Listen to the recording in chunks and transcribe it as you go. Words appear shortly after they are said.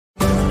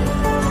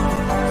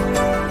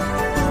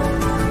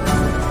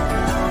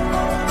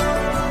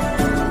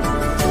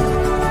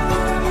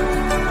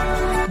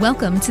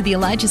Welcome to the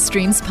Elijah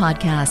Streams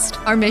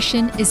podcast. Our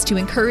mission is to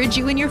encourage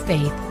you in your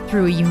faith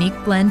through a unique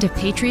blend of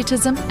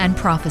patriotism and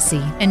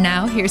prophecy. And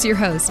now, here's your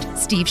host,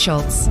 Steve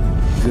Schultz.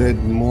 Good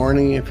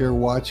morning if you're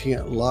watching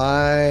it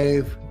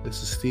live.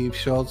 This is Steve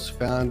Schultz,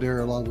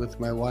 founder, along with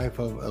my wife,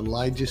 of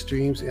Elijah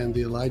Streams and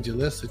the Elijah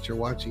List that you're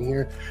watching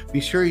here. Be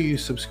sure you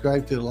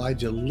subscribe to the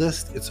Elijah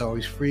List. It's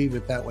always free,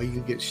 but that way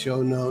you get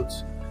show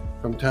notes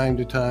from time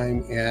to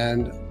time.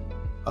 And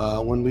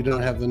when we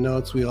don't have the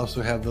notes, we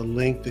also have the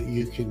link that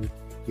you can,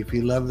 if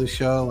you love the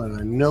show, and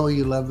I know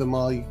you love them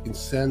all, you can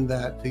send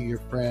that to your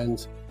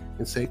friends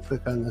and say,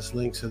 click on this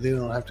link, so they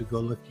don't have to go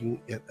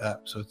looking it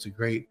up. So it's a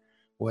great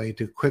way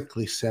to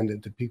quickly send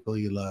it to people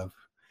you love.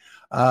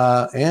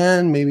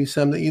 And maybe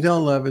some that you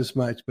don't love as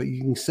much, but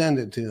you can send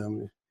it to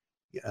them.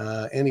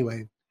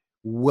 Anyway,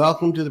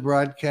 welcome to the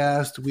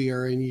broadcast. We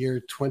are in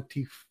year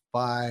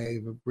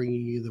 25 of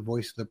bringing you the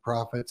voice of the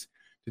prophets.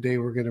 Today,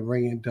 we're going to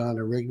bring in Donna,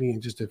 Rigney in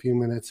just a few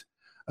minutes.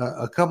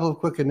 A couple of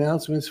quick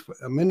announcements.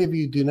 Many of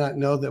you do not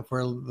know that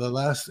for the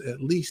last at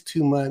least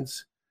 2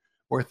 months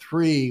or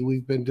 3,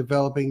 we've been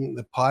developing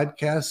the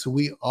podcast. So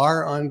we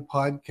are on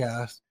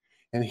podcast,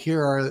 and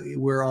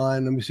we're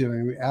on, let me see,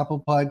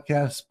 Apple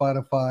Podcasts,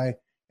 Spotify,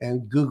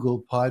 and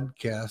Google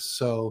Podcasts.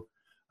 So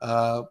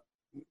that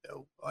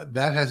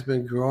has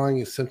been growing.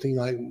 It's something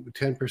like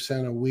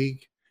 10% a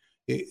week.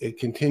 It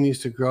continues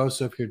to grow.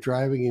 So if you're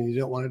driving and you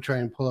don't want to try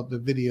and pull up the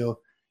video,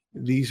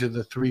 these are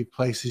the 3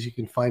 places you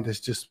can find us.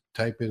 Just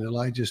type in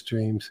Elijah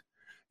Streams.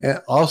 And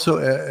also,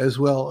 as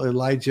well,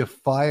 Elijah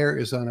Fire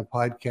is on a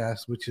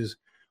podcast, which is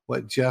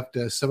what Jeff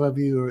does. Some of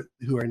you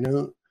who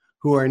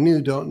are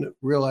new don't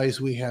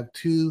realize we have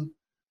 2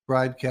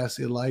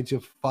 broadcasts, Elijah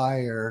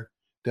Fire,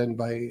 done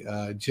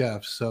by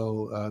Jeff.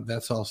 So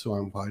that's also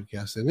on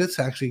podcast. And it's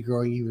actually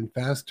growing even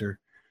faster.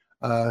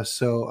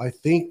 So I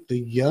think the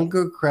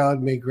younger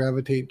crowd may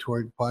gravitate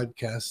toward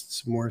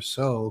podcasts more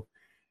so.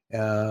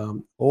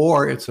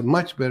 Or it's a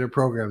much better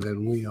program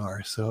than we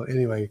are. So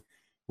anyway,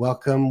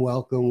 welcome.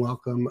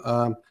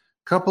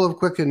 Couple of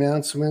quick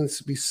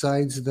announcements.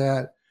 Besides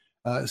that,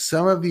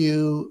 some of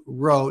you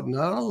wrote,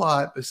 not a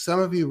lot, but some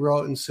of you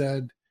wrote and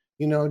said,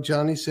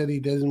 Johnny said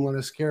he doesn't want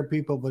to scare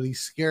people, but he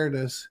scared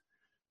us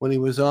when he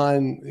was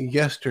on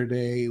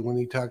yesterday, when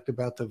he talked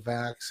about the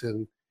vax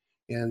and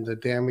the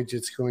damage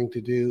it's going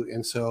to do.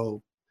 And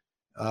so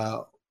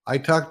I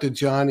talked to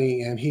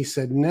Johnny, and he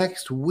said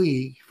next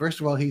week,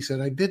 first of all, he said,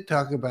 I did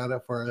talk about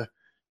it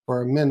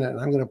for a minute, and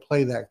I'm going to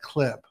play that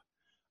clip.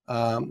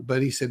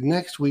 But he said,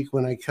 next week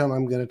when I come,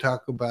 I'm going to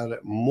talk about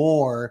it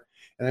more,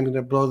 and I'm going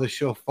to blow the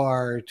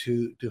shofar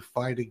to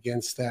fight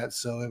against that.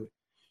 So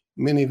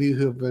many of you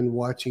who have been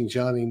watching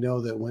Johnny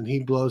know that when he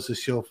blows the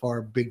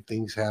shofar, big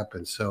things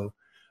happen. So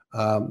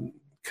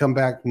come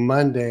back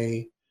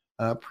Monday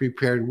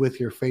prepared with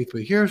your faith.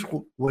 But here's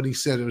what he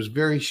said. It was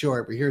very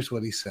short, but here's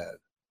what he said.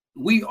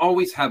 We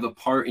always have a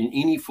part in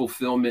any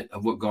fulfillment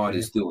of what God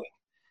is doing,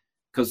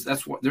 because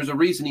there's a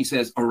reason he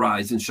says,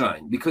 arise and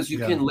shine, because you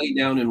can lay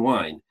down and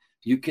whine.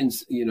 You can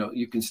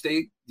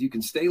stay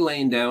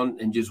laying down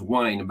and just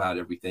whine about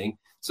everything.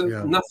 So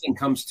nothing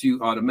comes to you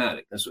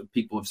automatic. That's what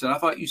people have said. I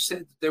thought you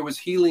said there was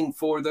healing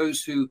for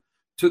those who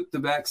took the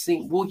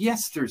vaccine. Well,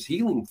 yes, there's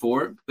healing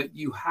for it, but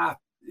you have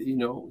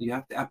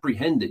to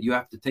apprehend it. You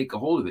have to take a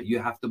hold of it. You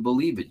have to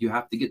believe it. You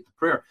have to get the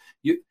prayer.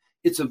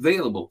 It's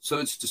available. So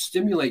it's to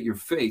stimulate your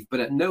faith, but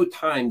at no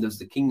time does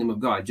the kingdom of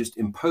God just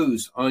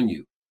impose on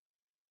you.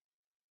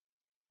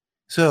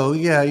 So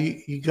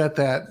you got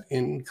that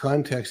in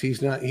context.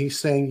 He's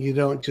saying you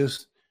don't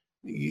just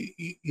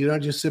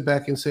sit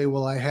back and say,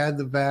 well, I had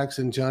the vax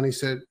and Johnny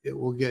said it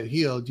will get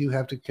healed. You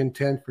have to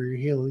contend for your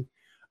healing.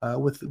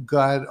 With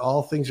God,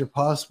 all things are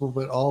possible,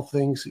 but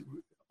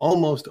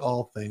almost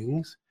all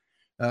things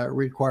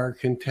require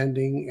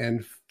contending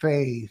and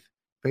faith.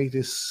 Faith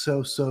is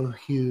so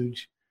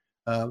huge.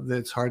 That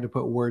it's hard to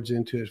put words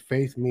into it.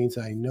 Faith means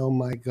I know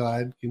my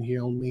God can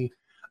heal me.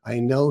 I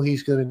know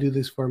he's going to do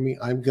this for me.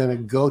 I'm going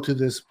to go to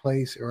this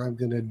place, or I'm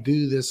going to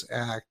do this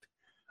act.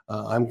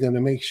 I'm going to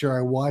make sure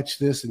I watch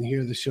this and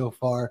hear the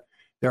shofar.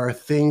 There are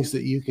things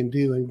that you can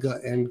do,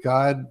 and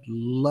God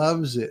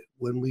loves it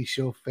when we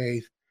show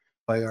faith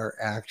by our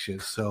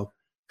actions. So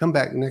come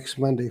back next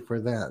Monday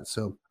for that.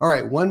 So, all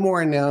right, one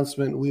more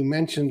announcement. We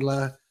mentioned,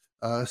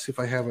 see if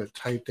I have it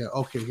typed out.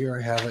 Okay, here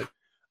I have it.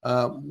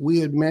 We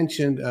had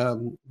mentioned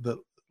the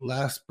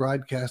last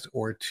broadcast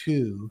or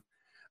 2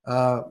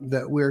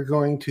 that we're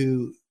going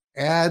to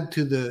add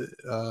to the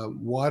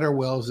water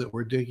wells that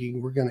we're digging.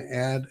 We're going to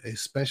add a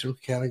special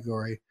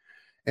category.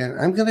 And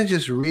I'm going to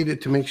just read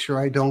it to make sure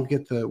I don't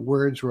get the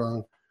words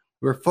wrong.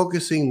 We're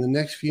focusing the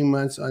next few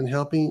months on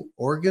helping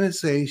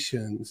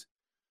organizations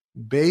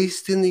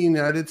based in the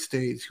United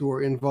States who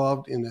are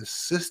involved in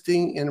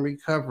assisting in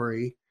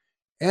recovery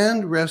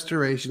and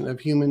restoration of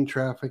human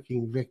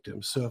trafficking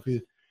victims. So if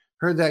you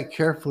heard that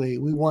carefully,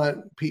 we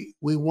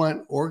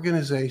want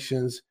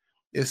organizations,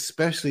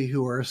 especially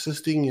who are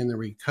assisting in the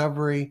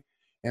recovery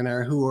and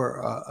who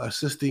are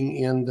assisting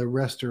in the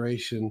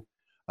restoration.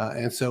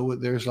 And so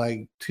there's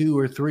like 2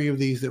 or 3 of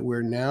these that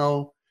we're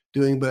now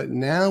doing, but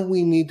now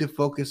we need to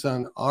focus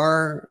on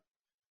our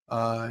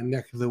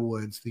neck of the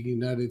woods, the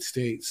United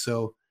States.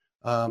 So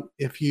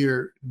if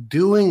you're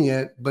doing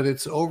it, but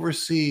it's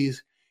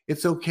overseas,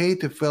 it's okay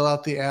to fill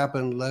out the app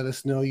and let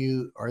us know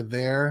you are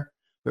there.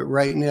 But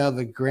right now,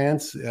 the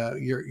grants,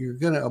 you're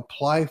going to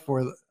apply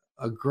for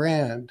a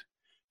grant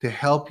to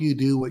help you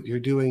do what you're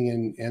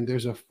doing. And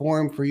there's a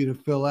form for you to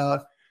fill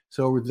out.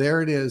 So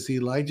there it is,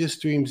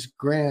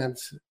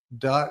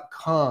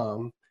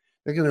 ElijahStreamsGrants.com.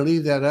 They're going to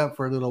leave that up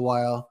for a little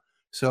while.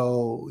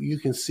 So you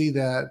can see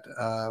that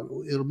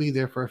it'll be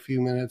there for a few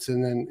minutes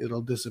and then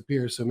it'll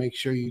disappear. So make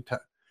sure you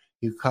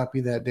copy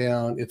that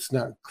down. It's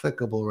not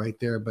clickable right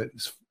there, but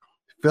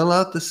fill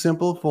out the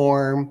simple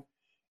form.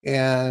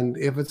 And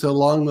if it's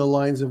along the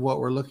lines of what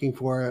we're looking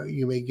for,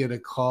 you may get a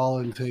call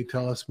and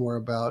tell us more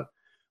about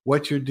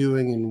what you're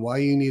doing and why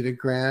you need a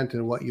grant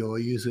and what you'll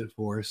use it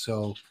for.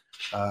 So,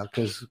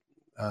 because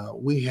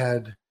we've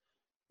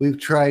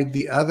tried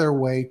the other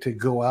way to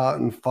go out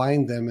and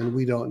find them, and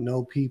we don't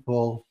know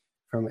people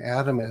from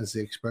Adam, as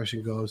the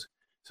expression goes.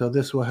 So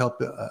this will help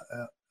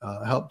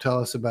tell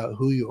us about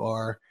who you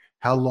are,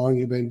 how long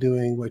you've been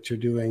doing what you're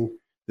doing,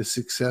 the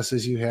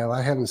successes you have.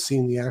 I haven't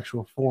seen the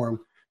actual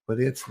form, but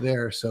it's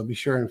there. So be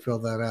sure and fill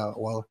that out.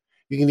 Well,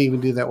 you can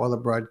even do that while the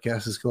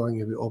broadcast is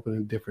going if you open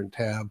a different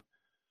tab.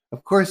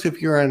 Of course,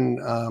 if you're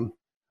on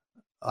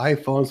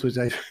iPhones, which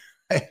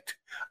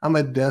I'm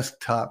a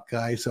desktop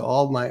guy, so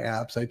all my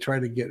apps, I try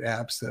to get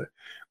apps that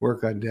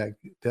work on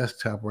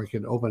desktop where I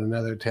can open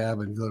another tab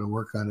and go to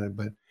work on it.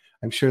 But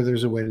I'm sure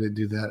there's a way to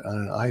do that on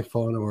an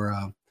iPhone or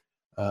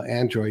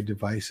Android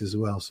device as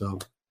well. So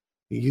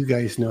you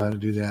guys know how to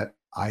do that.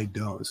 I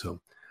don't. So,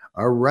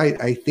 all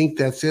right. I think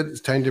that's it.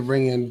 It's time to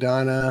bring in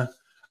Donna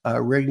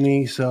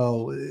Rigney.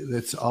 So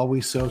that's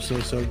always so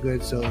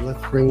good. So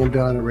let's bring in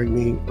Donna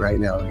Rigney right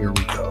now. Here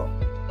we go.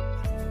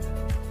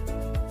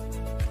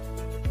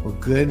 Well,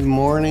 good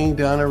morning,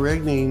 Donna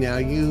Rigney. Now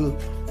you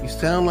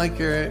sound like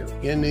you're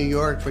in New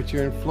York, but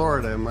you're in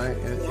Florida. Am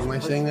I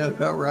saying that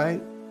about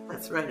right?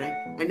 That's right.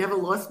 I never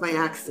lost my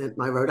accent,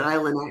 my Rhode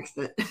Island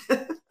accent.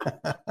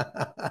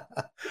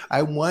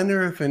 I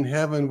wonder if in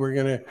heaven we're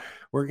gonna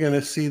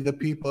see the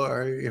people,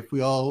 or if we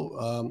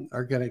all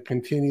are gonna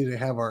continue to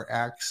have our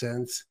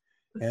accents,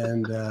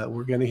 and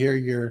we're gonna hear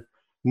your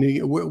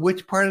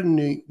which part of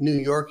New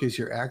York is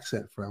your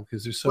accent from?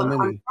 Because there's so many.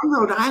 I'm from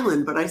Rhode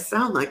Island, but I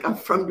sound like I'm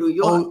from New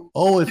York.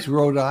 Oh, it's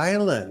Rhode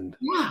Island.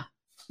 Yeah.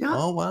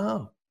 Oh,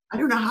 wow. I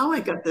don't know how I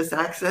got this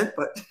accent,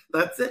 but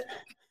that's it.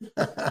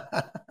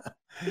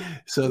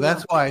 So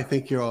that's why I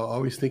think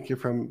always think you're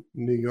from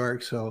New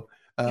York. So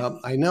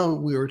I know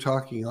we were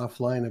talking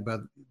offline about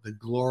the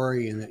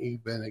glory and that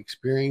you've been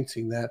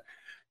experiencing that.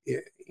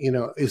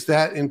 Is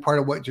that in part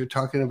of what you're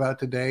talking about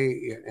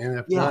today? And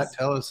if not,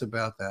 tell us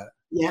about that.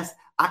 Yes.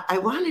 I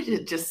wanted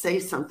to just say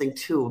something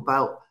too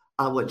about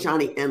what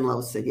Johnny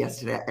Enlow said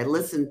yesterday. I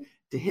listened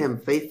to him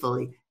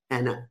faithfully,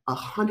 and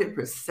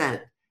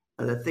 100%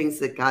 of the things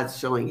that God's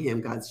showing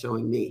him, God's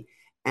showing me.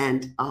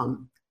 And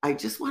I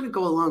just want to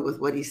go along with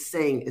what he's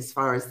saying as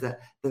far as the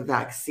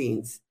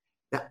vaccines,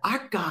 that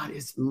our God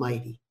is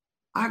mighty.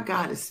 Our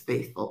God is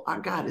faithful.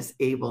 Our God is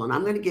able. And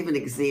I'm going to give an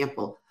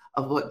example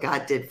of what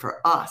God did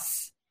for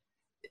us.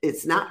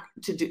 It's not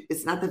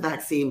the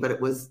vaccine, but it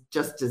was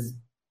just as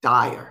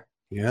dire.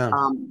 Yeah.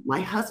 My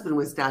husband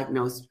was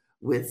diagnosed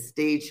with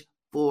stage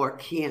 4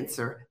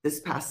 cancer this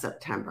past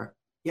September.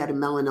 He had a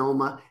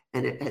melanoma,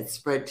 and it had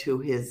spread to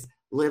his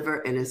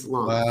liver and his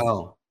lungs.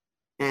 Wow.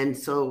 And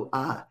so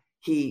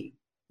he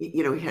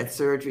had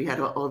surgery, had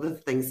all the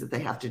things that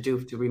they have to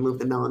do to remove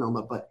the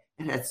melanoma, but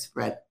it had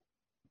spread.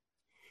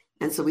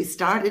 And so we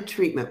started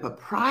treatment. But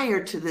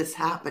prior to this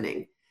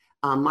happening,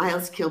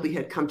 Miles Kilby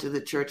had come to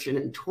the church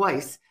and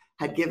twice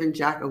had given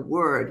Jack a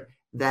word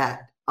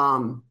that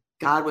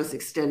God was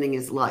extending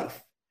his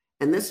life.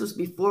 And this was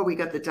before we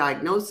got the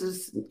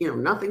diagnosis.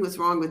 Nothing was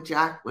wrong with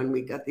Jack when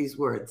we got these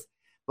words.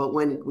 But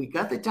when we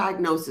got the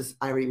diagnosis,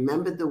 I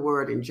remembered the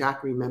word and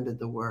Jack remembered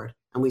the word,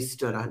 and we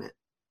stood on it.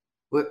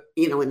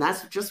 And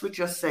that's just what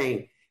you're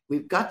saying.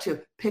 We've got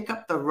to pick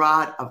up the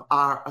rod of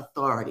our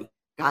authority.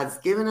 God's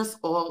given us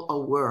all a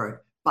word.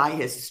 By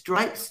his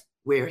stripes,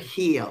 we're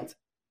healed.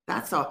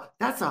 That's a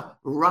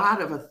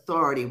rod of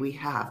authority we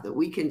have that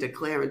we can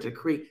declare and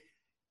decree.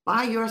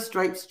 By your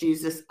stripes,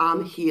 Jesus,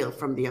 I'm healed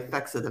from the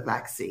effects of the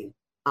vaccine.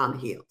 I'm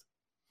healed.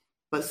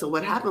 But so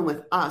what happened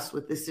with us,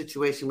 with this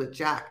situation with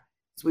Jack,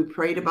 is we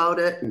prayed about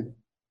it and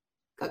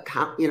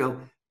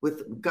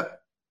got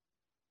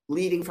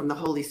leading from the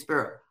Holy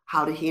Spirit,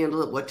 how to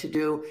handle it, what to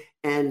do.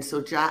 And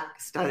so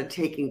Jack started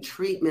taking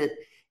treatment.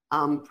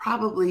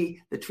 Probably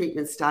the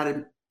treatment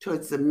started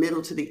towards the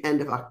middle to the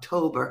end of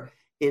October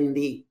in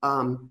the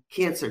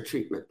cancer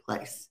treatment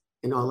place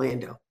in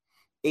Orlando.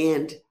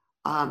 And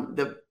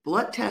the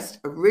blood test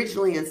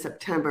originally in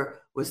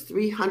September was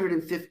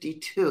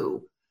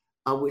 352,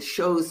 which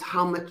shows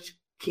how much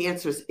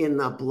cancer is in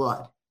the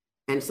blood.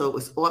 And so it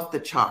was off the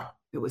chart.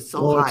 It was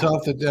so high. It's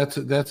off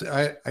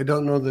I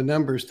don't know the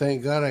numbers.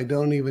 Thank God I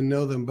don't even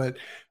know them, but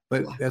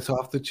that's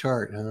off the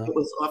chart, huh? It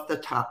was off the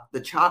top. The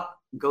chart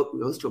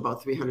goes to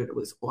about 300. It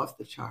was off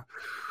the chart.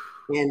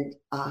 And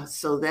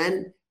so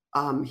then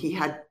he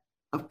had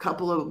a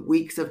couple of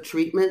weeks of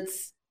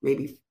treatments,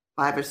 maybe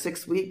 5 or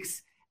 6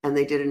 weeks, and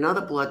they did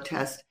another blood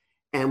test.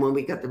 And when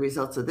we got the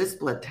results of this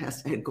blood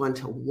test, it had gone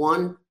to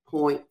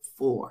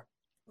 1.4.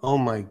 Oh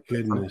my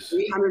goodness. From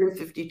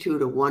 352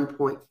 to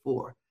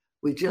 1.4.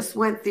 We just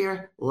went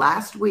there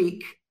last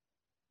week,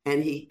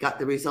 and he got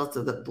the results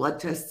of the blood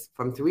tests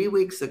from 3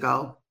 weeks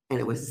ago, and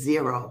it was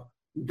 0.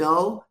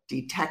 No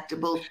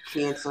detectable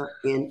cancer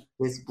in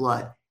his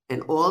blood.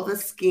 And all the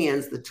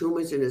scans, the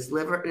tumors in his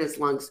liver and his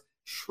lungs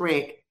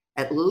shrank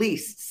at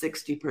least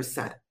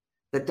 60%.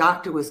 The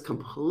doctor was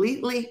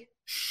completely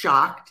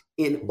shocked,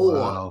 in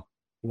awe.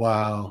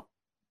 Wow.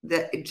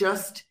 That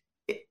just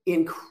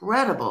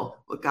incredible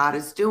what God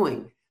is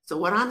doing. So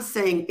what I'm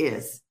saying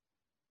is,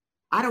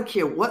 I don't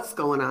care what's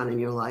going on in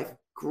your life.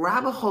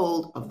 Grab a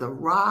hold of the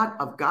rod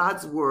of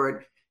God's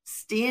word,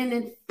 stand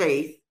in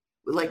faith.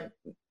 Like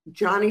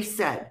Johnny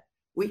said,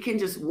 we can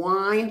just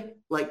whine.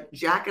 Like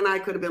Jack and I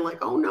could have been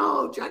like, oh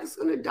no, Jack is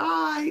going to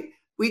die.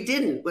 We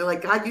didn't. We're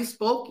like, God, you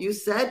spoke, you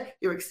said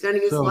you're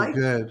extending his life.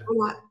 Good.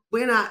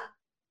 We're not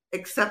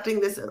accepting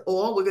this at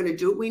all. We're going to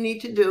do what we need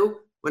to do.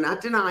 We're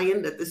not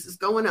denying that this is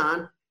going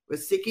on. We're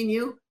seeking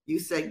you. You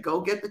say,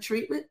 go get the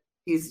treatment.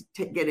 He's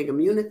getting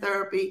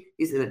immunotherapy.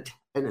 He's in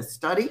a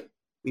study.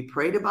 We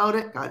prayed about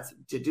it, God,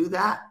 to do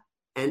that.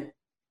 And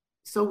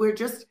so we're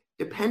just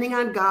depending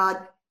on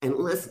God and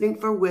listening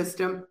for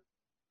wisdom,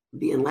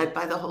 being led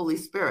by the Holy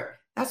Spirit.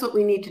 That's what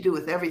we need to do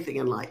with everything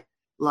in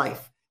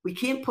life. We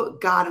can't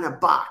put God in a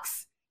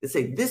box and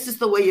say, this is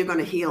the way you're going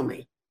to heal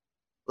me.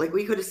 Like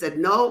we could have said,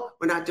 no,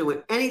 we're not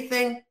doing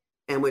anything,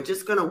 and we're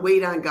just going to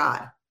wait on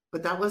God.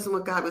 But that wasn't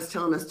what God was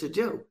telling us to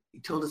do. He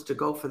told us to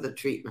go for the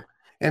treatment.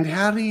 And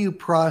how do you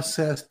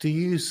process, do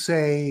you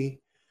say,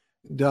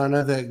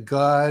 Donna, that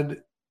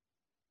God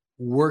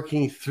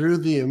working through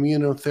the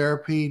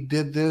immunotherapy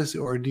did this,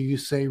 or do you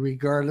say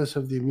regardless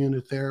of the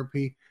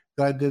immunotherapy,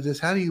 God did this?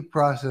 How do you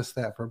process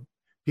that for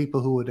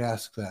people who would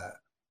ask that?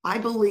 I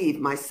believe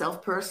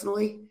myself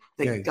personally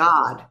that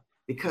God,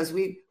 because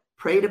we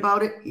prayed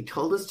about it, he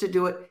told us to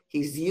do it,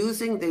 he's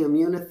using the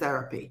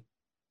immunotherapy.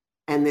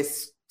 And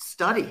this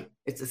study,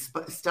 it's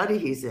a study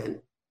he's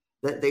in,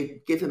 that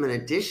they give him an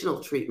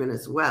additional treatment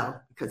as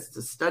well, because it's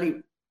a study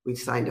we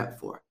signed up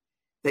for,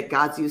 that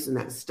God's using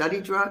that study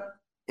drug,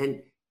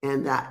 and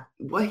that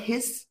what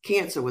his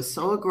cancer was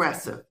so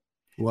aggressive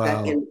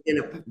that in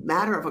a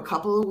matter of a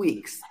couple of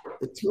weeks,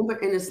 the tumor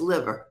in his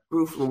liver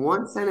grew from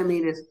 1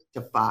 centimeter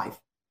to 5.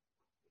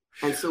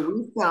 And so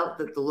we felt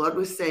that the Lord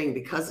was saying,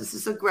 because this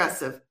is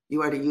aggressive,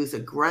 you are to use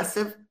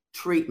aggressive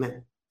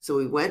treatment. So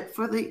we went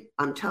for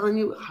I'm telling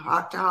you,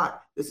 heart to heart,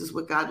 this is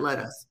what God led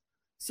us.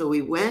 So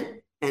we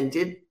went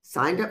and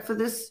signed up for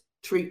this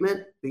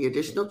treatment, the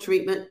additional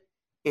treatment.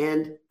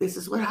 And this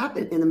is what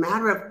happened. In a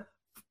matter of,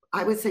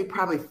 I would say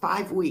probably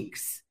 5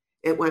 weeks,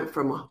 it went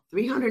from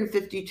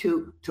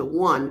 352 to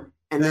 1.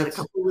 And then a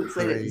couple of weeks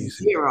later, it's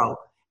 0.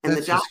 And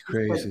the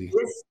doctor said,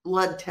 this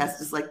blood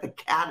test is like the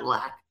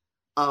Cadillac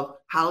of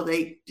how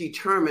they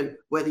determine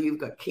whether you've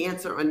got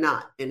cancer or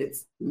not. And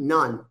it's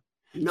none.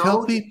 No.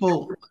 Tell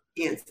people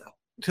cancer.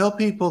 Tell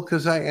people,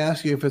 because I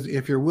asked you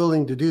if you're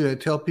willing to do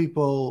that, tell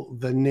people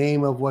the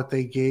name of what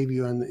they gave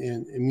you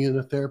in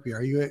immunotherapy.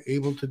 Are you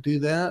able to do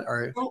that?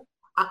 Or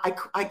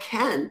I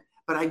can,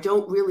 but I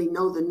don't really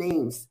know the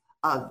names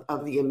of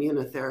the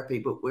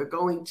immunotherapy. But we're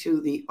going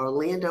to the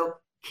Orlando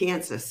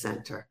Cancer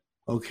Center.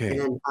 Okay.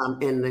 And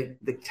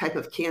the type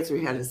of cancer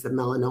he had is the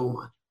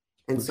melanoma.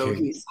 And so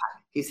he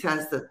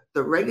has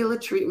the regular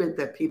treatment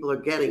that people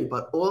are getting,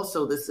 but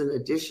also this an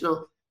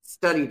additional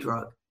study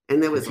drug.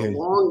 And there was a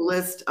long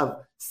list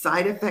of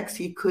side effects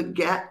he could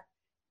get.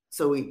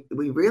 So we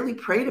really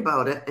prayed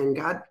about it, and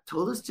God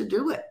told us to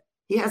do it.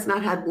 He has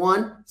not had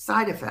one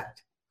side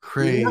effect.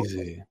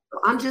 Crazy. So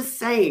I'm just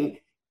saying,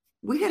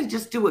 we got to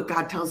just do what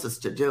God tells us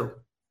to do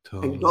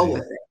and go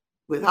with it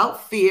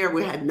without fear.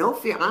 We had no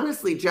fear.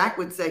 Honestly, Jack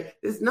would say,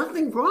 there's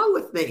nothing wrong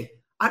with me.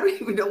 I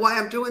don't even know why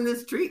I'm doing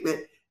this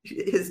treatment.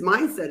 His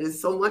mindset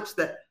is so much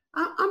that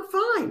I'm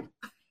fine.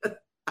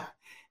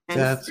 And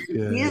that's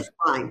good. He is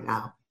fine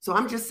now. So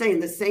I'm just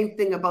saying the same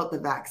thing about the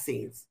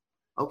vaccines.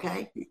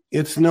 Okay.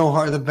 It's no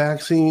hard. The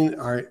vaccine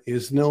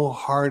is no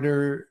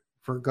harder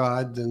for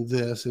God than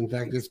this. In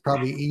fact, it's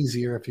probably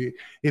easier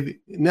if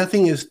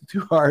nothing is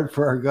too hard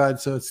for our God.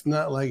 So it's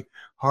not like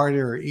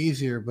harder or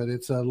easier, but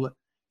it's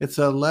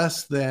a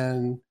less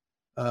than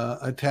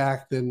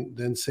attack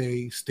than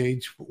say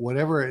stage,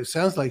 whatever. It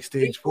sounds like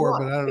stage 4,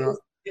 but I don't know.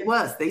 It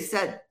was. They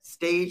said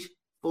stage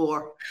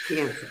 4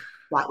 cancer.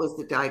 That was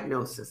the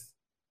diagnosis.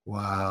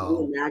 Wow. Can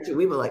you imagine?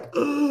 We were like,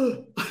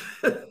 oh.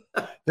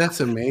 That's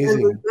amazing.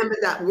 We remember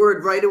that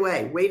word right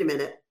away. Wait a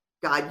minute.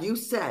 God, you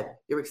said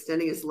you're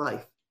extending his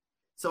life.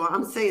 So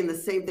I'm saying the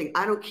same thing.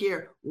 I don't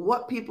care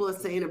what people are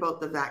saying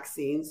about the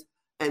vaccines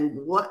and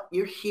what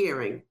you're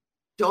hearing.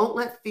 Don't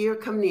let fear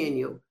come near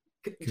you.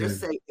 Just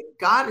say, if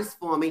God is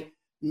for me,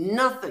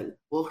 nothing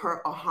will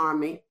hurt or harm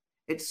me.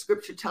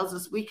 Scripture tells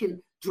us we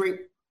can drink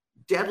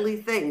deadly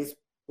things,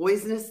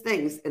 poisonous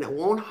things and it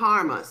won't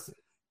harm us.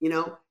 You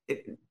know,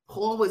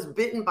 Paul was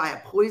bitten by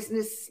a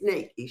poisonous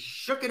snake. He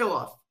shook it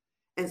off.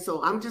 And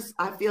so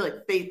I feel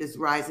like faith is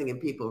rising in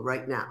people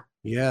right now.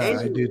 Yeah,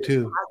 Anyone I do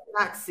too.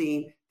 has a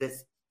vaccine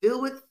that's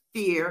filled with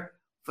fear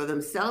for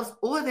themselves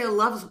or their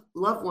loved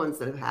ones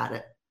that have had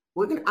it.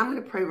 I'm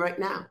going to pray right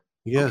now.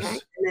 Yes. Okay.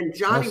 And then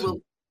Johnny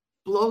will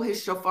blow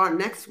his shofar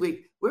next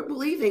week. We're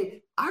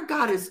believing our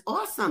God is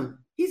awesome.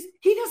 He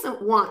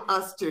doesn't want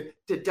us to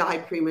die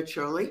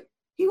prematurely.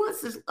 He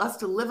wants us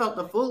to live out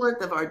the full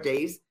length of our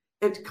days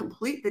and to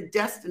complete the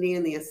destiny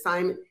and the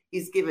assignment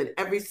he's given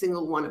every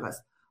single one of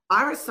us.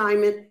 Our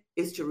assignment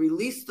is to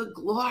release the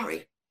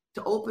glory,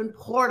 to open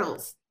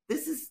portals.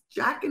 This is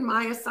Jack and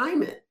my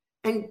assignment.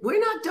 And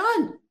we're not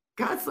done.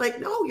 God's like,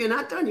 no, you're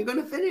not done. You're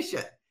going to finish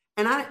it.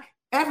 And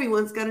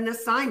everyone's got an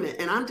assignment.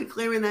 And I'm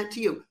declaring that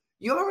to you.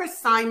 Your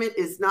assignment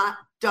is not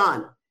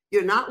done.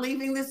 You're not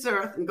leaving this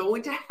earth and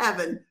going to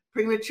heaven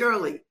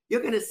prematurely.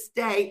 You're going to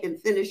stay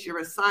and finish your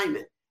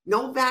assignment.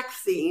 No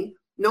vaccine,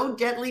 no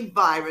deadly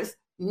virus,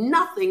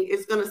 nothing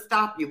is going to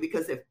stop you,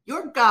 because if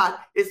your God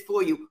is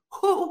for you,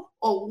 who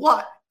or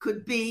what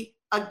could be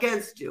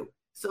against you?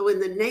 So in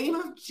the name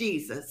of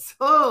Jesus,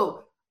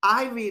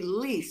 I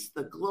release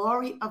the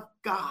glory of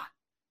God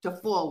to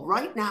fall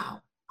right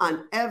now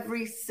on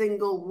every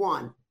single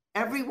one.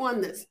 Everyone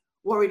that's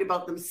worried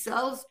about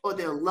themselves or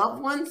their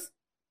loved ones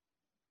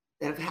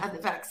that have had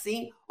the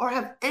vaccine or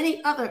have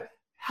any other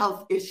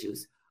health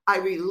issues. I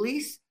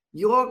release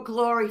your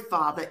glory,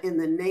 Father, in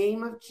the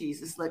name of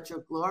Jesus. Let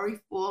your glory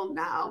fall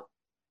now.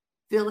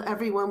 Fill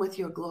everyone with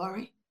your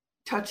glory.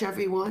 Touch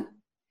everyone.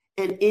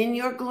 And in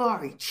your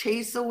glory,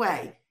 chase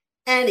away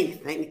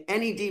anything,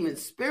 any demon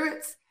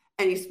spirits,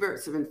 any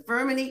spirits of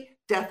infirmity,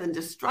 death and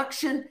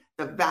destruction,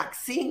 the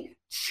vaccine.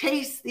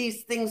 Chase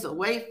these things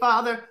away,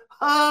 Father.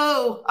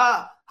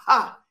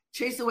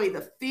 Chase away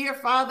the fear,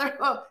 Father,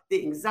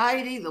 the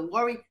anxiety, the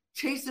worry.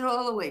 Chase it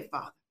all away,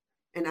 Father.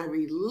 And I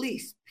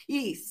release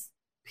peace,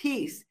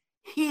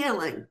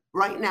 healing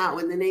right now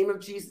in the name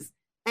of Jesus.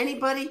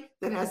 Anybody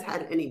that has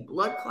had any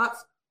blood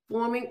clots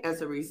forming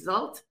as a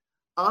result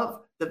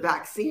of the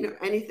vaccine or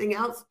anything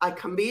else, I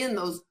command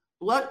those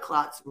blood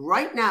clots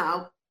right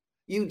now.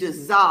 You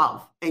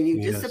dissolve and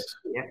you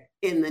disappear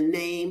in the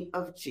name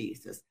of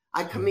Jesus.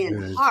 I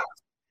command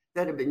hearts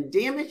that have been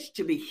damaged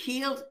to be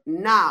healed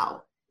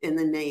now in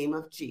the name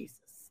of Jesus.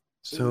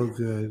 So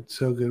good.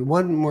 So good.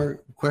 One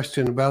more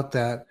question about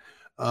that.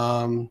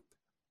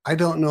 I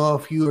don't know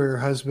if you or your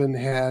husband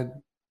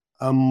had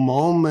a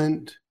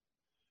moment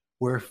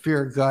where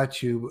fear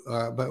got you,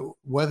 but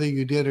whether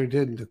you did or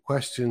didn't, the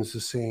question's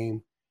the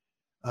same.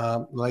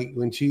 Like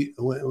when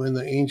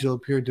the angel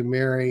appeared to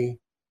Mary,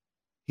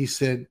 he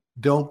said,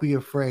 "Don't be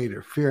afraid,"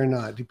 or "Fear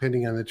not,"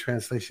 depending on the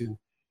translation.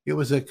 It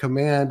was a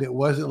command. It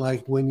wasn't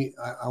like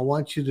I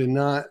want you to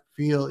not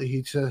feel.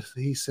 He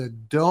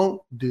said,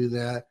 "Don't do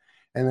that."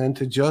 And then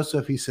to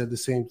Joseph, he said the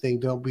same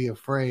thing. Don't be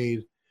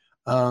afraid.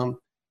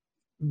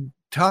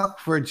 Talk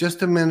for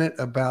just a minute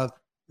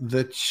about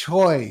the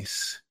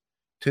choice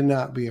to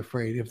not be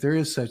afraid, if there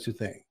is such a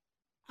thing.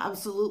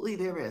 Absolutely,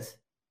 there is.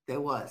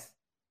 There was.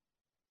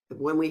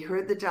 When we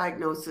heard the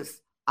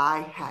diagnosis, I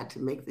had to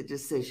make the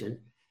decision.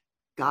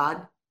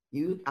 God,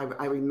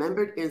 I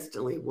remembered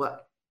instantly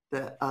what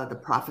the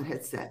prophet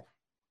had said.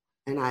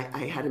 And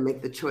I had to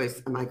make the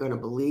choice. Am I going to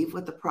believe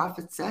what the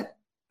prophet said?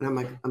 And am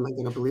I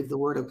going to believe the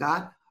word of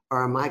God?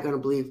 Or am I going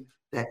to believe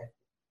that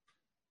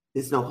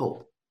there's no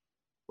hope?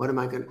 What am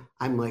I going to?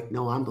 I'm like,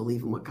 no, I'm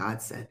believing what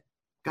God said.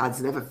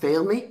 God's never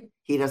failed me.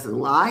 He doesn't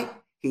lie.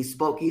 He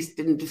spoke. He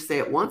didn't just say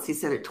it once. He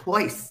said it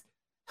twice.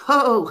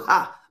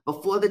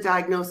 Before the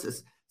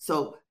diagnosis.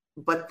 So,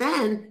 but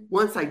then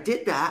once I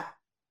did that,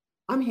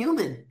 I'm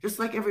human, just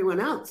like everyone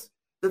else.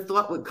 The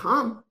thought would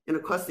come, and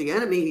of course the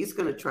enemy, he's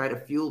going to try to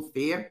fuel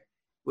fear,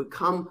 would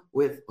come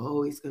with,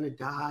 oh, he's going to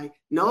die.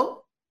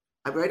 No,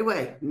 right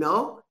away.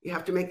 No, you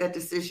have to make that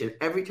decision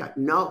every time.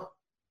 No,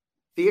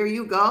 fear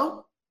you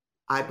go.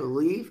 I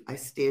believe, I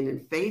stand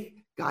in faith.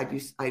 God,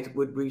 I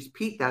would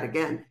repeat that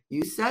again.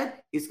 You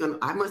said he's going to,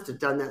 I must have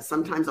done that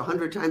sometimes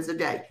 100 times a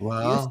day.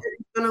 Wow. You said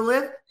he's going to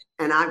live,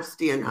 and I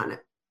stand on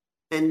it.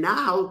 And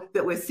now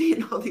that we're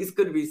seeing all these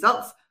good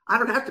results, I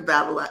don't have to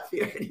battle that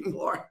fear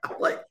anymore. I'm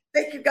like,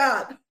 thank you,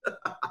 God.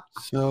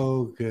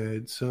 So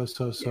good. So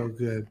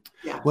good.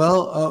 Yeah.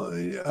 Well,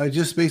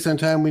 just based on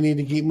time, we need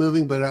to keep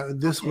moving,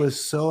 but this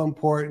was so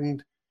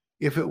important.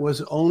 If it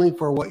was only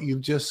for what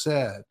you've just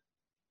said,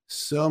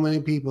 so many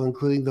people,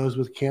 including those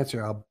with cancer,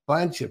 a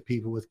bunch of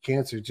people with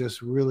cancer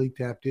just really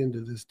tapped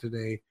into this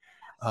today.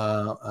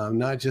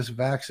 Not just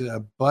vaccinated,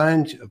 a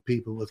bunch of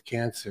people with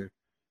cancer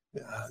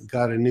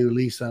got a new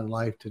lease on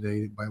life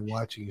today by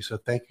watching you. So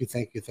thank you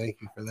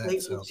for that.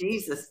 Thank you,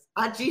 Jesus.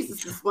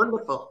 Jesus is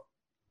wonderful.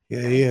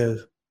 Yeah, he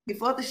is.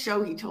 Before the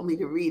show, he told me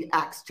to read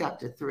Acts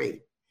chapter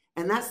 3.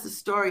 And that's the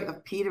story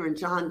of Peter and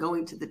John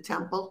going to the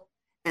temple.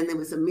 And there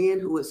was a man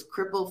who was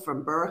crippled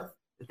from birth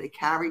that they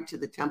carried to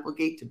the temple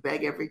gate to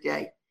beg every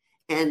day.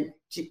 And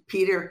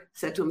Peter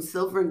said to him,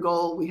 silver and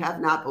gold we have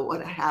not, but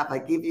what I have I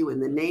give you in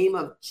the name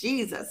of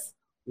Jesus.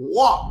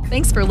 walk.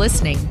 Thanks for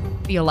listening.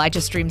 The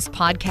Elijah Streams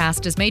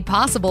podcast is made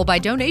possible by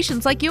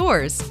donations like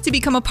yours. To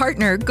become a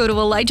partner, go to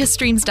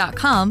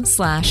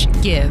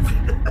ElijahStreams.com/give.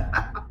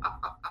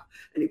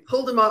 And he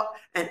pulled him up.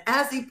 And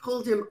as he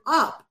pulled him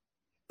up,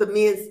 the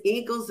man's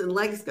ankles and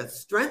legs got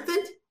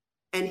strengthened.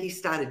 And he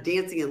started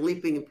dancing and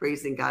leaping and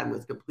praising God and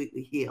was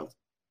completely healed.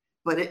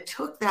 But it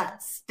took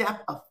that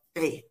step of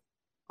faith,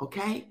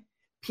 okay?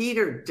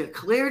 Peter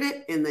declared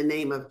it in the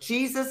name of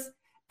Jesus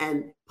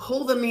and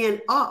pulled the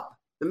man up.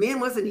 The man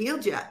wasn't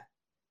healed yet.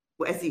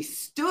 As he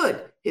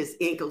stood, his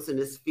ankles and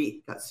his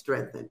feet got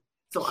strengthened.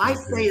 So I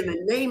say in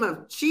the name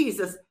of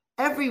Jesus,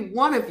 every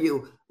one of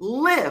you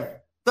live.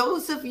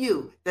 Those of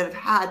you that have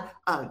had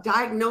a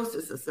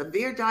diagnosis, a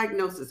severe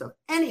diagnosis of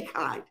any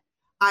kind,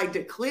 I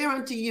declare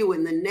unto you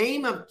in the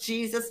name of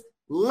Jesus,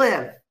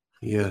 live.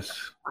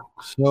 Yes.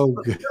 So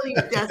good. Fulfill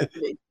your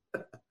destiny.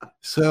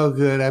 So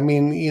good. I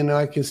mean, you know,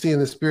 I can see in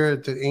the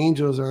spirit that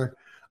angels are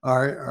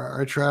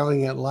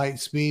traveling at light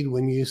speed.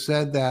 When you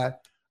said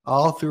that,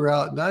 all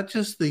throughout, not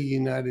just the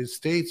United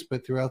States,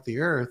 but throughout the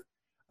earth,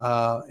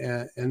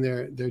 and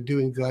they're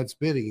doing God's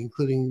bidding,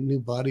 including new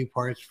body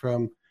parts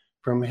from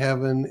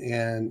heaven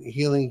and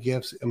healing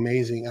gifts.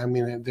 Amazing. I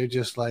mean, they're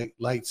just like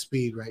light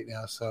speed right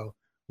now. So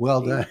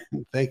well done.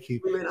 Thank you.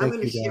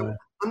 Thank you, Donna.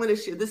 I'm going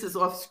to share. This is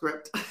off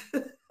script.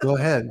 Go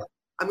ahead.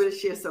 I'm going to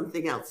share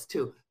something else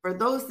too. For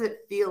those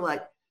that feel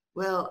like,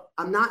 well,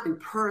 I'm not in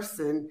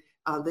person,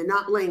 they're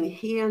not laying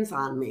hands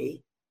on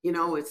me, you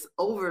know, it's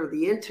over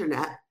the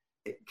internet.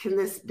 Can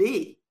this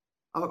be?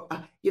 Or,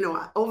 you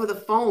know, over the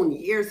phone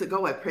years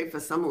ago, I prayed for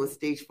someone with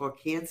stage 4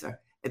 cancer.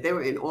 And they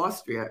were in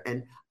Austria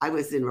and I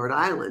was in Rhode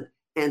Island,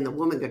 and the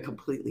woman got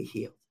completely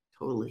healed,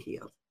 totally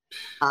healed.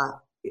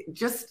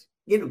 Just,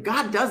 you know,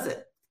 God does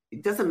it.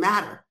 It doesn't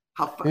matter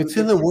how far. It's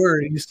in the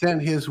word. He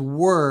sent his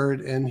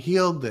word and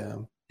healed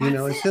them.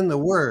 It's in the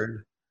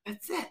word.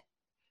 That's it.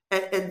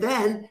 And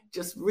then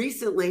just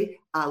recently,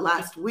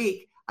 last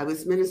week, I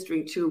was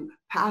ministering to two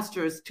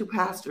pastors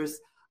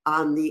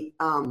on the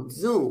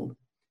Zoom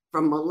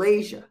from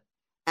Malaysia.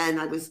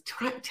 And I was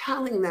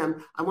telling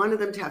them, I wanted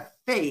them to have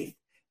faith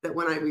that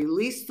when I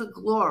released the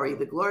glory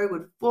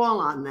would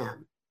fall on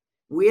them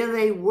where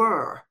they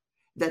were,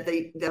 that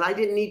I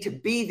didn't need to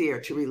be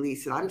there to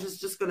release it. I'm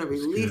just going to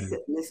release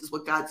it. And this is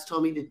what God's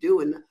told me to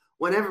do. And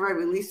whenever I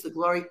release the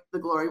glory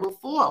will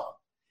fall.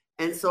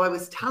 And so I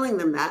was telling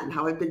them that and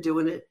how I've been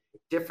doing it,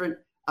 different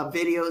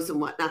videos and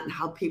whatnot, and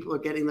how people are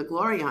getting the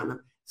glory on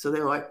them. So they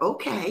were like,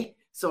 okay.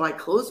 So I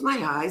closed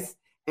my eyes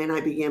and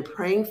I began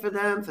praying for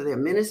them, for their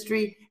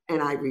ministry,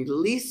 and I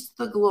released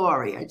the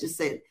glory. I just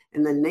said,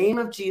 in the name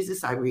of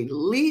Jesus, I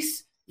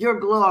release your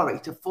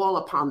glory to fall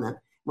upon them.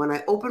 When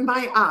I opened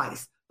my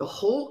eyes, the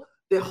whole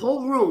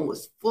room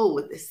was full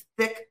with this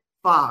thick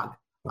fog.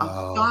 Wow. A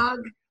fog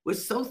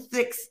was so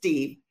thick,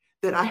 Steve,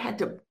 that I had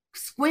to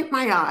squint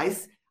my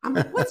eyes. I'm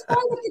like, what's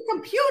wrong with the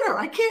computer?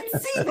 I can't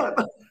see them.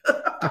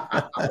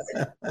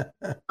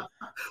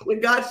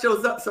 When God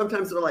shows up,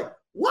 sometimes we're like,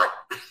 what?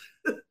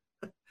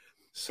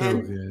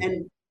 So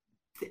good.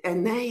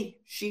 And the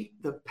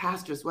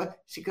pastor's wife,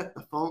 she got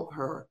the phone,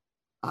 her,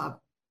 what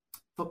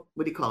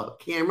do you call it,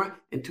 camera,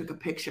 and took a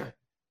picture.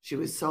 She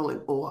was so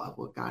in awe of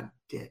what God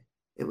did.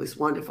 It was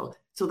wonderful.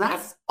 So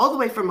that's all the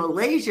way from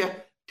Malaysia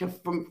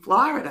from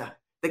Florida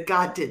that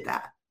God did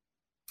that.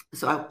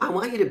 So I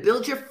want you to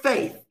build your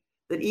faith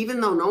that even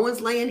though no one's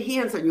laying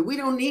hands on you, we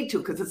don't need to,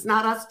 because it's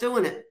not us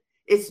doing it.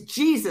 It's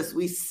Jesus.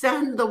 We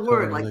send the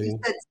word. Totally. Like you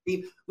said,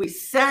 Steve, we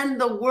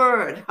send the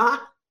word,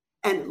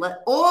 and let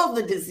all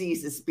the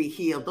diseases be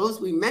healed,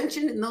 those we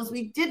mentioned and those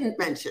we didn't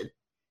mention.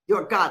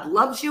 Your God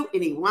loves you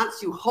and he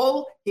wants you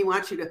whole. He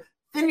wants you to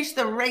finish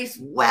the race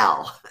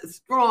well,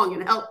 strong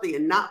and healthy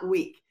and not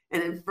weak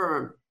and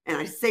infirm. And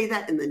I say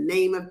that in the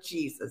name of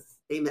Jesus.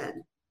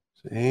 Amen.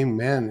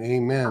 Amen.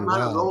 Amen. I'm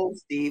on a roll,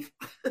 Steve.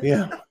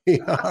 Yeah,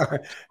 we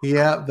are.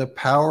 Yeah, the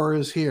power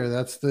is here.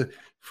 That's the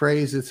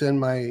phrase that's in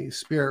my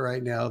spirit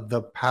right now.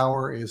 The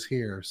power is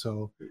here.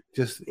 So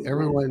just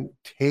everyone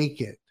take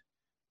it.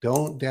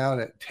 Don't doubt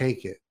it.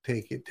 Take it.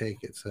 Take it.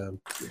 Take it. So,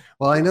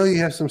 well, I know you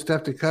have some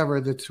stuff to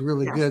cover that's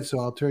really good. So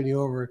I'll turn you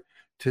over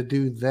to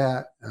do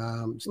that,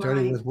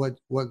 starting with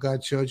what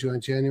God showed you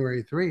on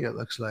January 3, it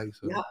looks like.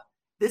 So. Yeah.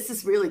 This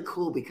is really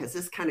cool because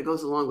this kind of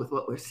goes along with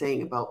what we're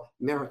saying about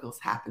miracles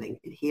happening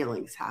and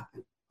healings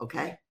happen,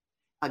 okay?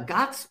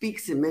 God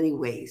speaks in many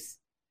ways.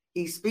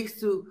 He speaks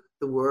through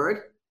the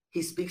word.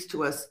 He speaks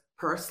to us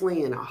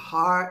personally in our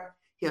heart.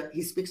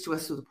 He speaks to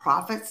us through the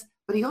prophets,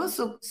 but he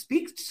also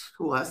speaks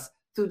to us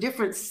through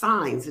different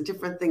signs and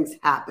different things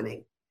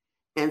happening.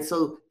 And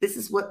so this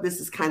is what this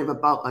is kind of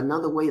about,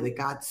 another way that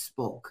God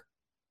spoke,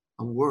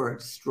 a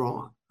word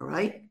strong, all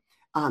right?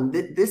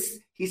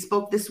 He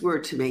spoke this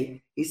word to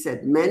me. He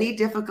said, many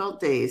difficult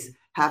days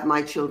have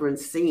my children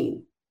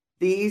seen.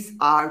 These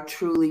are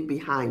truly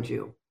behind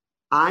you.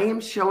 I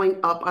am showing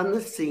up on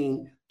the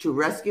scene to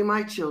rescue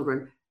my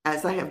children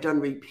as I have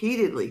done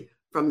repeatedly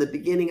from the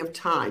beginning of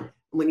time.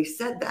 And when he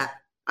said that,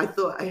 I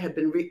thought I had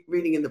been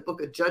reading in the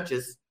book of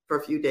Judges for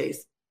a few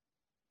days.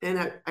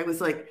 And I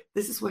was like,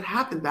 this is what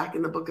happened back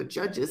in the book of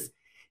Judges.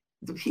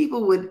 The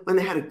people would, when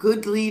they had a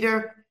good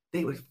leader,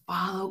 they would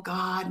follow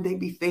God and they'd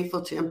be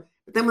faithful to him.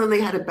 But then when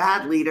they had a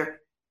bad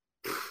leader,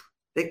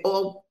 they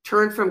all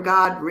turned from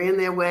God, ran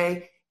their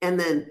way, and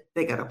then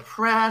they got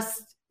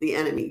oppressed. The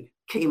enemy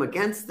came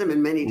against them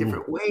in many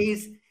different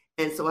ways.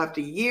 And so after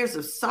years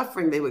of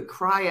suffering, they would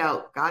cry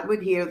out. God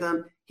would hear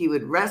them. He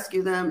would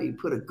rescue them. He'd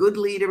put a good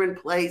leader in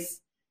place.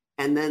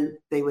 And then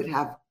they would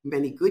have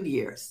many good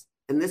years.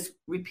 And this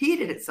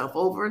repeated itself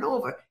over and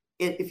over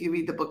if you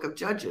read the book of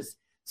Judges.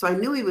 So I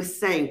knew he was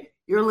saying,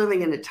 you're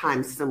living in a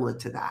time similar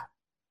to that,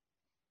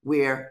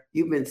 where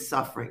you've been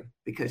suffering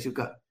because you've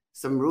got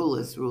some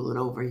rulers ruling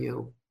over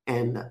you.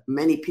 And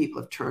many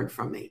people have turned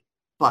from me.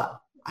 But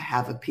I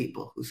have a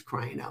people who's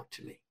crying out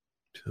to me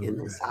in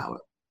this hour.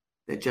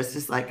 That just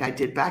as like I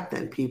did back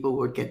then, people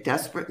would get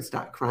desperate and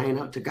start crying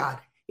out to God.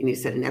 And he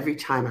said, and every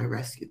time I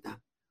rescued them,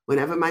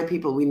 whenever my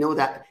people, we know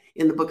that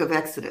in the book of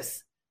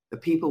Exodus, the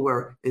people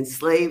were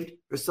enslaved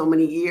for so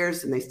many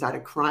years and they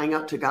started crying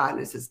out to God.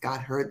 And it says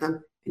God heard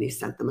them and he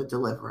sent them a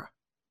deliverer.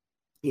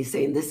 He's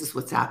saying, this is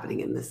what's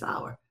happening in this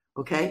hour.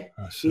 Okay.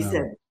 He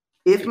said,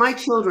 if my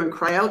children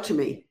cry out to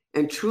me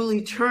and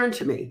truly turn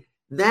to me,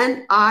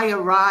 then I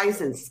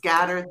arise and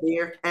scatter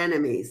their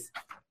enemies.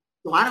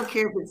 So I don't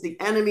care if it's the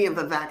enemy of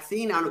the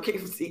vaccine. I don't care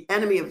if it's the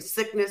enemy of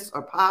sickness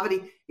or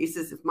poverty. He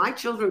says, if my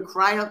children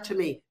cry out to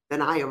me,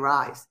 then I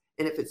arise.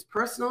 And if it's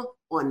personal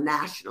or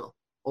national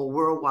or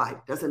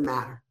worldwide, doesn't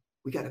matter.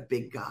 We got a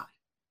big God.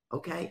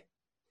 Okay.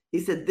 He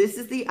said, this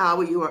is the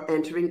hour you are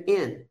entering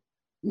in.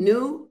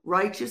 New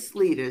righteous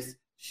leaders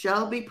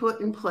shall be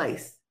put in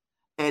place,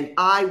 and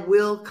I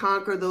will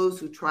conquer those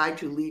who try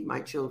to lead my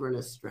children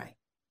astray.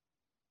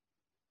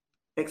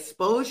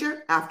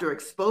 Exposure after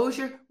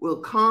exposure will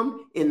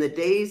come in the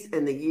days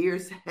and the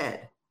years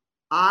ahead.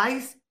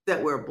 Eyes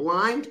that were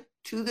blind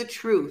to the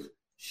truth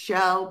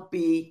shall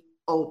be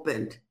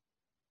opened.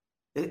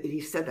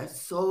 He said that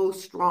so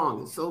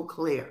strong and so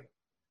clear.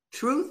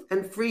 Truth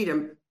and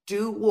freedom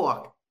do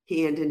walk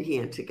hand in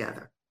hand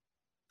together.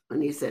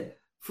 And he said,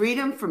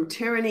 freedom from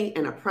tyranny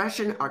and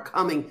oppression are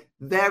coming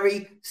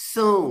very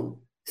soon.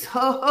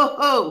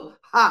 So,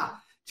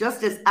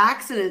 just as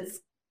accidents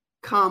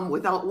come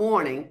without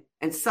warning,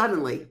 and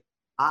suddenly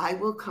I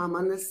will come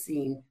on the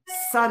scene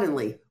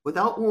suddenly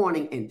without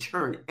warning and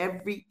turn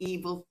every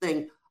evil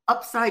thing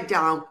upside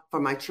down for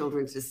my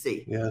children to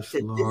see. Yes, so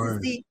Lord. This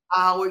is the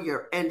hour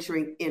you're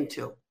entering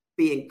into.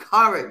 Be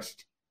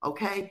encouraged,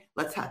 okay?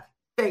 Let's have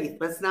faith.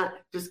 Let's not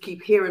just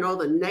keep hearing all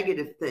the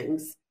negative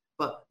things,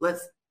 but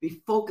let's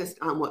be focused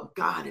on what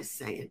God is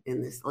saying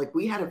in this. Like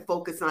we had to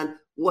focus on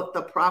what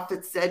the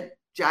prophet said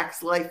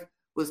Jack's life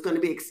was going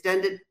to be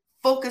extended.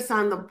 Focus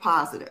on the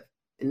positive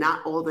and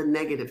not all the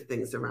negative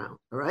things around,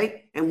 all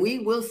right? And we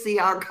will see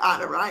our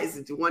God arise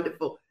and do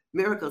wonderful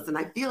miracles. And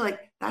I feel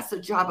like that's the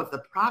job of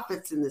the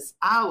prophets in this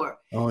hour.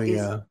 Is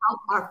help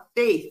our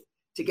faith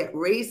to get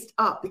raised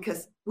up,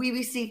 because we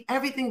receive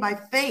everything by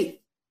faith,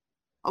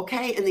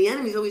 okay? And the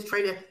enemy's always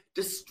trying to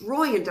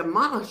destroy and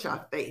demolish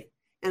our faith.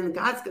 And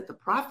God's got the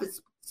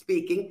prophets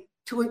speaking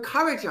to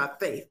encourage our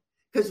faith,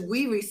 because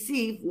we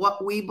receive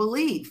what we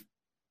believe.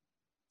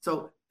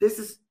 So this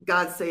is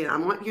God saying, I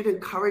want you to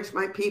encourage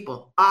my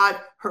people. I've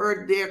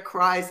heard their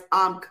cries.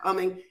 I'm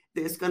coming.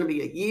 There's going to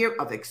be a year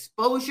of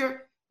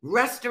exposure,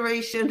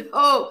 restoration,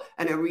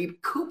 and a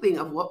recouping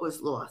of what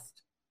was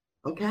lost.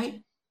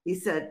 Okay? He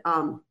said,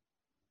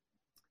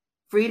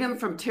 freedom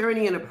from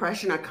tyranny and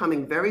oppression are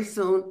coming very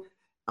soon.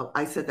 Oh,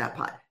 I said that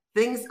part.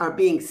 Things are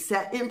being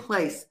set in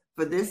place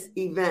for this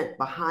event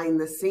behind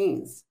the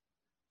scenes.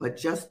 But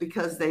just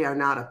because they are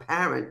not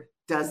apparent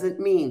doesn't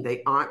mean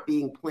they aren't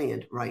being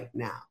planned right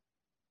now.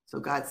 So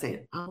God's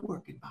saying, I'm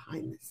working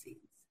behind the scenes.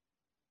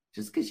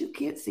 Just because you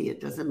can't see it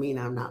doesn't mean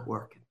I'm not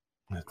working.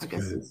 I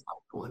got some stuff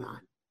going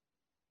on.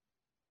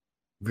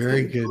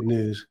 Very good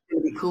news. It's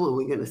going to be cool.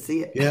 We're going to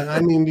see it. Yeah, I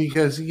mean,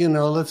 because,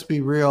 let's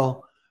be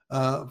real.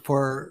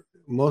 For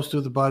most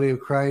of the body of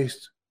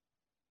Christ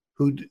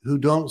who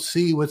don't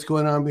see what's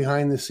going on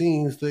behind the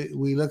scenes,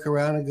 we look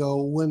around and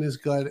go, when is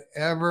God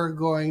ever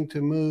going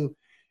to move?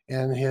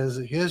 And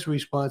his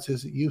response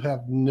is, you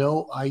have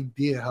no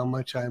idea how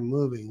much I'm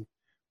moving,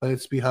 but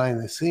it's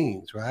behind the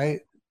scenes,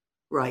 right?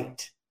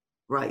 Right.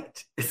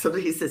 So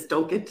he says,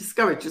 don't get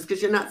discouraged. Just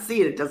because you're not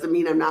seeing it doesn't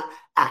mean I'm not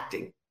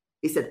acting.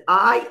 He said,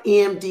 I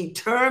am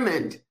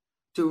determined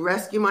to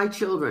rescue my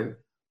children,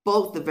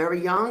 both the very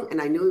young,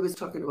 and I knew he was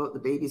talking about the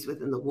babies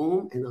within the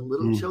womb and the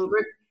little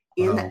children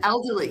and the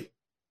elderly.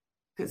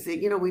 Because,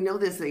 we know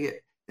there's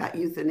that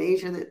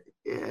euthanasia that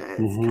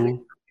it's kind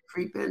of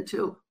creep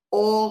into.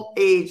 All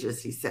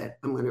ages, he said,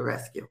 I'm going to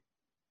rescue.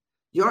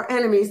 Your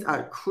enemies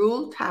are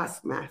cruel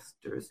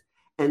taskmasters,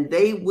 and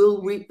they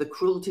will reap the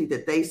cruelty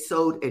that they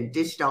sowed and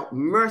dished out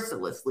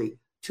mercilessly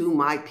to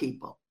my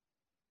people.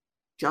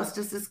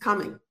 Justice is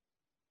coming.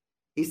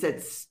 He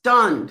said,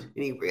 stunned,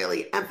 and he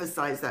really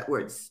emphasized that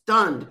word,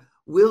 stunned,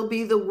 will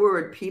be the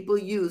word people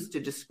use to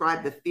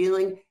describe the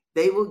feeling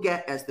they will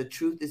get as the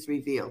truth is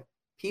revealed.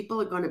 People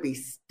are going to be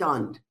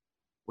stunned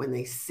when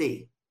they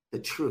see the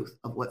truth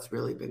of what's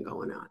really been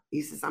going on.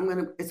 He says,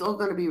 it's all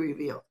going to be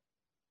revealed.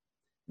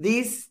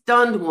 These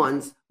stunned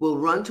ones will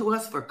run to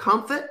us for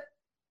comfort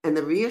and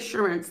the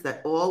reassurance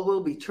that all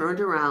will be turned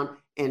around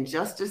and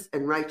justice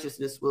and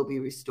righteousness will be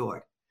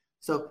restored.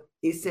 So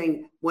he's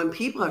saying when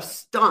people are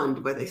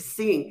stunned by they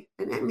seeing,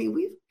 and I mean,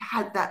 we've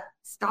had that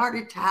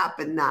started to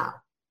happen now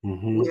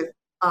with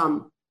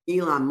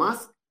Elon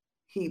Musk.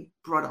 He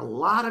brought a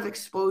lot of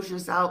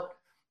exposures out,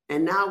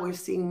 and now we're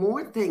seeing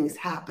more things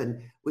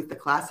happen with the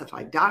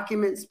classified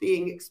documents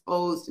being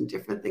exposed and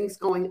different things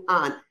going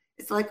on.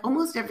 It's like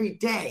almost every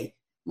day,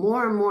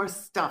 more and more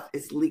stuff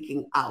is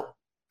leaking out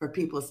for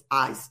people's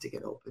eyes to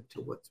get open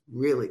to what's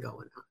really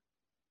going on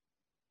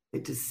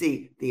and to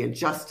see the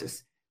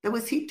injustice that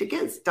was heaped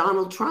against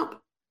Donald Trump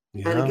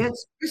and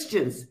against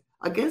Christians,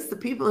 against the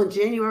people on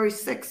January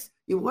 6th.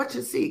 You watch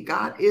and see,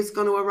 God is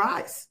going to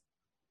arise.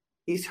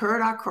 He's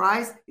heard our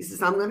cries. He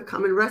says, I'm going to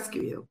come and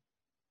rescue you.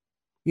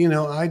 You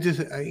know, it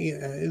just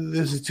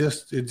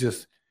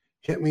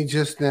hit me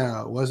just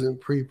now. It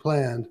wasn't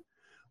pre-planned.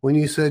 When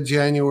you said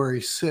January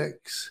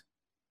 6th,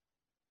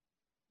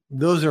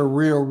 those are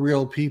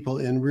real people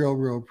in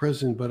real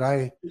prison. But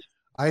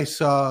I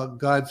saw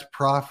God's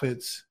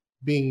prophets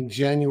being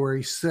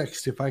January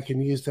 6th, if I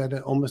can use that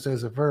almost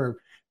as a verb.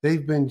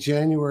 They've been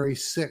January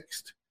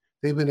 6th.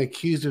 They've been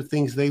accused of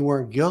things they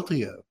weren't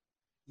guilty of.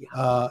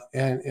 Yeah.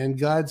 And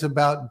God's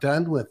about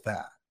done with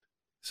that.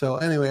 So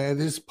anyway, it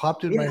just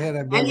popped in my head.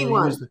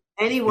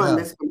 Anyone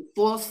that's been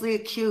falsely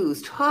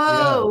accused,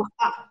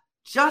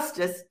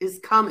 justice is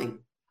coming.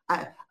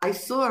 I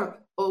saw,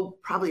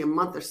 probably a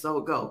month or so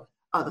ago,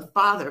 the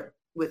father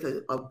with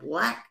a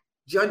black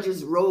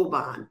judge's robe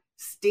on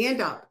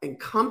stand up and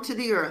come to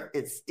the earth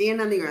and stand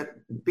on the earth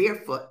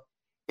barefoot.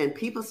 And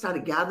people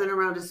started gathering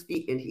around his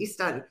feet, and he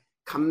started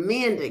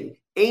commanding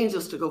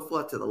angels to go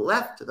forth to the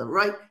left, to the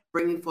right,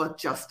 bringing forth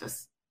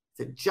justice.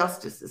 So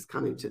justice is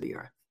coming to the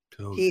earth.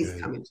 Okay. He's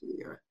coming to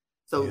the earth.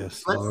 So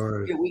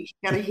we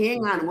got to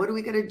hang on. What are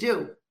we going to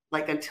do?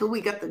 Like until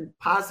we get the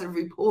positive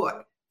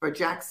report for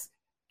Jack's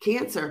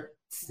cancer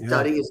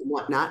studies and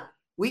whatnot,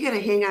 we got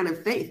to hang on in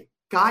faith.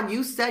 God,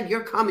 you said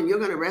you're coming. You're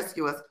going to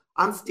rescue us.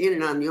 I'm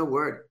standing on your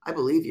word. I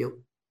believe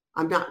you.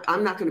 I'm not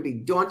going to be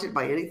daunted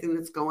by anything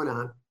that's going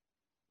on.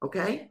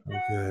 Okay?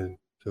 Okay.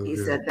 He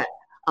said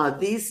that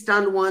these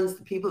stunned ones,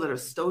 the people that are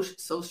so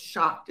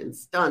shocked and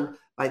stunned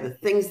by the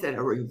things that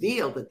are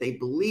revealed that they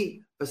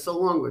believe for so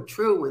long were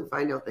true and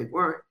find out they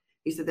weren't,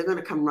 he said they're going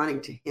to come running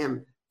to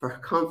him for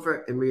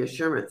comfort and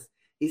reassurance.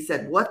 He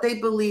said what they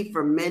believed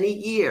for many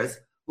years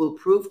will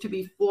prove to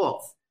be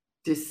false.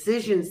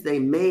 Decisions they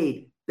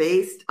made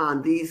based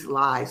on these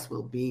lies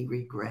will be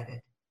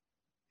regretted.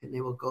 And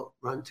they will go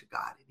run to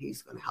God, and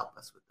he's going to help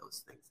us with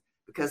those things.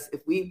 Because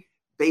if we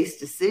base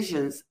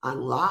decisions on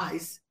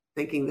lies,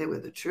 thinking they were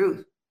the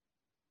truth,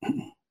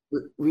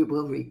 we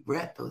will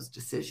regret those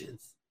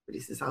decisions. But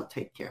he says, I'll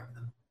take care of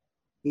them.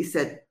 He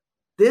said,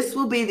 this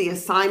will be the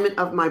assignment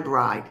of my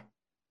bride.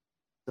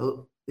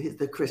 So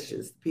the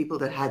Christians, the people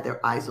that had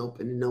their eyes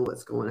open and know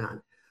what's going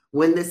on,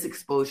 when this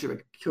exposure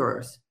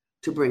occurs,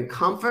 to bring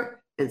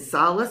comfort and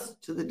solace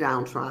to the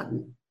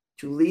downtrodden,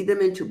 to lead them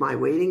into my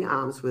waiting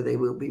arms where they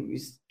will be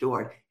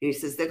restored. And he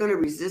says they're going to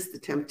resist the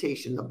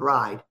temptation, the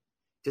bride,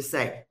 to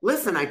say,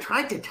 listen, I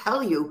tried to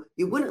tell you,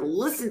 you wouldn't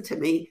listen to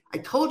me. I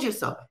told you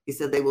so. He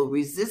said they will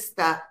resist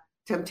that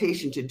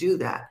temptation to do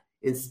that.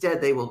 Instead,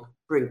 they will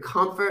bring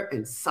comfort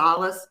and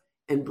solace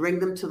and bring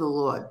them to the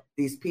Lord,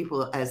 these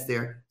people, as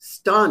they're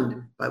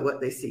stunned by what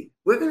they see.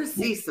 We're going to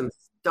see some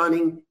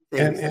stunning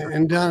things.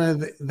 And Donna,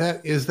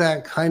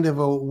 that kind of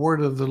a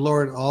word of the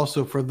Lord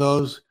also for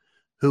those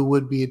who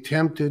would be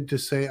tempted to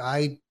say,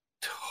 I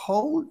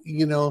told,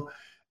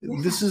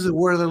 this is a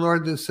word of the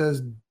Lord that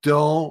says,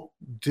 don't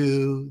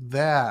do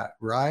that,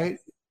 right?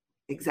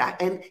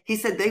 Exactly. And he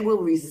said they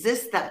will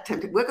resist that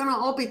temptation. We're going to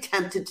all be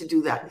tempted to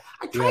do that.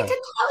 I tried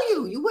to tell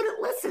you, you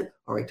wouldn't listen.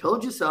 Or I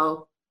told you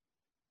so.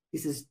 He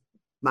says,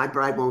 my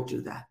bride won't do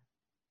that.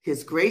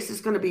 His grace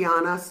is going to be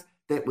on us,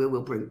 that we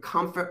will bring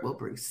comfort, we'll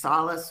bring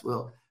solace,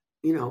 we'll,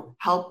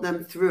 help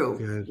them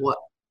through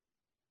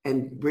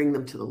and bring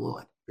them to the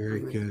Lord. Very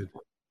good.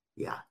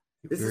 Yeah.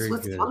 This is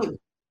what's coming.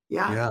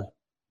 Yeah.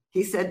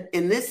 He said,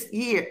 in this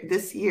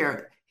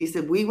year, he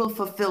said, we will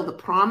fulfill the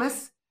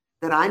promise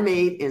that I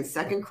made in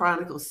 2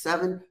 Chronicles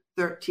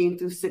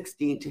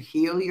 7:13-16 to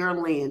heal your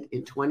land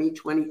in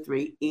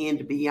 2023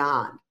 and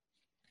beyond.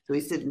 So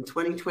he said in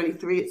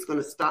 2023, it's going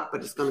to stop,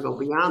 but it's going to go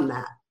beyond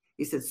that.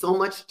 He said, so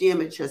much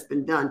damage has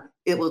been done.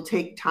 It will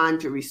take time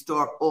to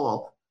restore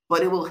all,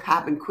 but it will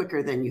happen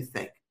quicker than you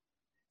think.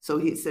 So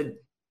he said,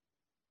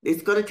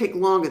 it's going to take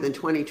longer than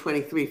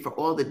 2023 for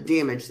all the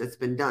damage that's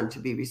been done to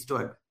be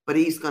restored, but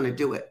he's going to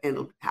do it, and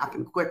it'll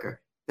happen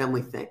quicker than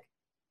we think.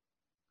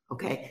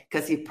 Okay?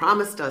 Because he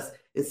promised us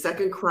in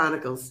 2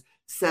 Chronicles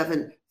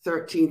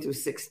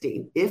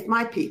 7:13-16, if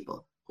my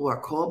people who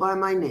are called by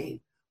my name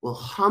will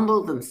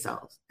humble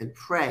themselves and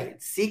pray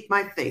and seek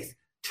my face,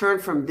 turn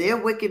from their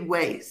wicked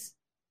ways,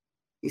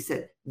 he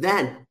said,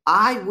 then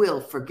I will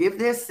forgive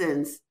their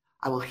sins,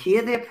 I will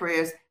hear their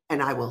prayers,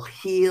 and I will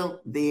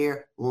heal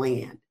their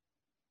land.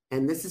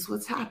 And this is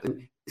what's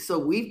happened. So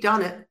we've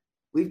done it.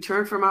 We've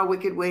turned from our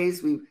wicked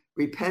ways. We've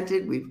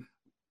repented. We've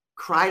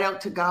cried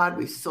out to God.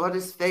 We've sought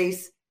his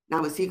face.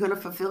 Now, is he going to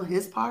fulfill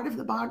his part of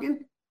the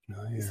bargain?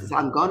 Oh, yeah. He says,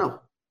 I'm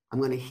going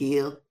to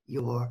heal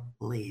your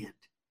land.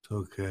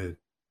 So good.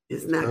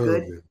 Isn't that So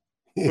good?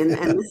 Yeah. And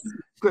this is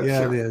scripture.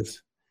 Yeah, it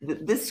is.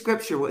 This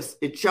scripture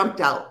it jumped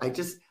out. I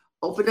just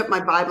opened up my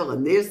Bible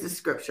and there's the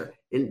scripture.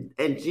 And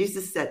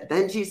Jesus said,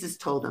 then Jesus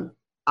told them,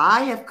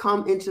 I have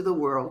come into the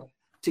world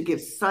to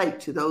give sight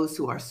to those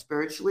who are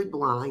spiritually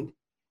blind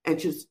and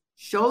to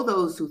show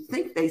those who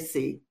think they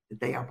see that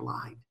they are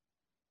blind.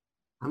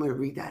 I'm going to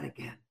read that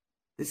again.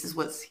 This is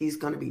what he's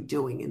going to be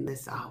doing in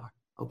this hour.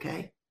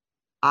 Okay.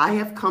 I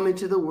have come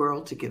into the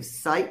world to give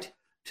sight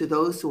to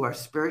those who are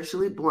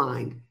spiritually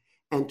blind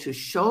and to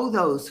show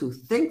those who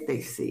think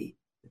they see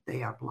that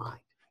they are blind.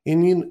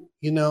 And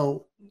you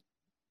know,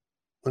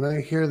 when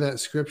I hear that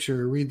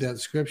scripture, read that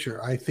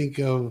scripture, I think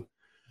of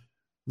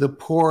the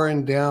poor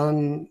and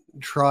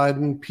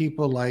downtrodden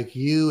people like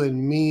you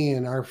and me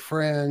and our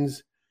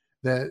friends,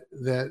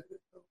 that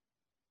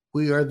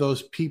we are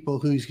those people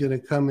who's going to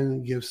come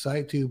and give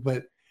sight to.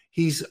 But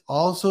he's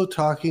also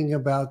talking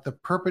about the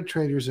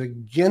perpetrators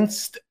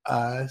against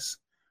us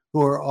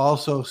who are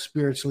also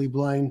spiritually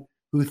blind,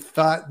 who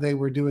thought they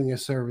were doing a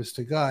service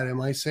to God.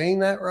 Am I saying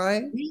that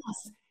right?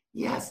 Yes,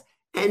 yes.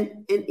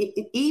 And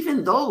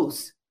even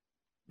those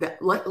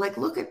that, like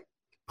look at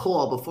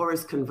Paul before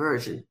his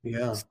conversion.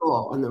 Yeah.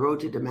 Saul on the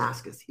road to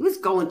Damascus. He was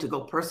going to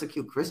go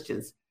persecute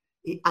Christians.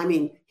 He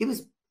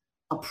was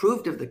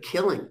approved of the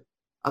killing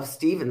of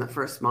Stephen, the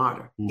first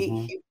martyr.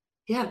 Mm-hmm.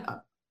 He had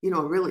a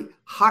really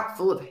heart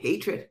full of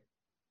hatred.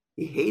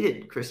 He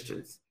hated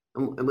Christians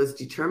and was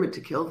determined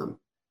to kill them.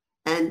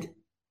 And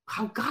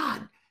how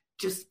God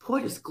just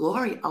poured his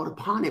glory out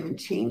upon him and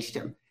changed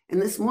him.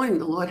 And this morning,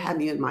 the Lord had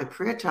me in my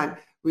prayer time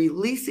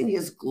releasing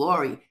his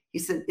glory. He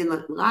said, in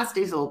the last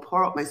days, I will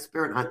pour out my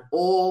spirit on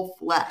all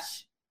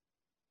flesh.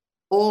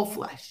 All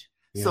flesh.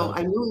 Yeah. So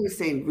I knew he was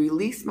saying,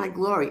 release my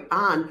glory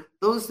on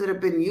those that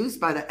have been used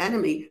by the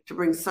enemy to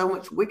bring so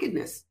much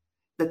wickedness,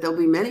 that there'll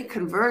be many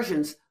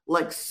conversions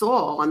like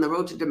Saul on the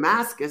road to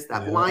Damascus,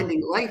 that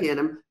blinding light hit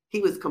him. He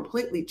was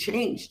completely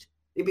changed.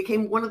 He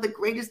became one of the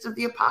greatest of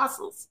the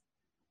apostles.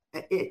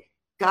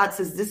 God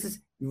says, this is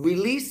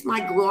release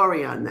my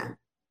glory on them.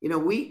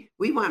 We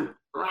want,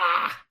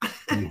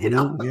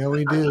 mm-hmm. Yeah,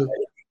 we do.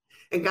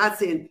 And God's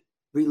saying,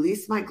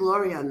 release my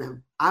glory on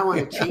them. I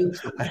want to change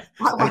them.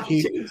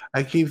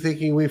 I keep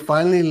thinking we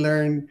finally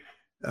learned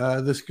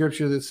the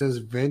scripture that says,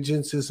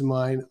 vengeance is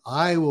mine,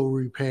 I will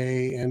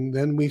repay. And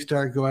then we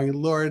start going,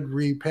 Lord,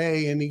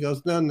 repay. And he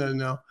goes, no,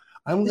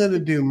 I'm going to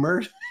do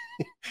mercy.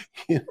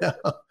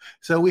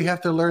 So we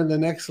have to learn the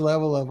next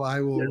level of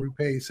I will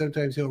repay.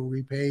 Sometimes he'll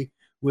repay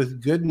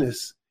with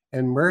goodness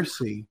and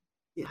mercy.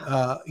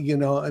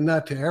 And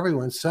not to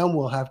everyone. Some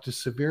will have to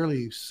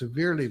severely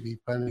be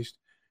punished.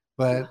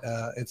 But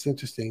it's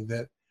interesting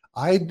that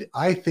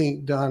I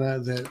think, Donna,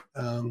 that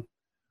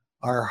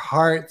our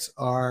hearts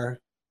are.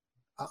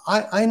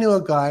 I knew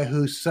a guy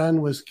whose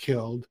son was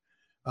killed.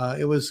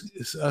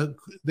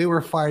 They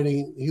were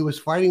fighting. He was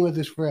fighting with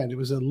his friend. It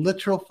was a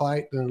literal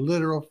fight and a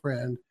literal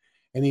friend,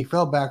 and he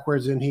fell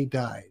backwards and he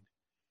died.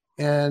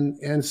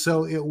 And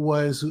so it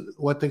was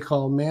what they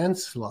call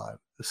manslaughter.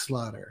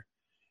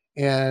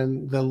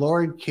 And the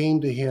Lord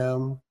came to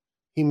him.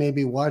 He may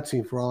be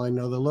watching, for all I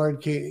know. The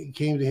Lord came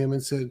to him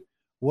and said,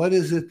 what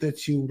is it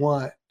that you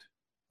want?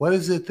 What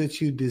is it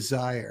that you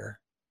desire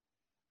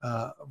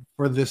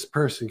for this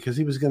person? Because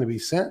he was going to be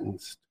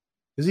sentenced,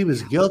 because he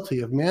was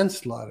guilty of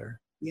manslaughter.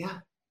 Yeah.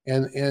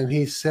 And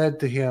he said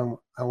to him,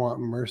 I want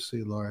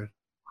mercy, Lord.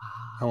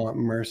 I want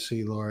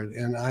mercy, Lord.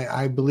 And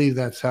I believe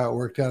that's how it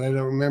worked out. I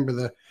don't remember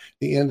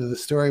the end of the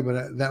story,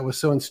 but that was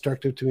so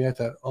instructive to me. I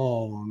thought,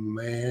 oh,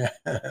 man,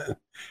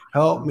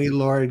 help me,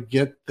 Lord,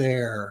 get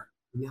there,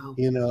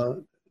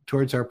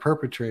 towards our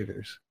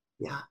perpetrators.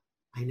 Yeah,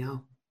 I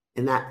know.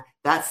 And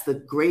that's the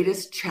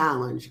greatest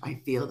challenge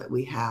I feel that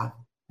we have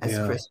as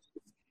Christians,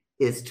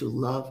 is to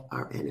love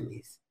our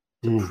enemies,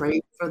 to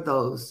pray for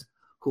those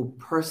who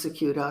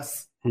persecute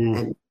us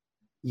and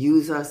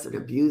use us and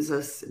abuse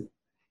us.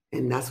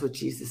 And that's what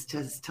Jesus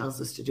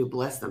tells us to do.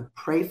 Bless them.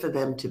 Pray for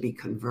them to be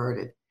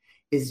converted.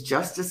 Is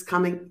justice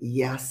coming?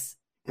 Yes.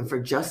 And for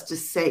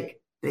justice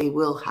sake, they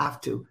will have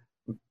to,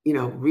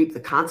 reap the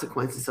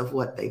consequences of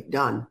what they've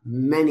done.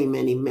 Many,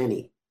 many,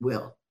 many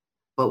will.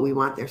 But we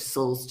want their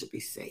souls to be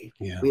saved.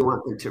 Yeah. We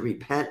want them to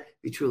repent,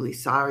 be truly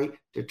sorry,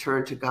 to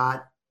turn to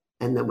God.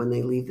 And then when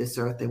they leave this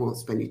earth, they won't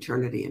spend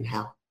eternity in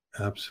hell.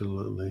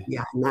 Absolutely.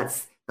 Yeah. And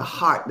that's the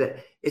heart.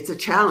 That it's a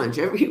challenge.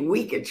 Every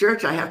week at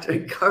church, I have to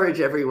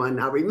encourage everyone.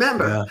 Now,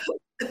 remember,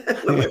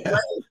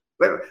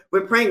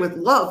 we're praying with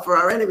love for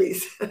our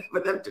enemies,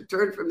 for them to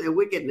turn from their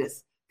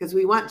wickedness, because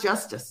we want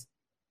justice.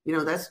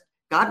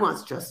 God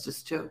wants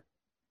justice too.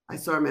 I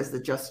saw him as the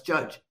just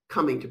judge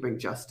coming to bring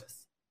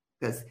justice,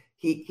 because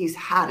he's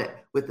had it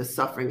with the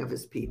suffering of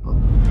his people.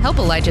 Help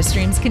Elijah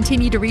Streams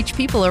continue to reach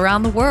people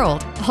around the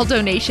world. All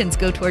donations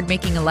go toward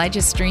making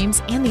Elijah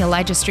Streams and the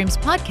Elijah Streams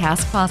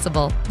podcast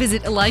possible.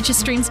 Visit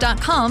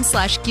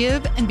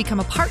ElijahStreams.com/give and become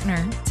a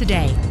partner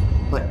today.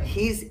 But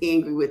he's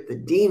angry with the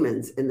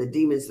demons and the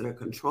demons that are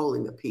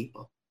controlling the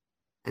people.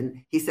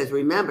 And he says,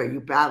 remember, you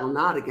battle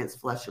not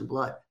against flesh and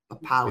blood,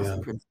 but powers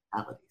and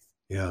principalities.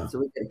 Yeah. So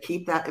we can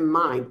keep that in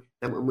mind,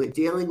 that when we're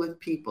dealing with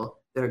people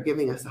that are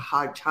giving us a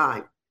hard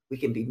time, we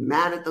can be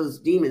mad at those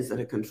demons that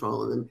are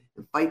controlling them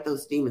and fight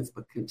those demons,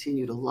 but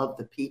continue to love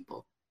the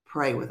people.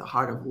 Pray with a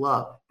heart of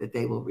love that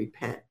they will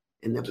repent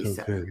and they'll be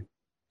set free.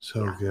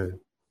 So good.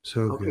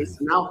 So okay, good.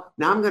 so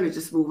now I'm going to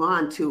just move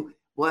on to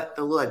what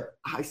the Lord,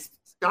 I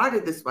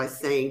started this by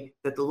saying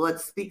that the Lord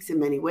speaks in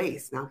many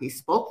ways. Now he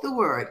spoke the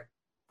word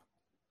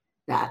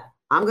that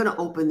I'm going to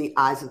open the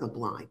eyes of the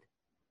blind.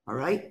 All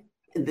right.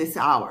 In this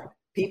hour,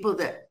 people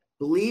that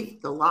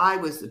believe the lie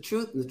was the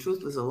truth and the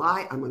truth was a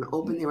lie, I'm going to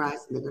open their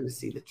eyes and they're going to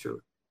see the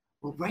truth.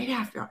 Well, right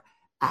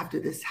after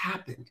this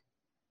happened,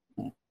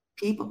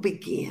 people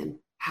began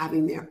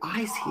having their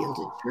eyes healed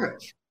at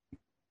church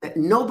that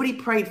nobody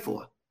prayed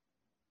for.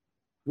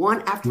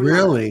 One after another.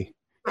 Really?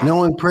 No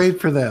one prayed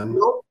for them?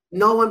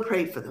 No one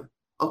prayed for them.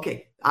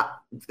 Okay.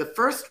 The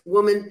first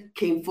woman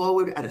came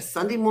forward at a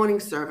Sunday morning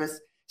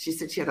service. She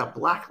said she had a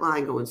black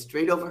line going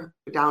straight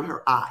down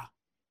her eye,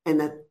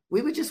 and that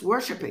we were just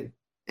worshiping.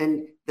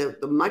 And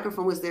the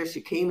microphone was there.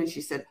 She came and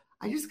she said,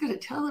 I just got to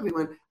tell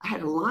everyone I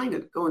had a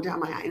line going down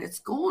my eye and it's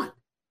gone,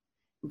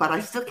 but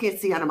I still can't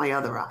see out of my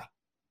other eye.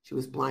 She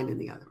was blind in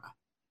the other eye.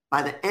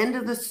 By the end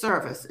of the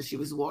service, as she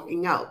was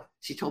walking out,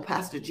 she told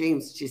Pastor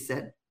James, she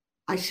said,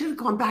 I should have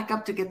gone back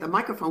up to get the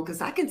microphone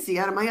because I can see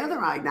out of my other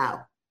eye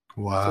now.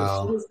 Wow.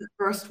 So she was the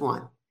first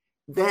one.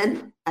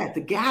 Then at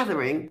the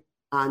gathering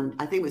on,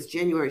 I think it was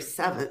January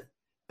 7th,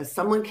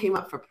 someone came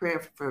up for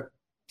prayer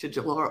to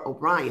Delora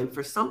O'Brien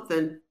for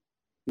something,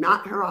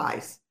 not her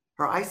eyes.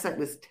 Her eyesight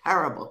was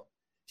terrible.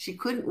 She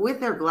couldn't, with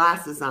her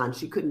glasses on,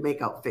 she couldn't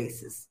make out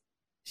faces.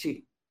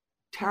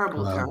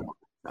 Terrible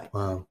eyesight.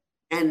 Wow.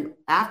 And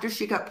after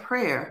she got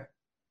prayer,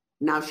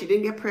 now she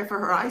didn't get prayer for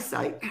her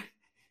eyesight.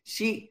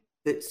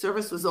 The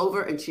service was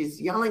over and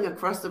she's yelling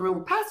across the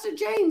room, Pastor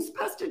James,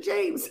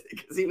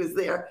 because he was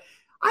there.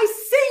 I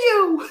see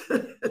you.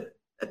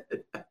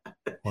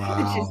 Wow.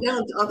 And she's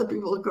yelling to other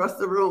people across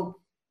the room.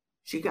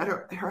 She got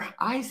her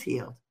eyes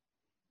healed.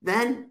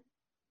 Then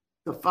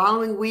the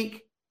following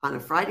week on a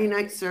Friday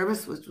night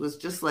service, which was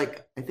just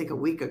like, I think a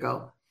week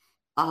ago,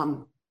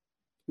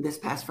 this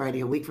past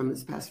Friday, a week from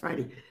this past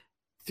Friday,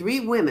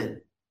 3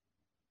 women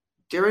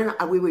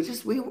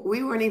we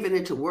weren't even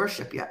into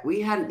worship yet. We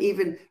hadn't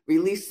even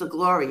released the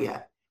glory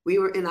yet. We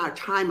were in our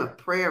time of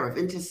prayer, of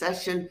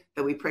intercession,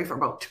 that we pray for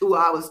about 2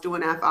 hours,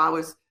 2.5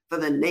 hours for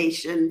the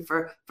nation,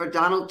 for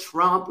Donald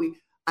Trump. We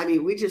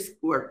just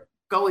were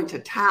going to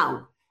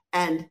town.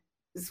 And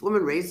this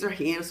woman raised her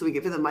hand, so we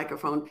gave her the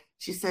microphone.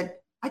 She said,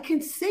 I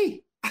can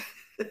see.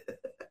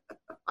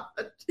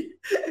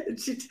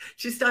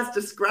 she starts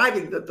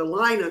describing that the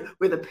line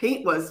where the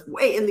paint was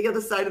way in the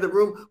other side of the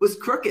room was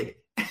crooked.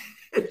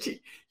 And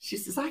she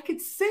says, I could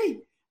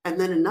see. And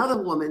then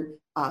another woman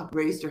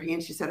raised her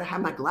hand. She said, I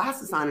had my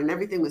glasses on and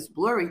everything was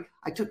blurry.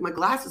 I took my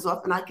glasses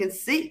off and I can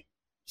see.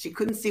 She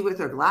couldn't see with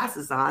her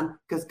glasses on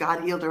because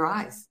God healed her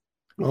eyes.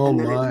 Oh,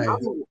 my.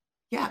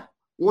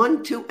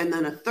 One, two, and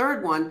then a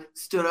third one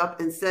stood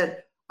up and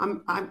said,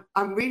 I'm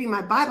reading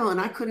my Bible and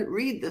I couldn't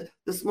read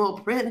the small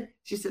print.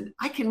 She said,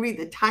 I can read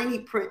the tiny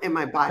print in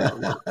my Bible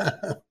now.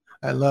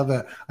 I love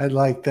that. I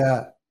like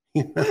that.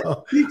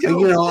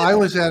 I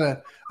was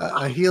at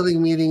a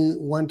healing meeting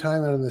one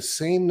time, and on the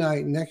same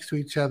night next to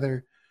each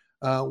other,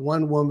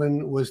 one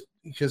woman was,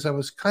 because I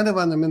was kind of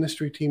on the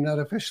ministry team, not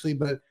officially,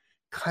 but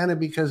kind of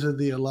because of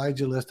the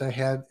Elijah list, I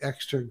had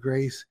extra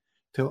grace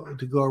to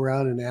go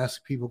around and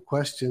ask people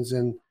questions.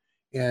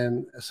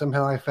 And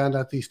somehow I found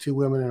out these 2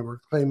 women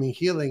were claiming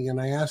healing.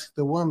 And I asked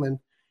the woman,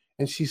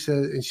 and she said,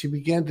 and she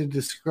began to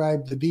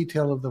describe the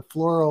detail of the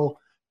floral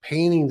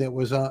painting that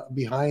was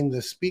behind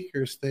the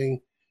speakers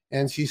thing.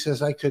 And she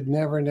says, I could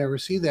never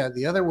see that.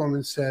 The other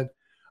woman said,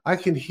 I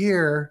can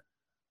hear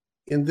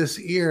in this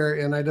ear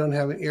and I don't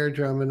have an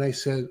eardrum. And I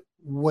said,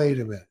 wait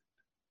a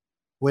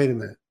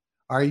minute.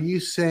 Are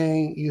you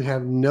saying you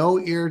have no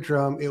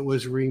eardrum? It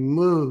was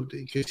removed,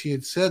 because she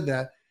had said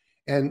that.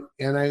 And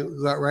I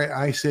got right.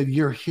 I said,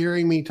 you're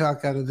hearing me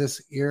talk out of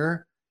this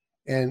ear?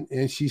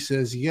 And she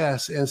says,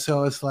 yes. And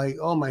so it's like,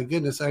 oh my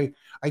goodness. I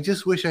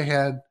just wish I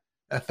had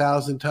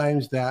 1,000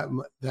 times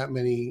that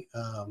many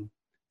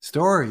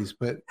stories,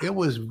 but it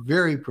was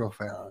very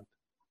profound.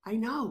 I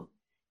know.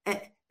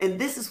 And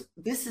this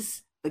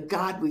is the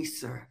God we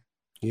serve.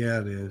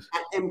 Yeah, it is.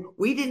 And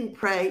we didn't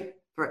pray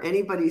for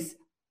anybody's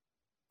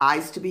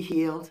eyes to be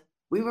healed.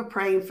 We were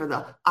praying for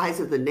the eyes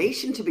of the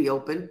nation to be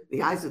open,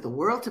 the eyes of the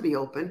world to be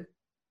open.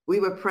 We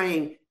were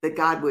praying that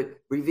God would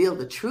reveal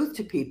the truth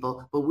to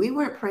people, but we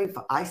weren't praying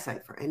for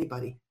eyesight for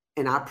anybody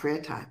in our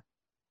prayer time.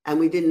 And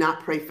we did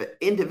not pray for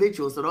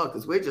individuals at all,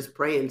 because we're just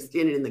praying,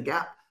 standing in the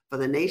gap for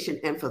the nation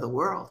and for the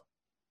world.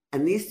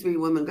 And these 3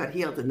 women got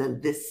healed. And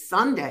then this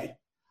Sunday,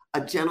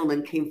 a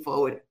gentleman came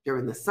forward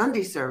during the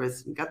Sunday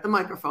service and got the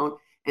microphone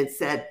and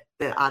said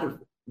that out of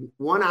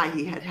one eye,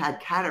 he had had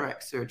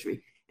cataract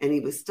surgery and he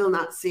was still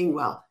not seeing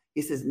well.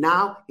 He says,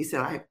 now, he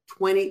said, I have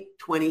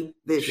 20/20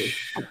 vision.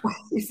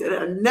 He said,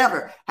 I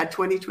never had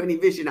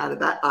 20/20 vision out of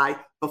that eye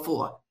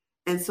before.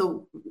 And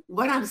so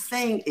what I'm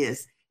saying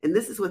is, and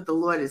this is what the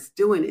Lord is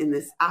doing in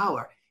this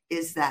hour,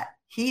 is that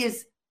he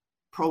is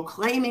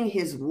proclaiming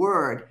his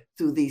word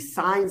through these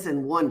signs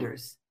and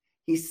wonders.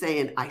 He's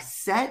saying, I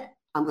said,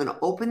 I'm going to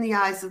open the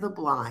eyes of the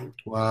blind.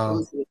 Wow.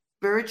 Those who are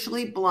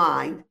spiritually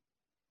blind,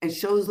 and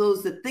shows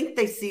those that think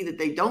they see that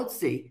they don't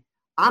see.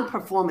 I'm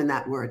performing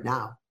that word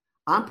now.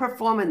 I'm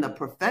performing the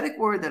prophetic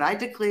word that I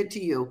declared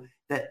to you,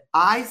 that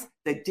eyes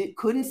that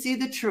couldn't see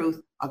the truth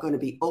are going to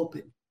be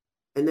open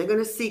and they're going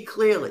to see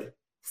clearly.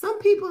 Some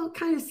people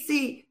kind of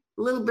see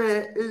a little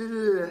bit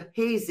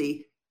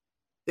hazy.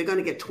 They're going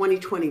to get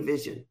 20/20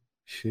 vision.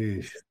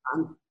 Sheesh.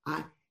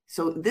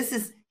 So this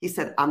is, he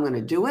said, I'm going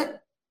to do it.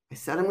 I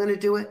said, I'm going to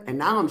do it. And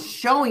now I'm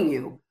showing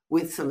you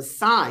with some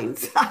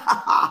signs.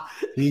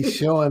 He's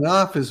showing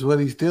off is what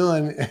he's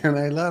doing. And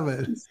I love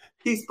it.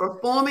 He's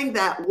performing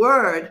that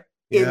word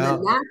in the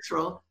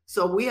natural.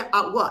 So we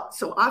are what?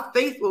 So our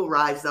faith will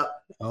rise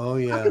up. Oh,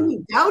 yeah. How can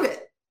we doubt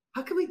it?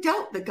 How can we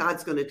doubt that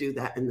God's going to do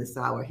that in this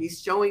hour?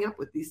 He's showing up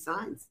with these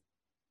signs,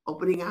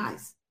 opening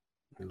eyes.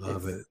 I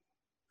love it.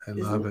 I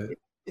love it.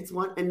 It's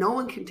one, and no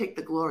one can take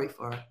the glory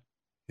for it.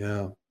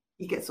 Yeah.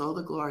 He gets all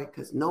the glory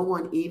because no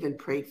one even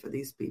prayed for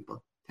these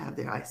people to have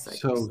their eyesight.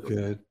 So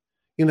good.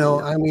 You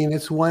know, I mean,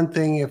 it's one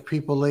thing if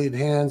people laid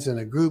hands and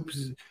a group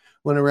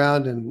went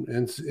around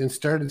and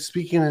started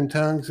speaking in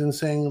tongues and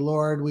saying,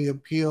 Lord, we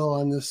appeal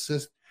on this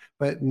system.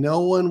 But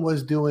no one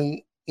was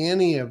doing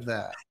any of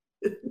that.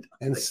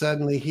 And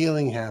suddenly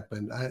healing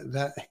happened.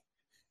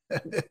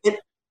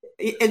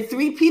 And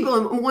 3 people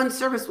in one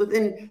service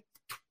within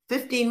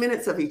 15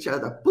 minutes of each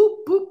other. Boop,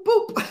 boop,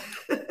 boop.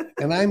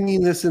 And I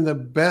mean this in the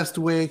best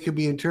way it could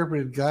be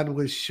interpreted. God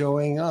was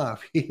showing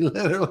off. He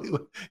literally,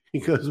 he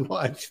goes,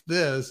 watch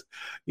this.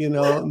 You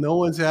know, no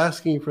one's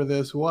asking for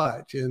this,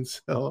 watch. And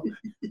so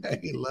I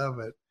love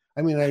it.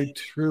 I mean,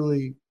 it's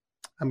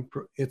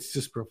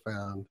just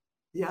profound.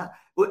 Yeah.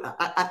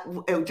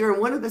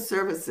 During one of the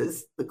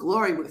services, the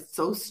glory was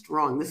so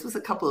strong. This was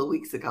a couple of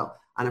weeks ago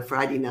on a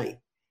Friday night.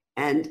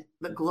 And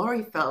the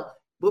glory fell.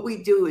 What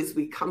we do is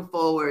we come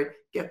forward,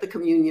 get the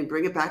communion,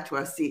 bring it back to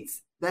our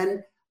seats.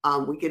 Then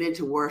we get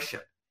into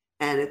worship.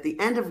 And at the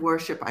end of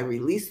worship, I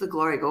release the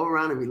glory, go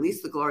around and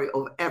release the glory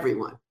over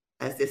everyone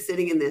as they're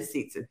sitting in their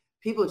seats. And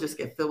people just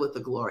get filled with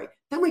the glory.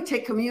 Then we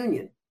take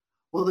communion.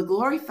 Well, the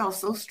glory fell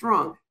so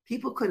strong,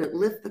 people couldn't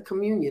lift the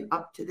communion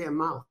up to their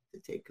mouth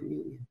to take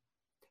communion.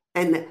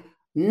 And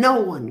no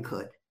one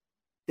could.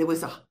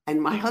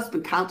 And my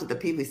husband counted the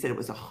people. He said it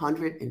was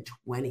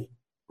 120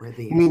 were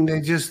there. I mean,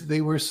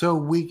 they were so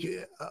weak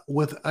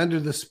under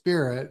the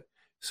Spirit,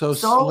 so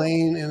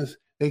slain, and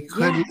they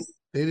couldn't. Yes.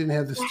 They didn't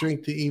have the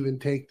strength to even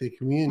take the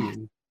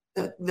communion.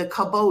 The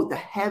kabod, the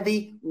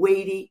heavy,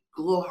 weighty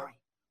glory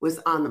was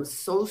on them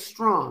so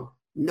strong,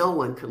 no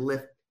one could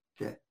lift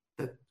the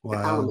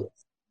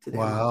elements to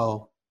their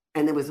mouth.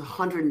 And there was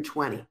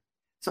 120.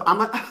 So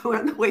we're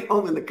on the way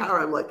home in the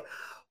car. I'm like,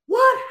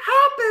 what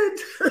happened?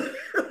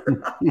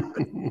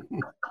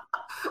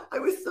 I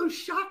was so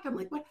shocked. I'm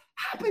like, what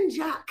happened,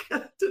 Jack,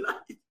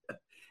 tonight?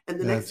 And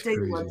the next day,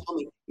 the Lord told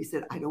me, he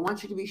said, I don't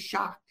want you to be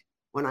shocked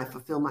when I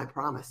fulfill my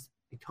promise.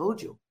 I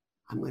told you,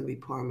 I'm going to be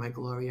pouring my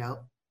glory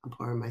out. I'm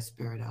pouring my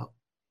Spirit out.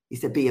 He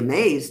said, be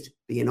amazed,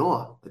 be in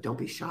awe, but don't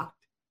be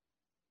shocked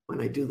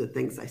when I do the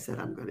things I said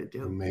I'm going to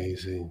do.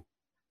 Amazing.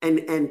 And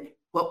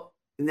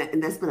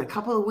there's been a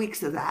couple of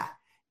weeks of that.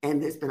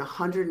 And there's been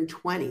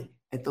 120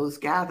 at those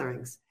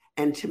gatherings.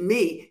 And to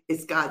me,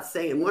 it's God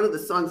saying, one of the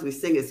songs we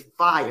sing is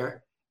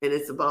Fire. And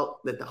it's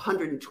about the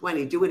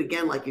 120. Do it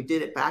again like you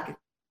did it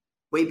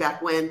way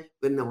back when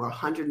there were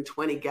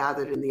 120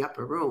 gathered in the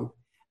upper room.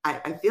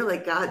 I feel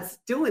like God's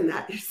doing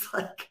that. It's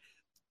like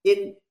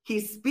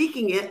he's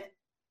speaking it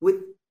with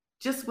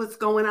just what's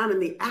going on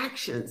in the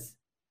actions.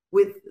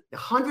 With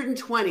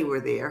 120 were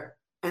there,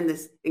 and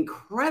this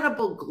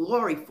incredible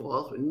glory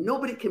falls when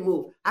nobody can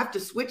move. I have to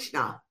switch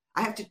now.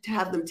 I have to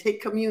have them take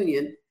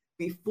communion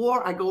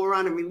before I go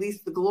around and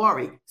release the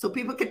glory so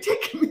people can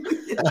take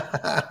communion.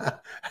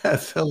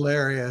 That's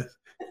hilarious.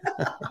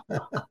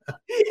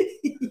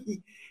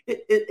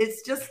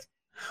 It's just,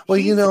 well,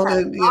 you know,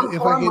 and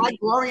if I can, my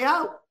glory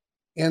out.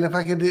 And if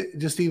I could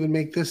just even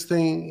make this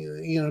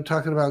thing, you know,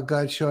 talking about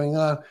God showing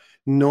up,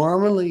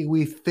 normally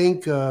we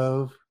think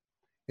of,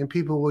 and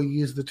people will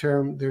use the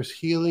term, there's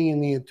healing in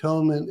the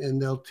atonement,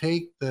 and they'll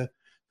take the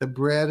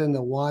bread and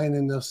the wine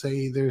and they'll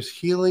say there's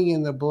healing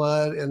in the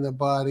blood and the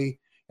body,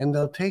 and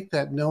they'll take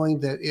that knowing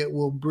that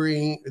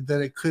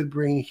it could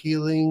bring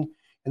healing,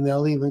 and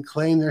they'll even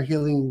claim they're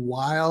healing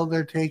while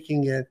they're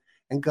taking it.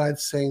 And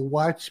God's saying,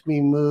 watch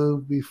me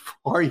move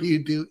before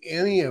you do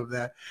any of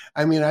that.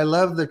 I mean, I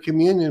love the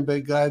communion,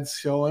 but God's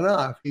showing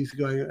off. He's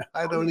going,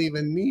 I don't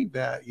even need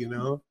that, you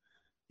know?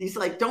 He's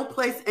like, don't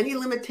place any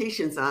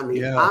limitations on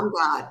me. Yeah. I'm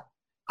God.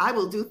 I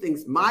will do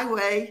things my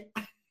way.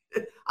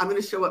 I'm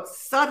going to show up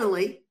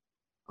suddenly.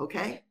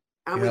 Okay.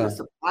 I'm going to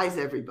surprise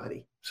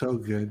everybody. So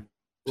good.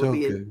 We'll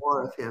be in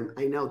awe of him.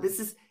 I know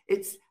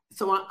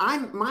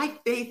my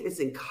faith is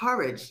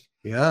encouraged.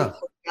 Yeah.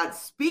 Because God's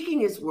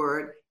speaking his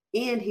word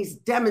and he's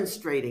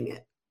demonstrating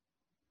it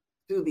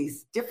through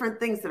these different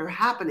things that are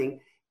happening,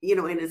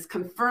 and it's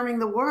confirming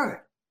the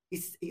word.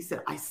 He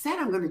said, I said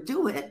I'm going to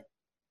do it.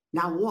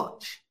 Now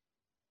watch.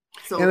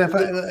 So, and if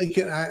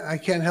I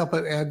can't help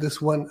but add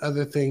this one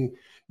other thing.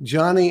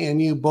 Johnny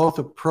and you both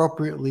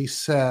appropriately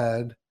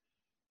said,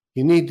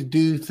 you need to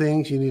do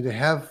things. You need to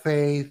have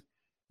faith.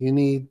 You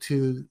need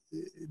to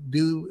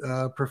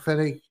do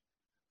prophetic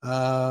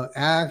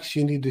acts.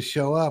 You need to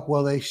show up.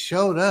 Well, they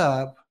showed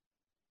up.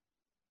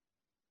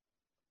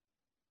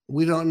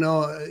 We don't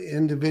know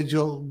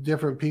individual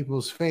different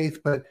people's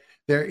faith, but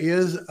there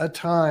is a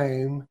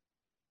time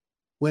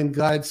when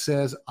God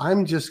says,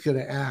 I'm just going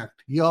to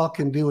act. Y'all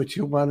can do what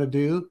you want to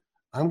do.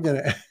 I'm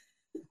going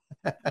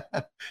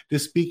to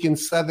speak in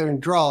Southern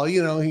drawl. He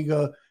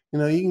go, you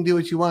can do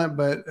what you want,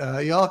 but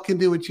y'all can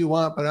do what you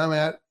want, but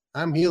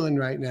I'm healing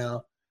right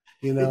now,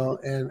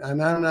 and I'm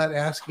not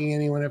asking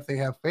anyone if they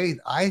have faith.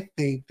 I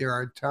think there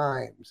are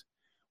times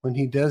when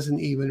he doesn't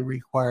even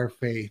require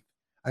faith.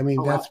 I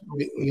mean, that's,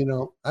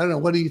 I don't know.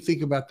 What do you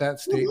think about that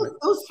statement?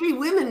 Those three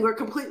women were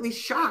completely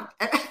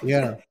shocked.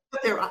 Yeah.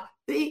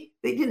 They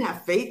didn't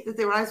have faith that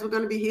their eyes were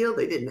going to be healed.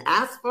 They didn't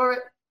ask for it.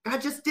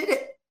 God just did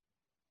it.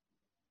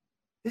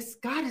 This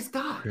God is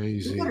God.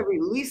 Crazy. You got to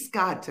release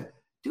God to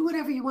do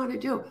whatever you want to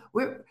do.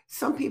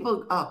 Some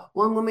people,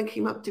 one woman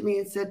came up to me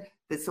and said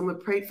that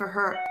someone prayed for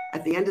her.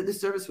 At the end of the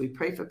service, we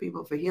pray for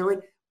people for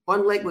healing.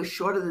 One leg was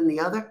shorter than the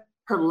other.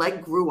 Her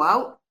leg grew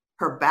out.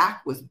 Her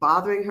back was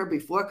bothering her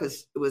before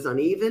because it was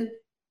uneven.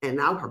 And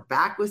now her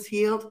back was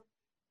healed.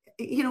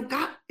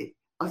 God,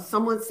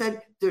 someone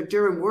said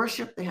during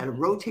worship, they had a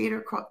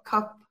rotator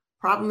cuff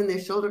problem in their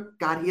shoulder.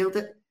 God healed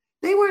it.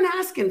 They weren't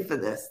asking for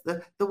this.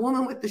 The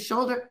woman with the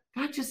shoulder,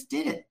 God just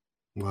did it.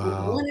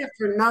 Wow. One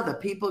after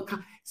another,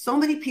 so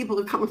many people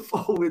are coming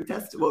forward with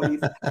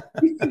testimonies.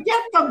 You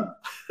forget them.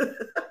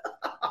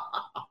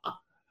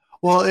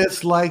 Well,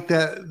 it's like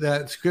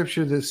that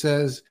scripture that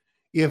says,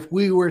 if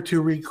we were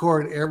to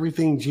record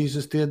everything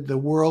Jesus did, the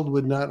world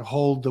would not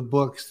hold the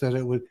books that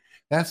it would.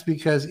 That's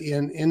because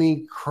in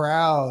any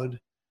crowd,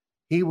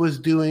 he was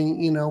doing,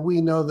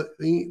 we know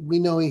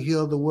he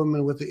healed the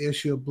woman with the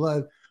issue of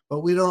blood,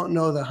 but we don't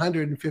know the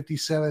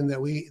 157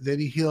 that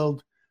he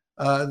healed,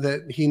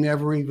 that he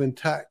never even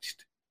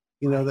touched,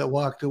 that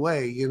walked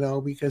away,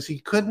 because he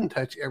couldn't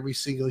touch every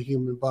single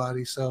human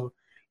body. So,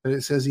 but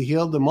it says he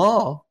healed them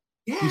all.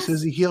 Yes. He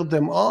says he healed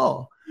them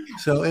all.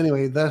 Yes. So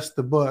anyway, that's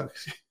the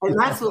books. And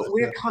that's what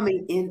we're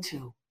coming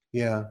into.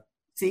 Yeah.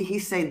 See,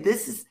 he's saying,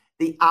 this is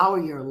the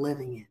hour you're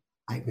living in.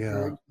 I've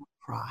heard your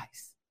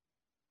cries.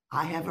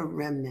 I have a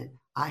remnant.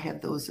 I have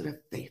those that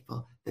are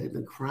faithful that have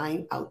been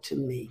crying out to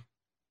me.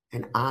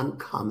 And I'm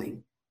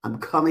coming. I'm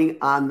coming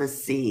on the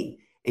scene.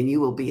 And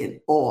you will be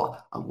in awe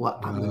of what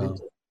I'm going to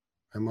do.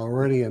 I'm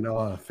already in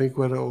awe. Think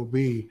what it will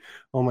be.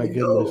 Oh, my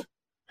goodness.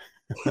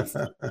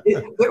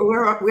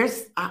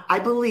 I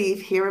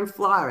believe here in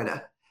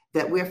Florida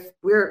that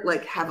we're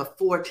like have a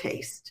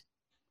foretaste.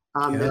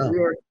 That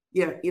we're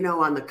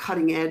on the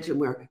cutting edge, and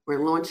we're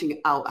launching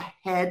out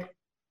ahead.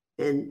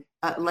 And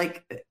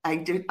like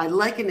I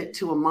liken it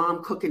to a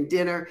mom cooking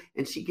dinner,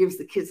 and she gives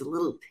the kids a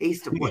little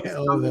taste of what's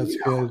coming. Oh, that's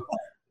good.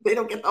 They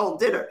don't get the whole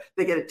dinner;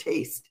 they get a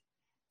taste.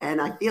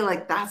 And I feel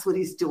like that's what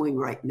he's doing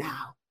right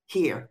now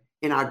here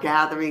in our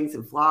gatherings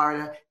in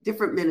Florida,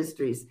 different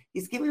ministries.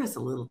 He's giving us a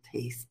little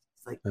taste.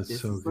 It's like, that's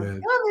this so is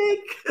good.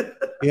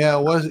 Yeah,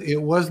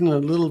 it wasn't a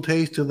little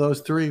taste of those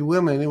three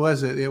women. It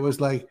was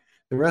like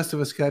the rest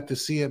of us got to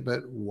see it,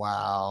 but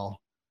wow.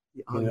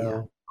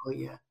 Oh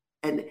yeah.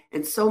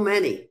 And so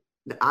many.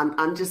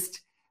 I'm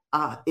just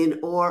in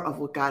awe of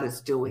what God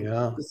is doing.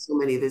 Yeah. With so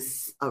many.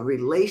 There's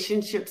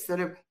relationships that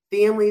are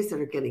families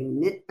that are getting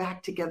knit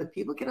back together.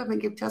 People get up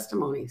and give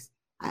testimonies.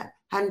 I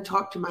hadn't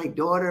talked to my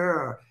daughter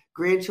or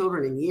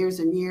grandchildren in years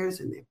and years,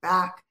 and they're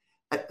back.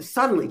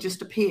 Suddenly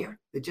just appear.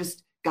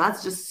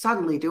 God's just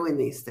suddenly doing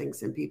these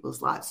things in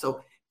people's lives.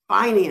 So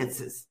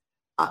finances,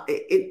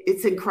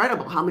 it's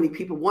incredible how many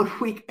people 1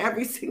 week,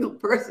 every single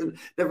person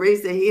that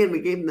raised their hand, we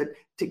gave them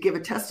to give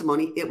a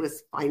testimony. It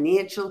was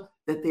financial,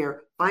 that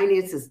their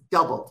finances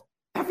doubled.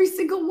 Every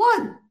single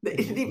one. They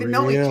didn't even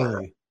know each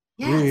other.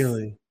 Yes.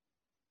 Really?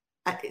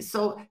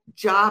 So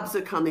jobs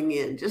are coming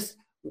in. Just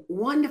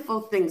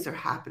wonderful things are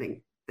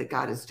happening that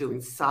God is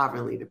doing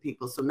sovereignly to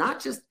people. So not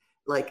just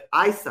like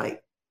eyesight,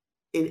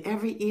 in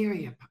every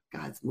area,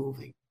 God's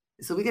moving.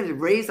 So we got to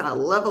raise our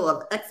level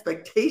of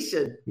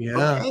expectation,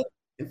 okay,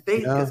 and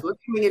faith, because we're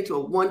coming into a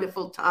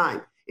wonderful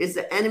time. Is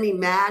the enemy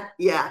mad?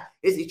 Yeah.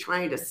 Is he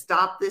trying to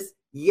stop this?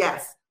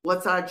 Yes.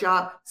 What's our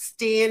job?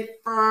 Stand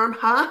firm,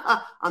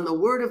 on the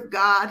word of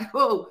God.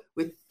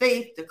 With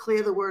faith,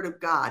 declare the word of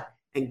God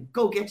and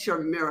go get your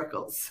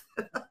miracles.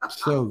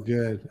 So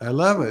good. I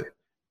love it.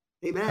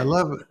 Amen. I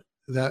love it.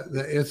 That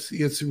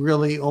it's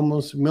really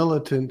almost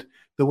militant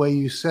the way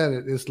you said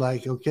it is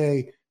like,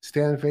 okay,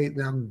 stand in faith,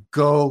 now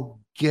go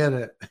get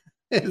it.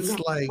 It's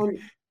like,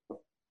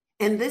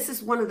 and this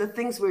is one of the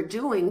things we're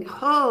doing.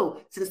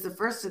 Since the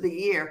first of the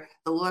year,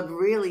 the Lord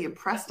really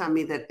impressed on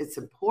me that it's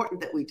important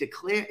that we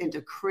declare and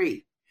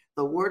decree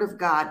the word of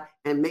God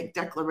and make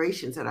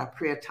declarations at our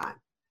prayer time.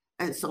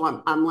 And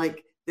so I'm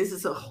like, this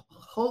is a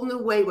whole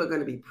new way we're going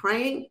to be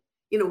praying.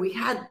 We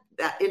had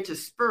that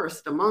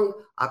interspersed among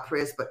our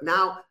prayers, but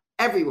now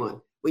everyone,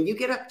 when you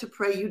get up to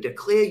pray, you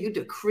declare, you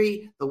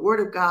decree the word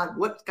of God,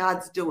 what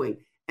God's doing.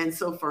 And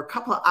so for a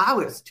couple of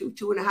hours,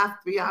 2.5,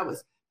 3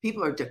 hours,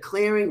 people are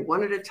declaring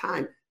one at a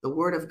time the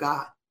word of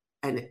God.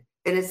 And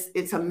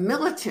it's a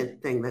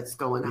militant thing that's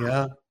going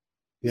on.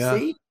 Yeah.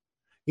 See?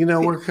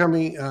 We're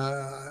coming,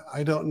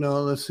 I don't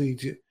know, let's see,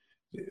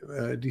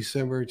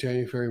 December,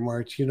 January, February,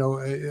 March.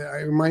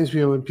 It reminds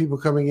me of when people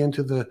coming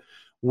into the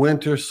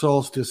winter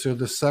solstice or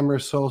the summer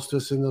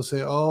solstice, and they'll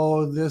say,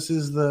 oh, this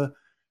is the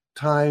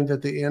time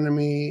that the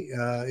enemy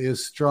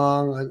is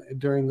strong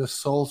during the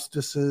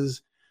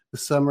solstices, the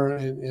summer,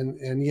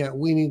 and yet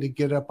we need to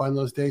get up on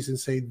those days and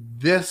say,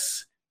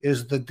 this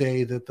is the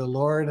day that the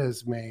Lord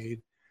has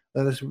made.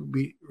 Let us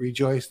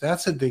rejoice.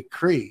 That's a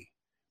decree.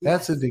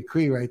 That's a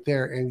decree right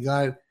there. And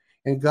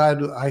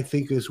God, I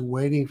think, is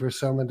waiting for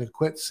someone to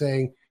quit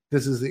saying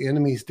this is the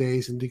enemy's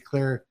days and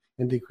declare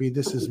and decree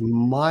this is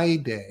my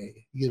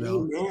day.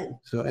 Amen.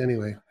 So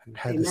anyway, I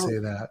had to say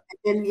that.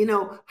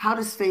 And how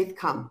does faith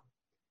come?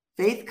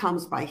 Faith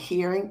comes by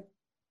hearing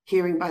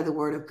by the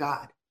word of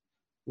God.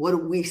 What do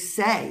we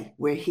say?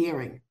 We're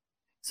hearing.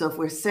 So if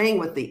we're saying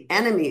what the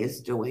enemy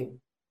is doing,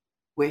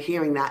 we're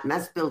hearing that, and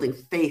that's building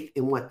faith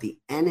in what the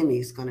enemy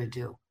is going to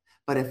do.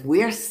 But if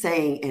we're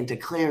saying and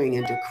declaring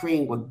and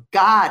decreeing what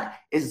God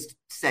is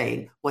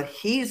saying, what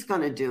he's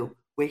going to do,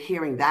 we're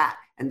hearing that,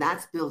 and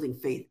that's building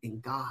faith in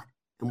God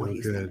and what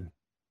he's doing.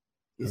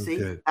 You see?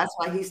 Good. That's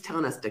why he's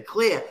telling us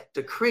declare,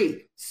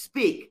 decree,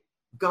 speak,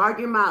 guard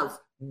your mouths.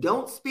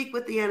 Don't speak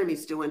what the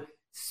enemy's doing.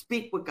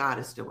 Speak what God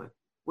is doing.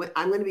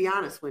 I'm going to be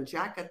honest, when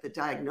Jack got the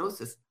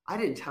diagnosis, I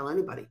didn't tell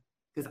anybody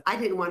because I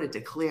didn't want to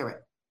declare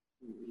it.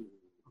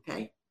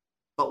 Okay?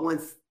 But when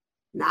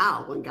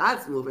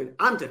God's moving,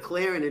 I'm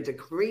declaring and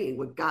decreeing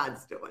what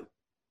God's doing.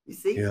 You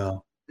see? Yeah.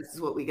 This is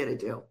what we got to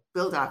do.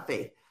 Build our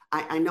faith.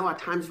 I know our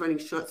time's running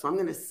short, so I'm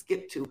going to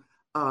skip to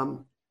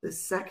the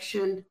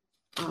section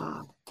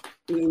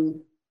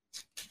in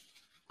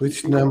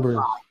which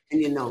number?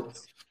 In your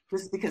notes.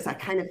 Just because I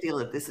kind of feel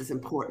that this is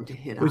important to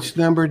hit on. Which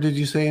number did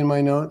you say in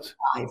my notes?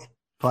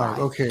 5.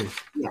 Okay.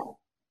 Yeah.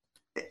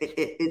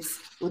 It's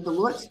what the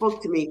Lord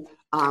spoke to me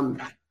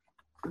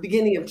the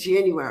beginning of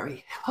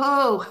January.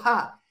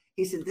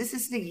 He said, this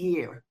is the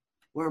year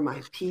where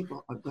my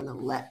people are going to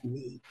let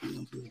me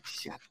be their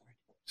shepherd.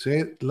 Say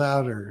it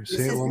louder.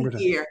 Say it one more time. This is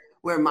the year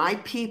where my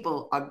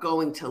people are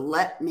going to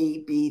let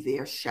me be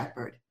their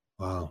shepherd.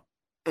 Wow.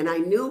 And I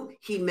knew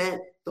he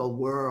meant the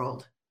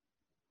world.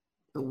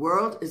 The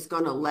world is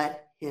going to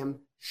let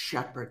him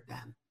shepherd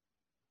them.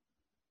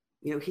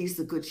 He's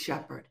the good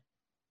shepherd.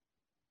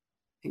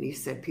 And he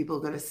said, people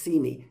are going to see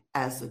me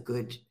as a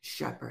good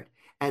shepherd.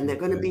 And they're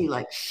going to be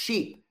like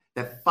sheep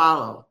that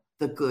follow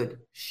the good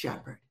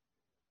shepherd.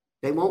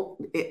 They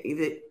won't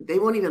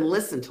even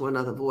listen to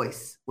another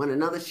voice. When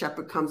another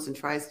shepherd comes and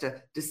tries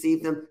to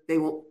deceive them, they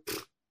won't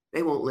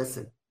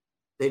listen.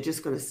 They're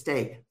just going to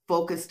stay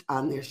focused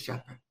on their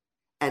shepherd.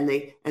 And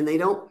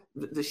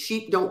the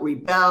sheep don't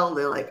rebel.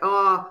 They're like,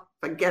 oh,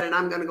 forget it.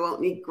 I'm going to go out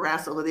and eat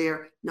grass over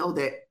there. No,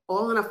 they're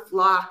all in a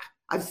flock.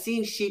 I've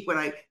seen sheep when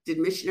I did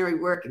missionary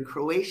work in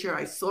Croatia.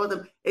 I saw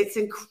them. It's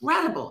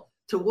incredible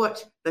to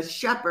watch the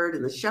shepherd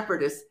and the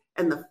shepherdess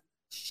and the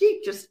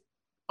sheep just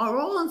are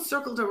all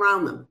encircled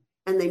around them.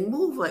 And they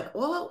move like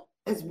all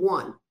as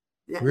one.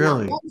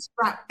 Really?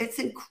 It's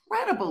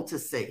incredible to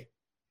see.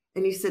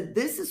 And he said,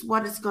 this is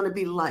what it's going to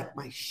be like.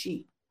 My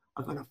sheep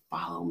are going to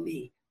follow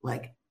me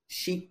like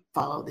sheep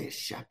follow their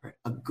shepherd,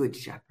 a good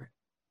shepherd.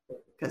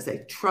 Because they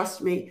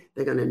trust me,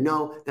 they're going to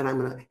know that I'm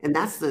going to, and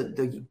that's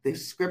the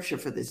scripture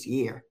for this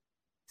year,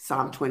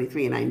 Psalm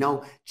 23. And I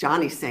know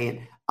Johnny's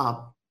saying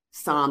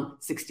Psalm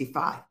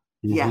 65.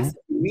 Mm-hmm. Yes,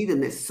 reading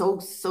this so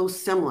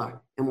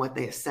similar in what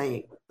they are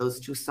saying, those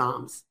two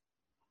Psalms.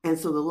 And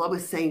so the Lord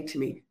was saying to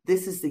me,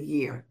 this is the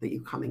year that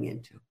you're coming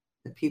into.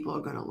 The people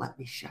are going to let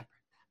me shepherd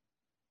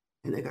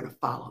them. And they're going to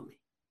follow me.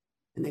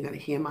 And they're going to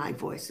hear my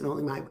voice and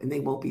only my, and they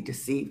won't be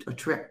deceived or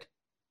tricked.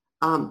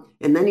 And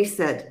then he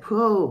said,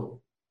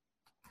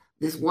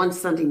 this one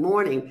Sunday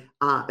morning,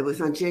 it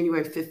was on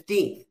January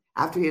 15th,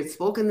 after he had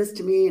spoken this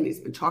to me and he's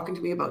been talking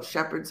to me about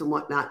shepherds and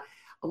whatnot.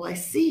 Well, I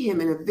see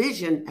him in a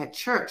vision at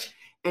church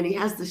and he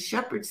has the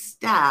shepherd's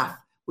staff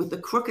with the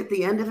crook at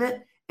the end of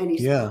it. And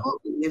he's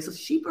pulling, there's a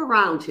sheep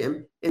around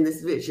him in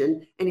this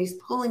vision, and he's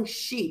pulling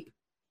sheep,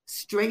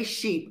 stray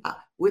sheep,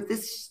 with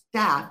this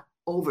staff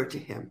over to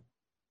him.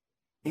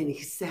 And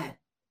he said,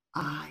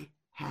 I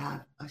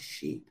have a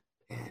sheep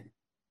pen.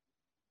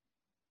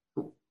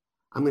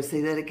 I'm going to say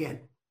that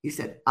again. He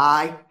said,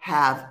 I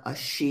have a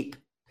sheep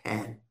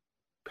pen.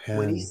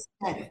 When he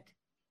said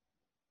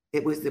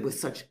it, there was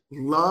such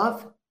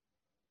love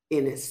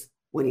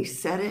when he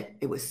said it,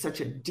 it was such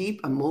a deep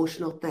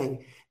emotional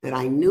thing that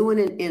I knew in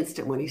an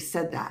instant when he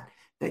said that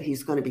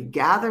he's going to be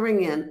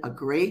gathering in a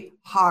great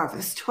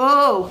harvest.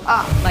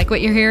 Like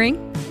what you're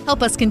hearing?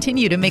 Help us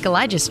continue to make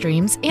Elijah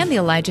Streams and the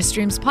Elijah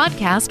Streams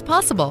podcast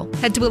possible.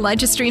 Head to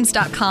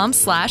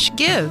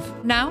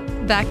ElijahStreams.com/give.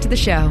 Now, back to the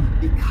show.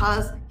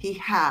 Because he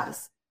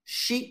has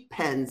sheep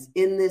pens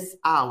in this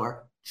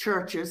hour,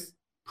 churches,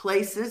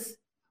 places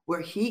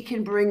where he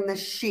can bring the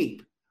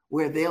sheep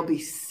where they'll be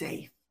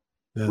safe.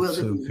 That's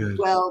so good.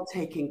 Well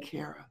taken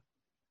care of.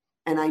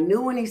 And I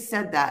knew when he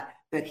said that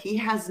he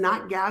has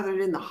not gathered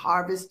in the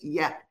harvest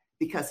yet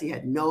because he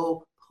had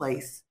no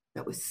place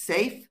that was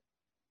safe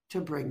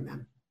to bring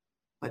them.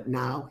 But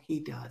now he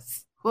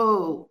does.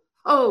 Can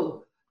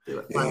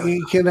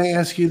I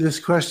ask you this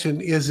question?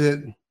 Is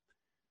it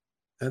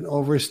an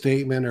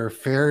overstatement or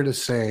fair to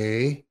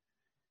say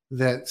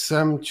that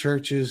some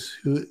churches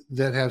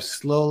that have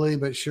slowly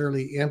but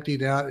surely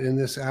emptied out in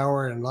this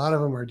hour, and a lot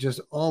of them are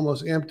just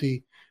almost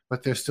empty,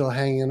 but they're still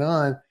hanging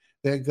on,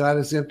 that God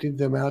has emptied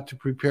them out to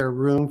prepare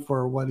room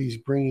for what he's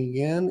bringing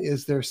in?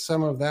 Is there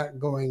some of that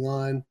going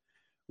on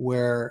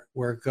where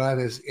God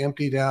has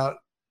emptied out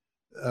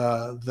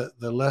the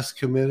less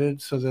committed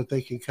so that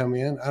they can come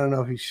in? I don't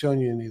know if he's shown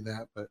you any of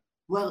that, but.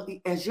 Well,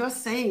 as you're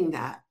saying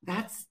that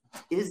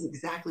is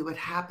exactly what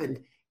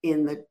happened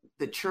in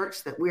the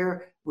church that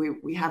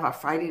we have our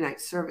Friday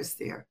night service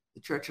there,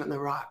 the Church on the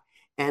Rock.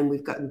 And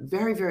we've gotten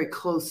very, very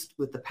close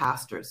with the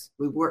pastors.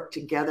 We work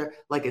together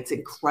like it's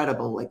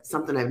incredible, like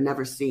something I've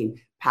never seen.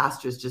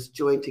 Pastors just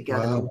join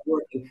together and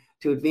working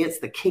to advance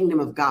the kingdom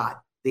of God,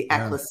 the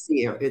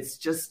ecclesia. It's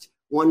just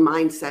one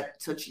mindset,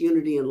 such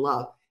unity and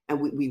love.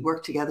 And we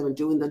work together and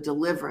doing the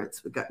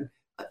deliverance. We've gotten,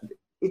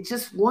 it's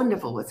just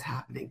wonderful what's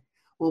happening.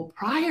 Well,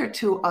 prior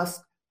to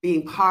us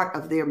being part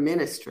of their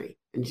ministry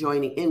and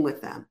joining in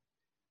with them,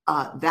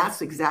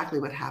 that's exactly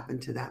what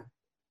happened to them.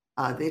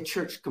 Their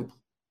church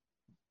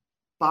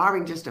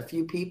barring just a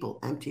few people,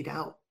 emptied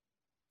out.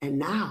 And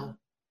now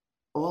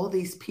all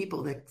these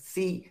people that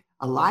see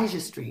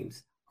Elijah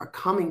Streams are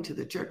coming to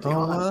the church. They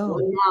all have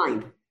one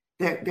mind.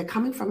 They're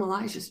coming from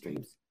Elijah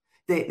Streams.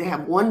 They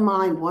have one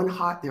mind, one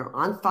heart. They're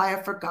on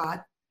fire for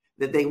God,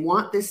 that they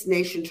want this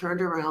nation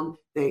turned around.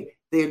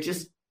 They're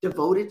just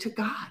devoted to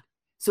God.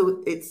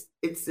 So it's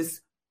this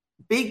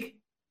big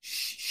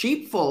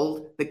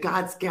sheepfold that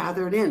God's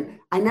gathered in.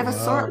 I never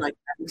saw it like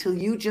that until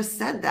you just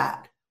said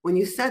that. When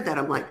you said that,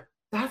 I'm like,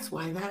 that's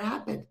why that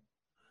happened.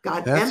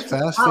 God, that's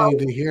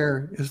fascinating to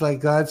hear. It's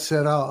like God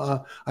said,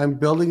 I'm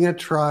building a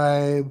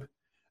tribe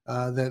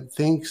that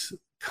thinks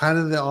kind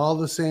of all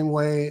the same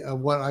way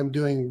of what I'm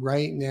doing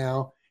right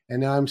now.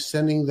 And now I'm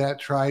sending that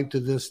tribe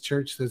to this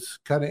church that's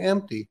kind of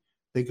empty.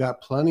 They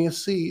got plenty of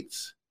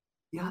seats.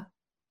 Yeah.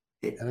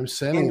 And I'm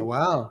sending it.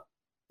 Wow.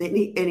 And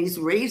he's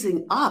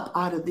raising up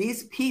out of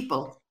these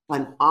people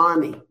an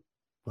army.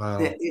 Wow.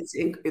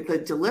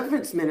 The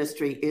deliverance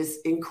ministry is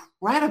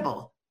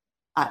incredible.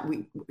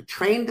 We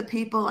trained the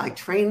people, I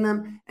trained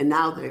them, and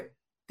now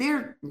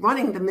they're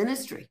running the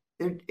ministry.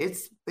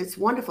 It's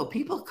wonderful.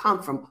 People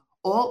come from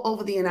all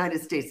over the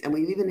United States, and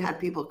we've even had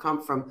people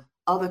come from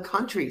other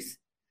countries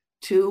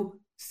to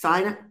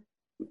sign up,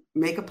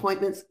 make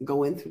appointments,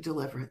 go in through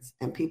deliverance,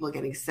 and people are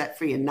getting set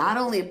free. And not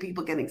only are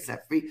people getting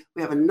set free,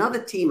 we have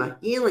another team, a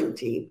healing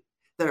team,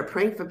 that are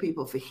praying for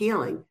people for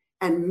healing,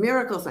 and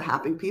miracles are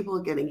happening. People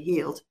are getting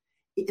healed.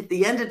 At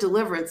the end of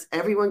deliverance,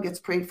 everyone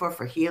gets prayed for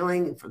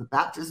healing and for the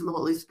baptism of the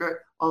Holy Spirit,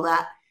 all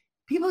that.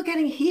 People are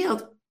getting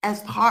healed as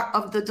part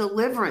of the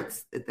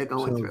deliverance that they're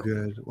going through.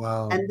 Good.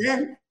 Wow. And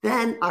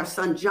then our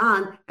son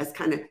John has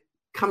kind of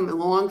come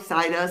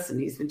alongside us,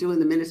 and he's been doing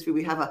the ministry.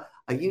 We have a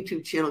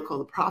YouTube channel called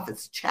The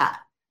Prophet's Chat,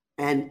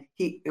 and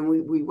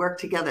we work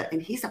together.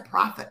 And he's a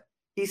prophet.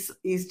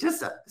 He's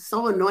just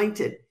so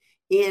anointed.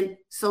 And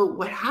so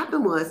what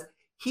happened was,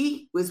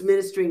 he was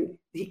ministering.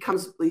 He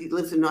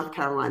lives in North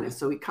Carolina,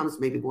 so he comes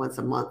maybe once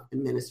a month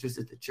and ministers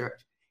at the church.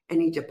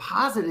 And he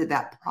deposited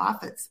that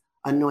prophet's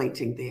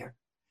anointing there.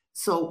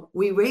 So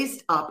we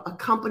raised up a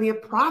company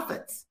of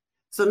prophets.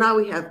 So now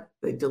we have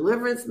the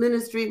deliverance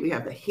ministry, we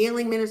have the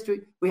healing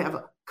ministry, we have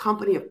a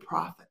company of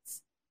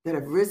prophets that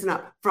have risen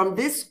up from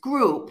this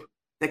group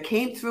that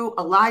came through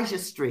Elijah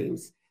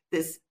Streams,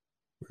 this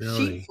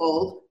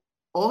sheepfold,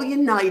 all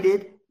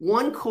united,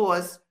 one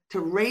cause, to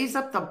raise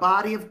up the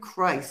body of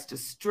Christ, to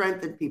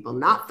strengthen people,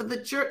 not for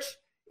the church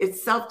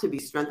itself to be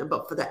strengthened,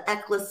 but for the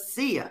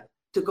ecclesia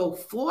to go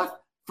forth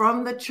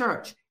from the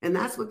church. And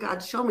that's what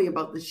God showed me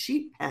about the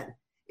sheep pen.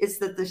 It's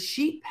that the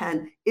sheep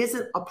pen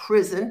isn't a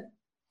prison,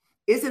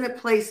 isn't a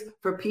place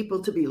for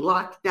people to be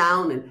locked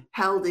down and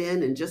held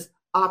in and just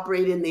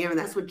operate in there. And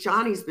that's what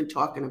Johnny's been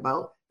talking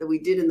about, that we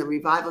did in the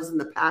revivals in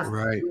the past.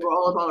 Right. We were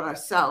all about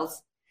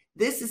ourselves.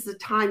 This is the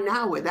time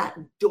now where that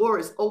door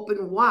is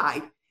open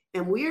wide.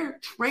 And we're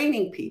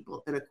training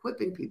people and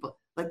equipping people,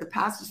 like the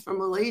pastors from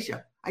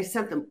Malaysia. I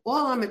sent them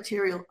all our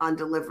material on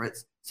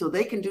deliverance so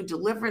they can do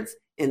deliverance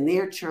in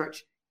their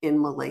church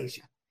in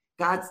Malaysia.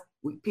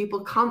 People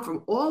come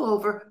from all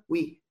over.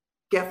 We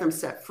get them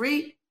set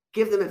free,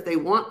 give them, if they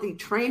want the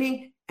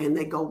training, and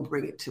they go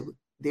bring it to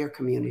their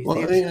communities. Well,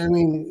 I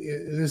mean,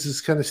 this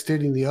is kind of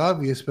stating the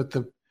obvious, but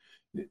the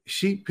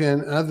sheep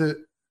pen, other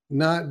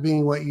not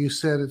being what you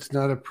said, it's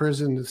not a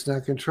prison, it's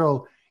not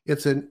control.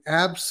 It's an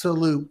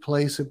absolute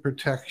place of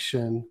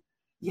protection.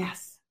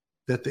 Yes.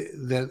 That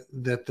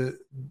the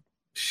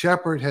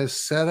shepherd has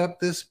set up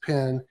this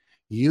pen.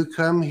 You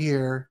come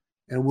here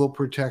and we'll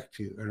protect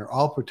you, and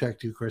I'll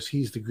protect you. Of course,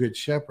 he's the good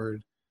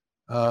shepherd.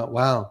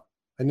 Wow.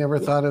 I never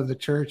thought of the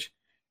church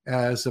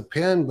as a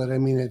pen, but I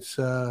mean, it's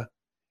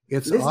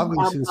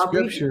obvious in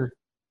scripture,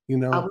 you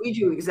know. I'll read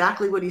you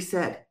exactly what he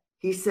said.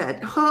 He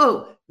said,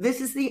 "Oh, this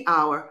is the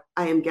hour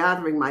I am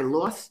gathering my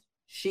lost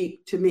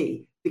sheep to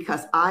me,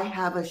 because I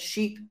have a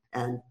sheep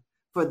pen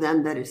for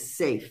them that is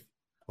safe,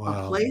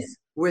 a place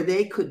where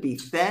they could be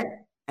fed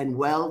and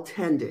well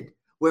tended,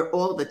 where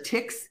all the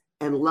ticks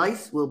and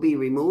lice will be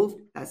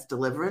removed," that's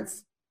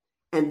deliverance,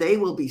 "and they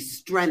will be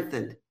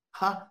strengthened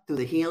through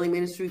the healing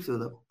ministry, through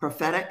the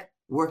prophetic,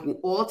 working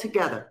all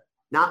together,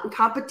 not in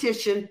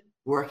competition,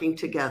 working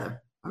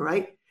together, all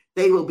right?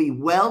 They will be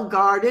well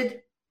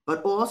guarded,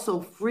 but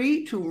also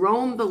free to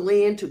roam the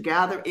land to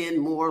gather in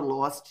more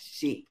lost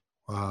sheep."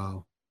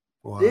 Wow.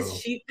 This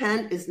sheep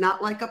pen is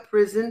not like a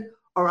prison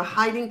or a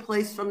hiding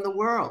place from the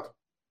world,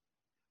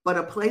 but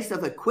a place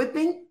of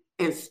equipping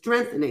and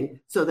strengthening,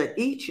 so that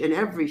each and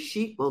every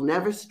sheep will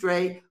never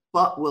stray,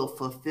 but will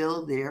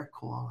fulfill their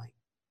calling.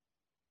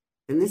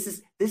 And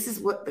this is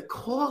what the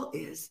call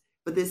is,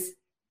 for this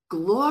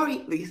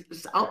glory,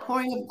 this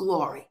outpouring of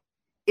glory.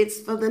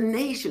 It's for the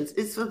nations.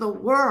 It's for the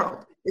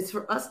world. It's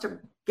for us to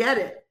get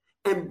it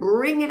and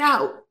bring it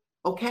out,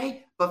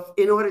 okay? But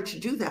in order to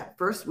do that,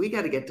 first, we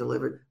got to get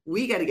delivered.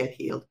 We got to get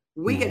healed.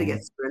 We got to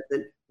get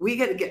strengthened. We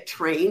got to get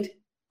trained,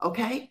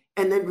 okay?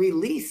 And then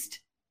released.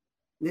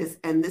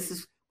 This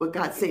is what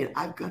God's saying.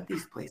 I've got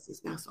these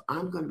places now, so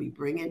I'm going to be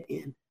bringing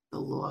in the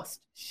lost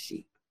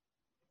sheep,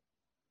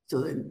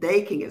 so that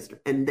they can get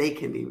strengthened and they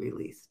can be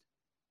released.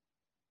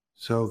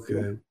 So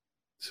good.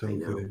 So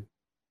good.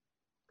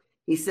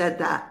 He said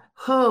that,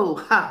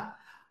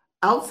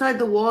 outside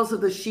the walls of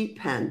the sheep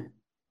pen,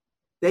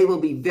 they will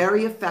be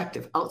very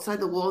effective. Outside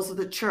the walls of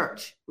the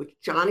church, which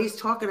Johnny's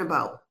talking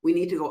about. We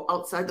need to go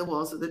outside the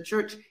walls of the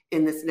church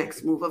in this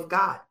next move of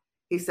God.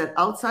 He said,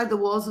 outside the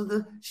walls of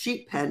the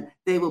sheep pen,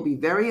 they will be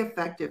very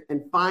effective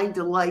and find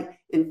delight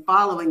in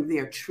following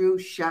their true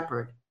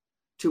shepherd,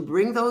 to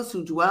bring those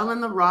who dwell in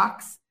the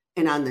rocks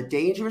and on the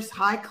dangerous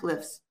high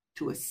cliffs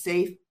to a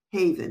safe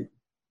haven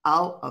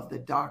out of the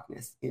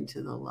darkness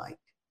into the light.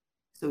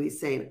 So he's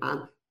saying,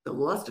 the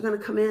lost are going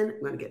to come in, I'm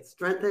going to get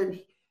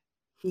strengthened,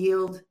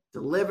 healed,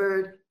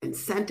 delivered, and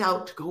sent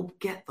out to go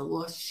get the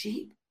lost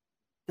sheep.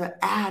 The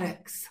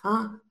addicts,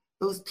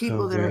 those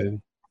people that are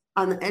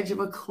on the edge of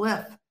a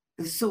cliff,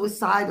 the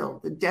suicidal,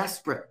 the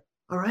desperate,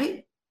 all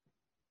right?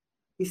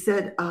 He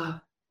said,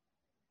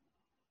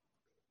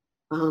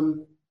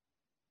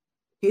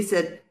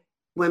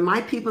 when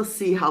my people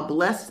see how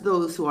blessed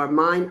those who are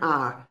mine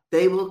are,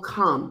 they will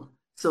come,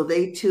 so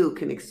they too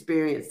can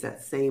experience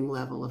that same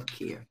level of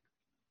care.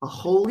 A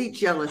holy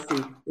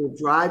jealousy will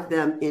drive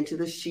them into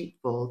the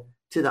sheepfold,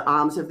 to the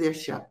arms of their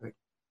shepherd.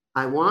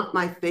 I want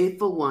my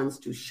faithful ones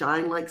to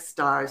shine like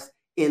stars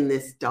in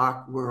this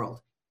dark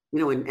world. You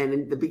know, and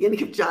in the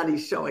beginning of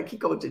Johnny's show, I keep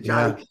going to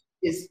Johnny,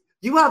 is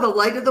you are the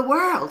light of the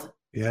world.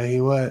 Yeah,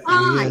 he was. He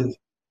is.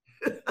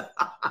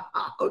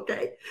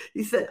 Okay.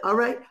 He said, all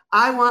right,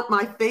 I want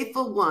my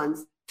faithful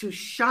ones to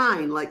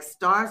shine like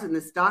stars in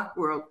this dark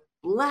world,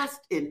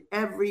 blessed in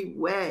every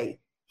way,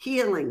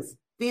 healings,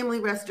 family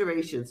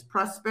restorations,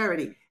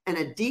 prosperity, and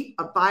a deep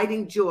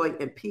abiding joy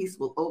and peace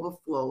will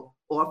overflow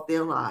off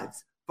their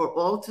lives, for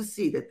all to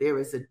see that there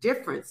is a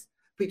difference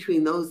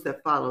between those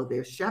that follow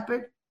their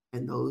shepherd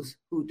and those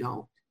who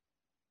don't.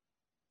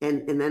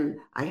 And then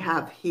I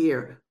have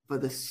here for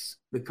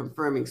the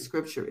confirming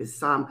scripture is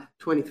Psalm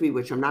 23,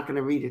 which I'm not going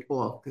to read it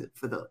all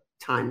for the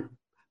time.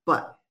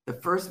 But the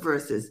first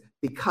verse is,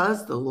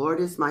 because the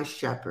Lord is my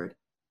shepherd,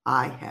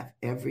 I have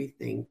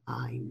everything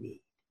I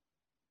need.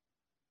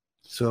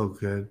 So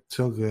good.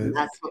 So good. And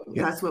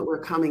that's what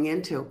we're coming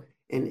into.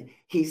 And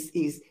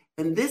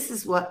and this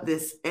is what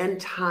this end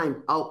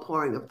time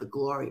outpouring of the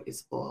glory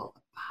is all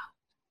about.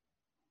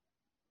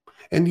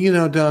 And you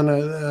know,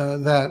 Donna,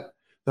 that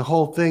the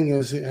whole thing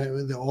is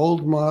the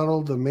old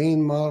model, the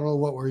main model,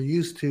 what we're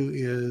used to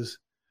is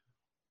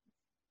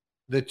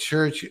the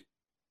church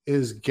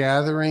is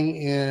gathering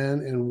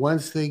in, and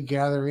once they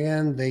gather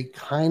in, they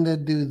kind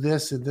of do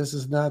this, and this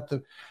is not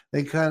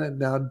they kind of,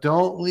 now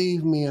don't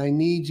leave me. I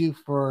need you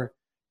for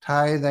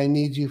tithe. I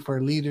need you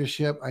for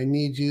leadership. I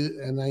need you,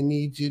 and I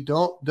need you.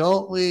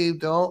 Don't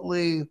leave.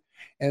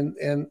 And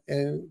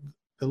the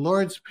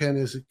Lord's pen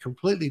is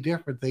completely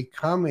different. They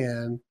come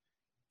in,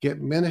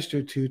 get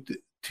ministered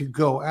to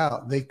go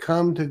out. They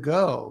come to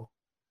go.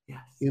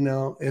 Yes. You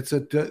know, it's a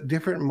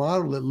different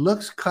model. It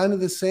looks kind of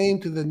the same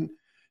to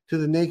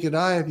the naked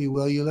eye, if you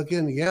will. You look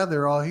in, yeah,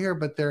 they're all here,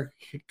 but they're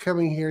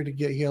coming here to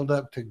get healed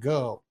up to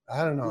go.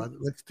 I don't know. It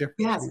looks different.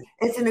 Yes,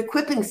 it's an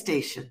equipping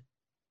station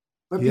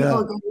where people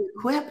are getting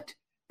equipped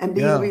and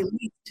being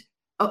released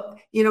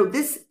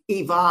this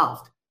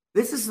evolved.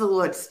 This is the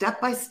Lord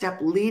step by step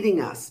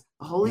leading us,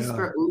 the Holy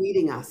Spirit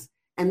leading us.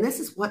 And this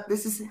is what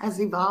has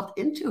evolved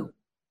into.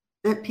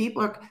 That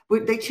people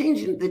they're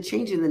changing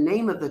the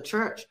name of the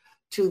church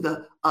to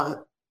the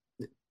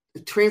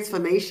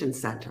Transformation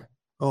Center.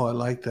 Oh, I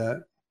like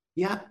that.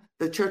 Yeah,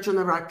 the Church on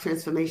the Rock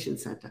Transformation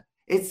Center.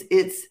 It's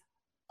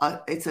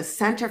a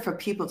center for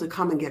people to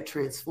come and get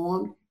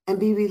transformed and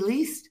be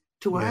released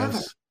to wherever.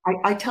 Yes.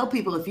 I tell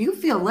people, if you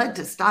feel led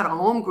to start a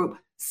home group,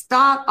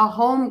 start a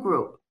home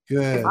group.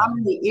 Good. If I'm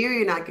in the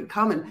area and I can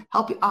come and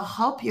help you, I'll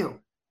help you.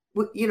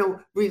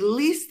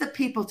 Release the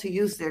people to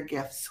use their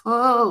gifts,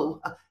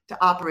 to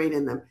operate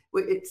in them.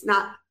 It's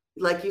not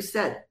like you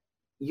said,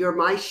 you're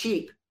my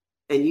sheep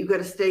and you got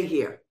to stay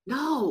here.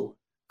 No,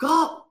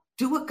 go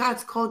do what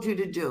God's called you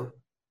to do.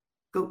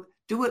 Go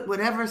do it,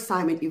 whatever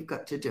assignment you've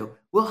got to do.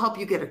 We'll help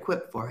you get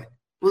equipped for it.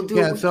 We'll do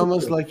it. Yeah, it's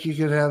almost like you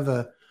could have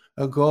a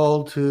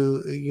goal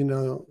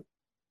to,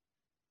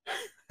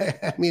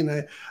 I mean,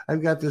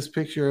 I've got this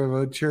picture of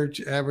a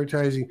church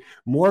advertising,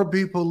 more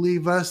people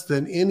leave us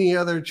than any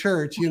other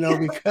church,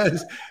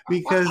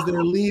 because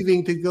they're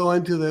leaving to go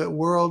into the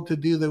world to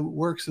do the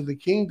works of the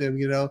kingdom.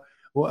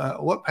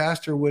 What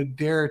pastor would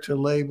dare to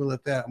label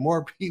it that?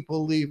 More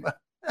people leave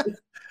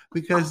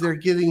because they're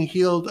getting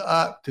healed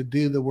up to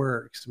do the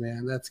works,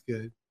 man. That's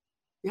good.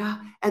 Yeah.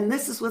 And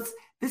this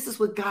is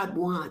what God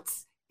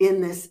wants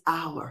in this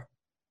hour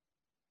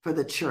for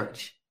the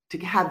church, to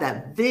have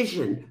that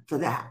vision for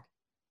that.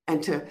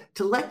 And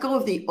to let go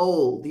of the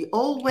old. The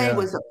old way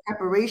was a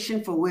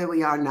preparation for where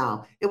we are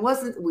now. It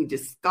wasn't, we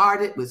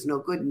discarded, it was no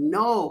good.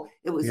 No,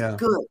 it was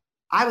good.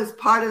 I was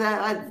part of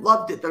that. I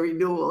loved it, the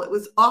renewal. It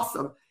was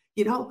awesome,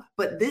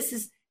 but this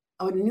is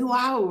a new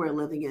hour we're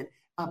living in.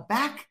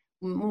 Back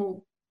a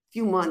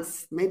few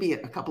months, maybe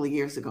a couple of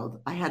years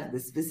ago, I had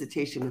this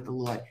visitation with the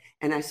Lord,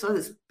 and I saw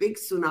this big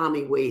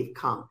tsunami wave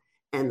come.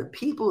 And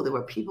there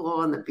were people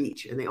all on the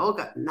beach, and they all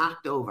got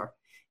knocked over.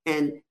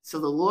 And so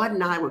the Lord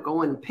and I were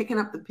going, picking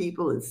up the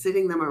people and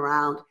sitting them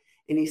around.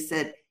 And he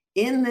said,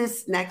 in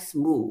this next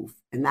move,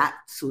 and that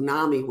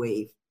tsunami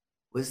wave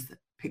was the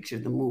picture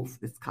of the move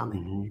that's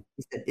coming. Mm-hmm.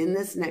 He said, in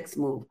this next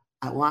move,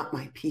 I want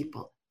my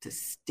people to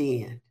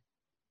stand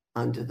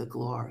under the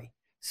glory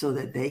so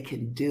that they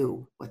can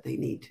do what they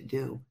need to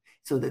do,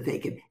 so that they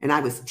can. And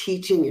I was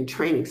teaching and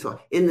training. So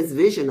in this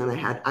vision that I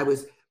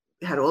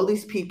had all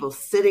these people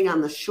sitting on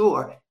the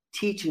shore,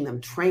 teaching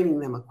them, training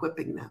them,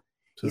 equipping them.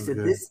 He said,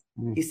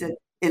 he said,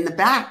 in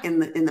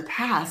the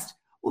past,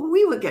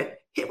 we would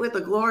get hit with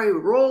the glory,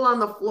 roll on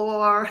the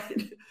floor,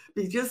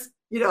 be just,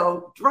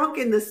 drunk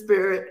in the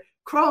spirit,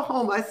 crawl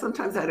home.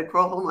 Sometimes I had to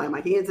crawl home on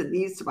my hands and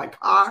knees to my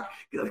car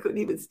because I couldn't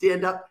even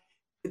stand up.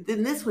 But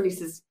then this one, he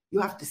says,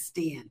 you have to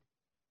stand.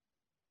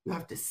 You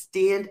have to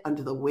stand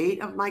under the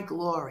weight of my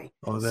glory.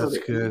 Oh, that's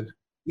good.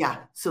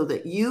 So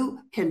that you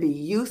can be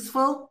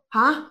useful.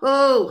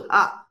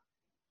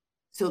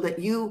 So that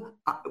you,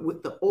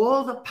 with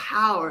all the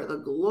power, the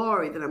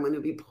glory that I'm going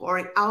to be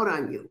pouring out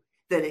on you,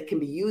 that it can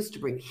be used to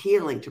bring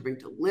healing, to bring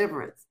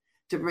deliverance,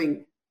 to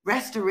bring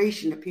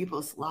restoration to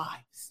people's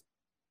lives.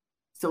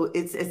 So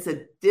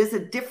there's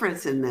a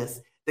difference in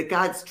this that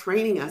God's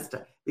training us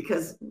to,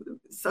 because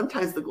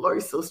sometimes the glory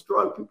is so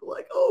strong, people are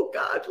like, oh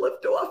God,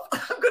 lift off,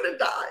 I'm going to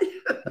die.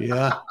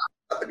 Yeah.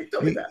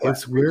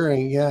 It's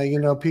wearing. Yeah.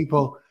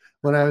 People,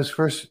 when I was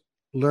first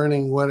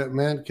learning what it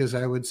meant, because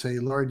I would say,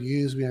 Lord,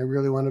 use me. I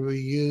really want to be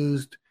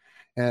used,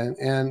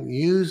 and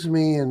use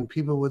me. And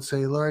people would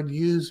say, Lord,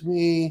 use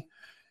me.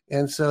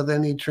 And so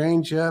then he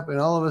trains you up, and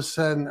all of a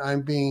sudden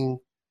I'm being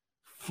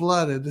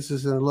flooded. This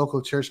is in a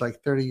local church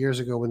like 30 years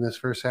ago when this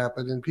first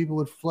happened, and people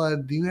would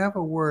flood. Do you have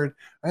a word?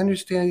 I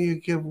understand you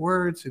give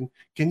words, and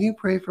can you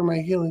pray for my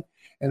healing?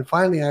 And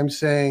finally I'm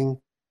saying,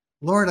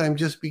 Lord, I'm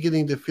just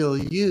beginning to feel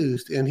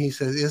used. And he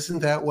says, isn't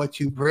that what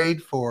you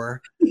prayed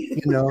for?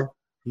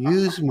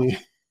 Use me.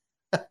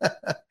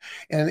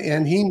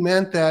 and he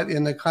meant that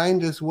in the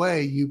kindest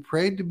way. You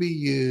prayed to be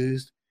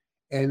used,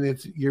 and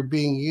you're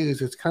being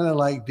used. It's kind of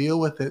like, deal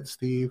with it,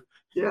 Steve.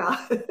 Yeah.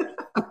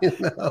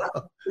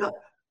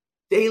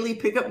 Daily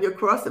pick up your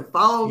cross and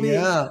follow me.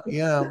 Yeah.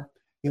 And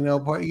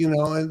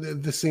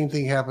the same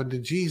thing happened to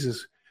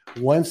Jesus.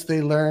 Once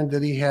they learned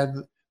that he had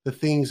the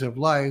things of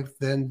life,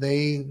 then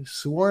they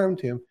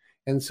swarmed him.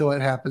 And so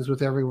it happens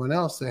with everyone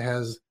else that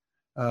has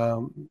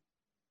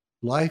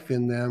life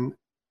in them.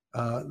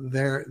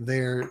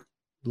 They're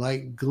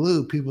like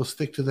glue. People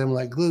stick to them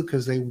like glue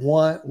because they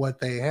want what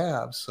they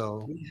have.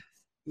 So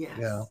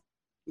yes.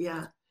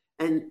 Yeah.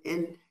 And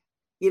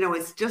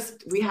it's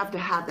just, we have to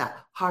have that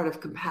heart of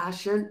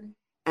compassion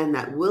and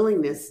that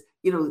willingness.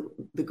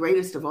 The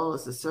greatest of all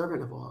is the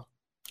servant of all.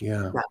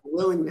 Yeah. That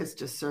willingness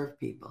to serve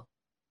people.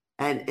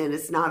 And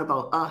it's not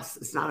about us.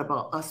 It's not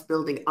about us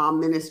building our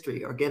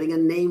ministry or getting a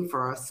name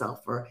for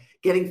ourselves or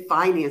getting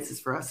finances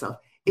for ourselves.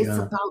 It's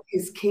about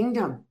his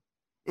kingdom.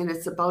 And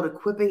it's about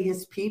equipping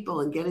his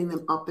people and getting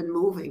them up and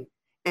moving.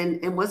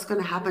 And what's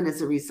going to happen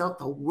as a result,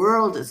 the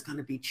world is going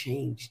to be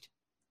changed.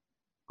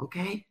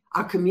 Okay?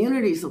 Our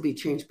communities will be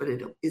changed, but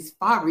it is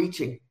far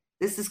reaching.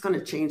 This is going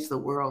to change the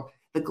world.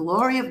 The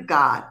glory of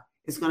God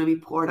is going to be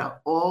poured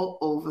out all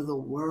over the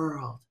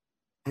world.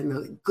 And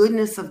the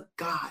goodness of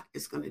God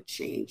is going to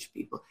change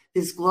people.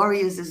 His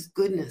glory is his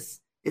goodness.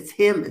 It's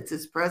him. It's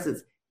his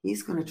presence.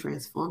 He's going to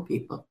transform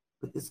people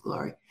with his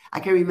glory. I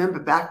can remember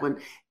back when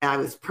I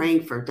was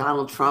praying for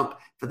Donald Trump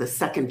for the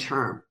second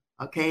term.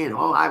 Okay. And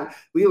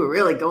we were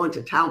really going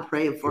to town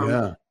praying for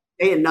him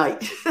day and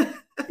night.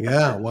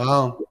 Yeah.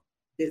 Wow.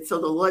 And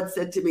so the Lord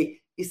said to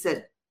me, he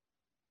said,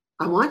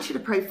 I want you to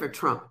pray for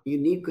Trump. You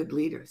need good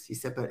leaders. He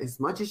said, but as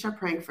much as you're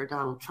praying for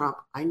Donald Trump,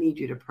 I need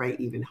you to pray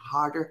even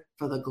harder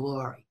for the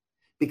glory,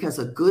 because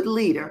a good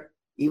leader,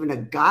 even a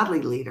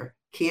godly leader,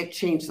 can't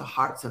change the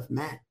hearts of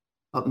men,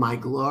 but my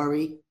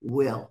glory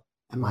will,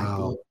 and my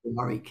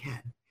glory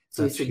can.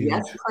 So he said, huge.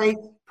 Yes,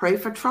 pray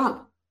for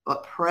Trump,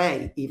 but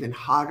pray even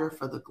harder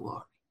for the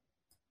glory.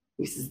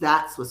 He says,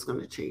 that's what's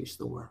going to change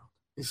the world.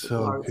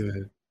 So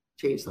good.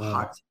 Change the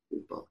hearts of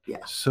people.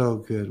 Yeah. So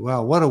good.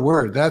 Wow. What a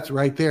word. That's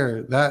right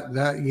there.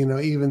 That,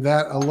 even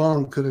that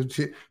alone could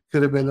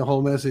have been the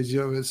whole message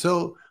of it.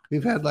 So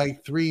we've had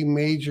like 3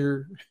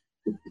 major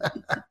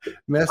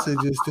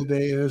messages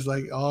today. It was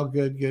like all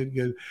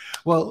good.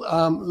 Well,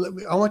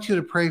 I want you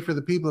to pray for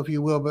the people, if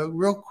you will, but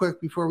real quick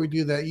before we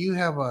do that, you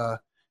have an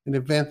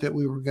event that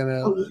we were going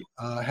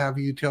to have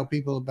you tell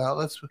people about.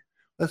 Let's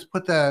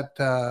put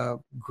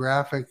that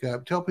graphic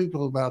up. Tell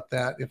people about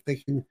that if they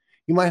can.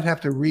 You might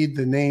have to read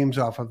the names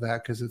off of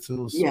that because it's a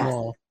little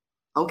small.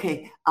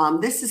 Okay.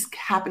 This is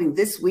happening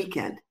this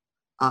weekend,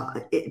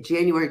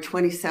 January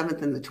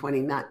 27th and the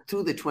 29th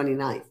through the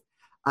 29th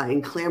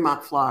in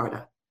Claremont,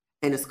 Florida.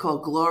 And it's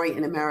called Glory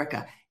in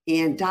America.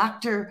 And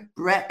Dr.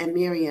 Brett and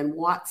Marianne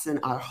Watson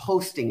are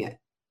hosting it.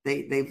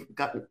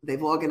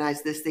 They've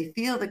organized this. They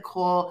feel the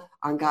call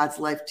on God's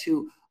life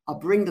to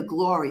bring the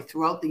glory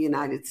throughout the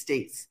United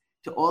States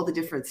to all the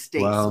different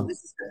states. Wow. So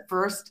this is the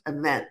first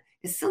event.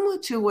 It's similar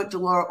to what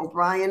Delora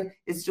O'Brien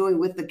is doing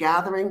with the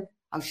gathering,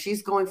 how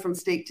she's going from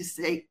state to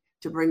state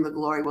to bring the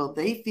glory. Well,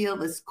 they feel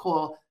this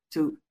call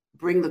to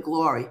bring the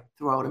glory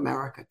throughout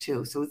America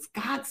too. So it's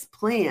God's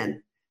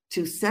plan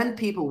to send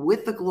people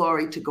with the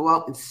glory to go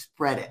out and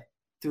spread it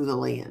through the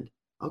land.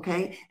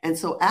 Okay. And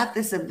so at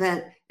this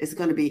event is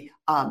going to be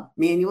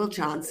Manuel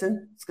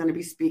Johnson. It's going to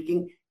be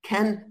speaking,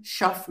 Ken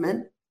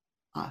Schuffman,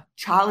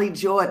 Charlie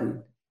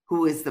Jordan,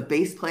 who is the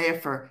bass player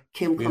for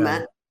Kim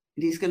Clement.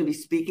 He's going to be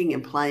speaking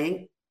and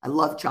playing. I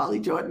love Charlie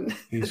Jordan.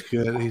 He's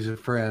good. He's a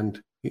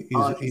friend.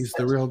 He's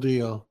the real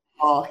deal.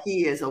 Oh,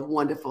 he is a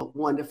wonderful,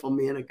 wonderful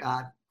man of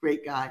God.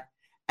 Great guy.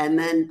 And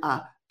then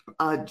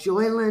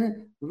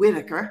Joylyn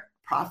Whitaker,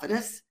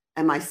 prophetess,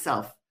 and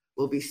myself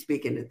will be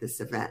speaking at this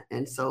event.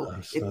 And so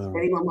if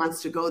anyone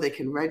wants to go, they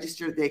can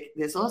register.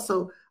 There's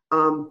also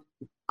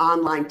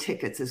online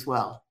tickets as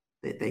well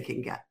that they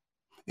can get.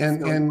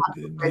 And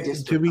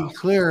to be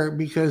clear,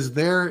 because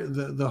they're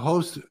the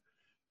host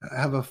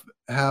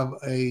have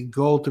a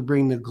goal to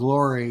bring the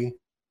glory.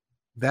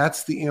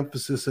 That's the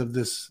emphasis of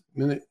this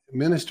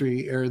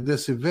ministry or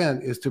this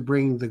event, is to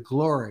bring the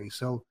glory.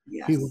 So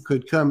people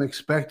could come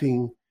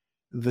expecting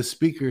the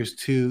speakers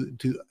to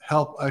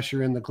help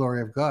usher in the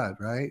glory of God,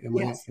 right?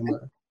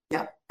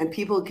 Yeah. And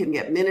people can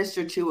get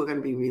ministered to. We're going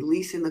to be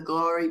releasing the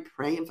glory,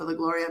 praying for the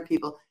glory on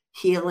people,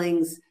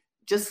 healings,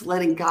 just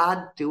letting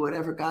God do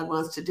whatever God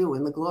wants to do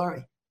in the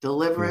glory,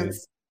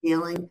 deliverance,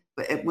 healing.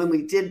 But when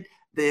we did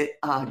the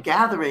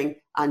gathering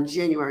on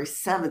January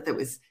 7th, it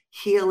was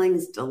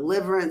healings,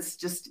 deliverance,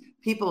 just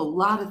people, a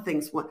lot of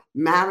things,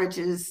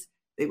 marriages.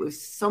 There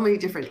was so many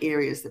different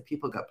areas that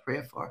people got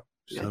prayer for.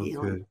 So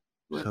good.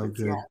 So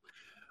good. Yeah.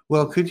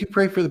 Well, could you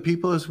pray for the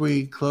people as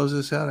we close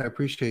this out? I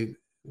appreciate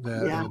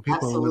that. Yeah,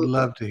 people would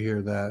love to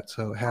hear that.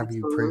 So have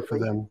you pray for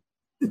them.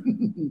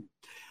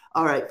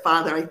 All right,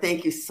 Father, I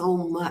thank you so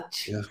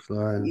much. Yes,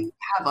 Lord. You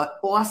have an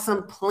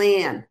awesome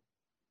plan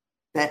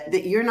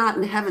that you're not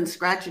in heaven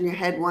scratching your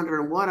head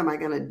wondering, what am I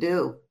going to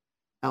do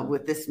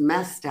with this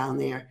mess down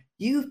there?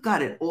 You've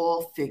got it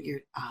all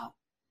figured out.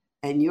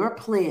 And your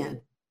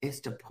plan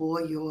is to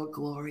pour your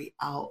glory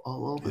out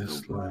all over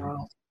the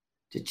world,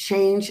 to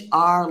change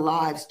our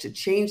lives, to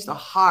change the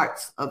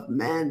hearts of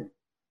men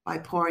by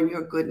pouring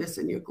your goodness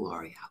and your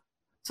glory out.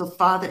 So,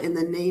 Father, in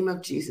the name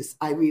of Jesus,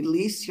 I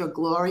release your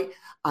glory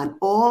on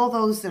all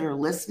those that are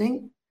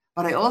listening,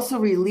 but I also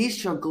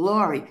release your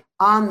glory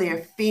on their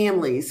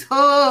families,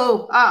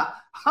 on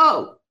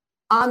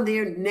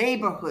their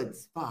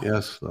neighborhoods, Father.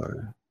 Yes,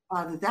 Lord.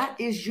 Father, that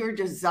is your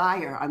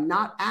desire. I'm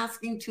not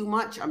asking too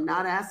much. I'm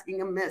not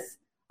asking amiss.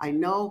 I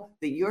know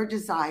that your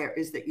desire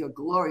is that your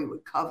glory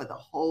would cover the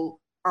whole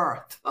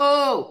earth.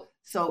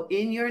 So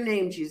in your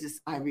name, Jesus,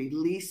 I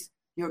release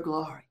your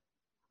glory.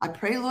 I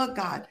pray, Lord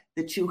God,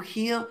 that you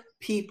heal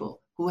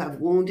people who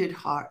have wounded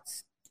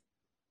hearts.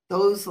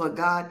 Those, Lord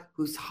God,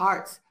 whose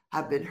hearts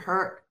have been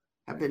hurt,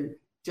 have been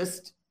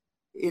just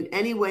in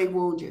any way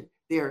wounded.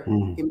 Their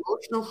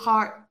emotional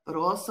heart, but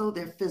also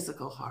their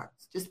physical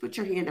hearts. Just put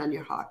your hand on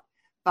your heart.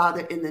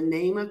 Father, in the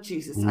name of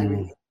Jesus, I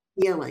release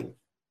healing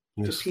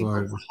to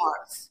people's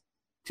hearts,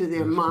 to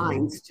their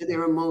minds, to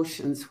their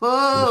emotions.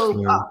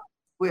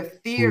 where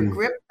fear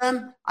gripped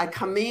them. I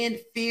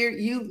command fear,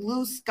 you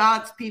loose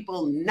God's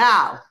people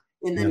now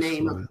in the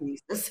name of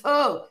Jesus.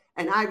 Oh,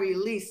 and I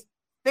release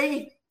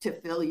faith to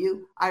fill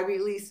you. I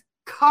release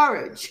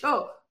courage,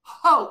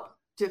 hope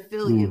to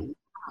fill you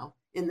now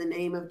in the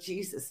name of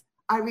Jesus.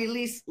 I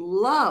release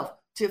love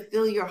to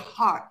fill your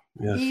heart,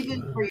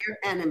 even for your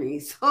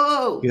enemies.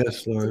 Oh,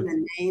 yes, Lord. In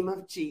the name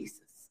of Jesus.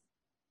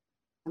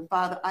 And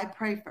Father, I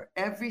pray for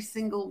every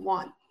single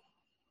one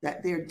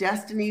that their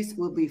destinies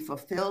will be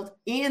fulfilled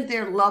and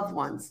their loved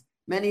ones.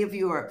 Many of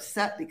you are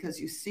upset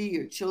because you see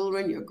your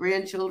children, your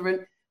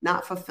grandchildren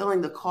not fulfilling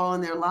the call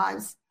in their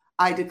lives.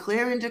 I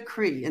declare and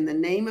decree in the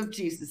name of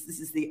Jesus, this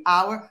is the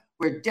hour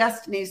where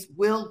destinies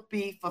will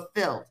be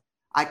fulfilled.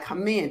 I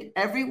command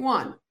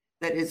everyone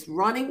that is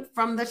running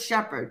from the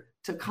shepherd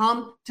to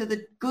come to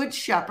the good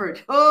shepherd.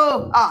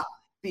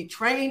 Be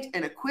trained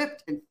and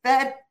equipped and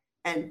fed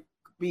and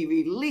be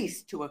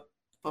released to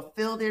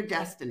fulfill their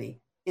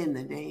destiny in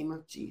the name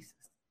of Jesus.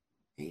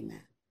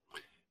 Amen.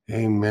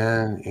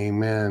 Amen.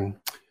 Amen.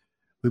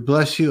 We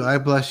bless you. I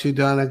bless you,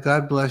 Donna.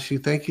 God bless you.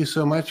 Thank you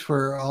so much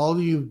for all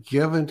you've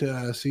given to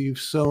us. You've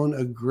sown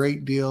a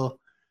great deal.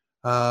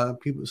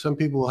 Some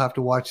people will have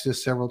to watch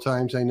this several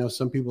times. I know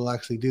some people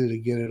actually do to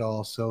get it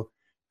all. So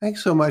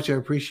thanks so much. I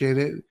appreciate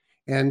it.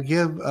 And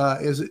give,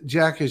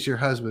 Jack is your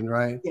husband,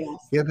 right?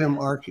 Yes. Give him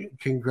our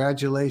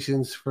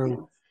congratulations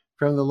from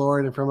the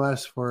Lord and from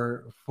us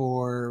for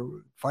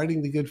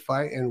fighting the good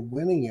fight and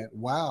winning it.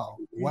 Wow.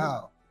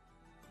 Wow.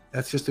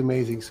 That's just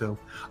amazing. So,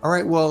 all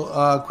right.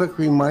 Well, quick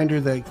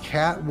reminder that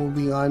Kat will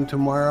be on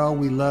tomorrow.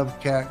 We love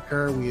Kat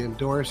Kerr. We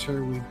endorse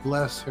her. We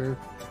bless her.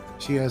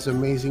 She has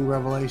amazing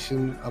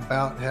revelation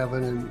about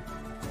heaven and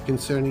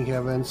concerning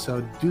heaven.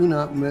 So do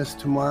not miss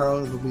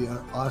tomorrow. It'll be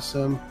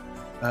awesome.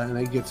 And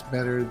it gets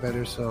better and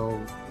better.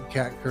 So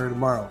Kat Kerr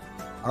tomorrow.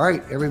 All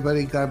right,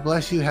 everybody. God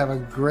bless you. Have a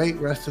great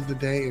rest of the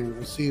day. And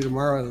we'll see you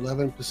tomorrow at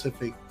 11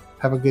 Pacific.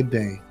 Have a good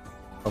day.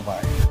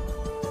 Bye-bye.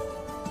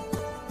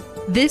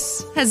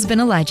 This has been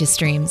Elijah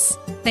Streams.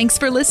 Thanks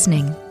for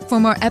listening.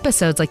 For more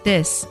episodes like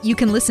this, you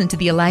can listen to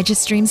the Elijah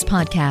Streams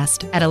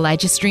podcast at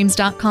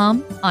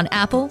ElijahStreams.com on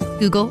Apple,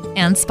 Google,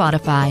 and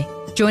Spotify.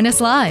 Join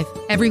us live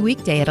every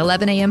weekday at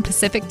 11 a.m.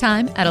 Pacific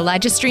Time at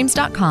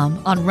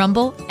ElijahStreams.com on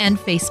Rumble and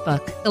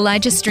Facebook.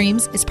 Elijah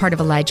Streams is part of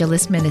Elijah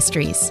List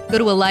Ministries. Go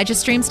to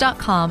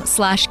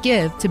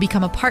ElijahStreams.com/give to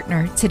become a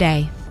partner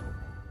today.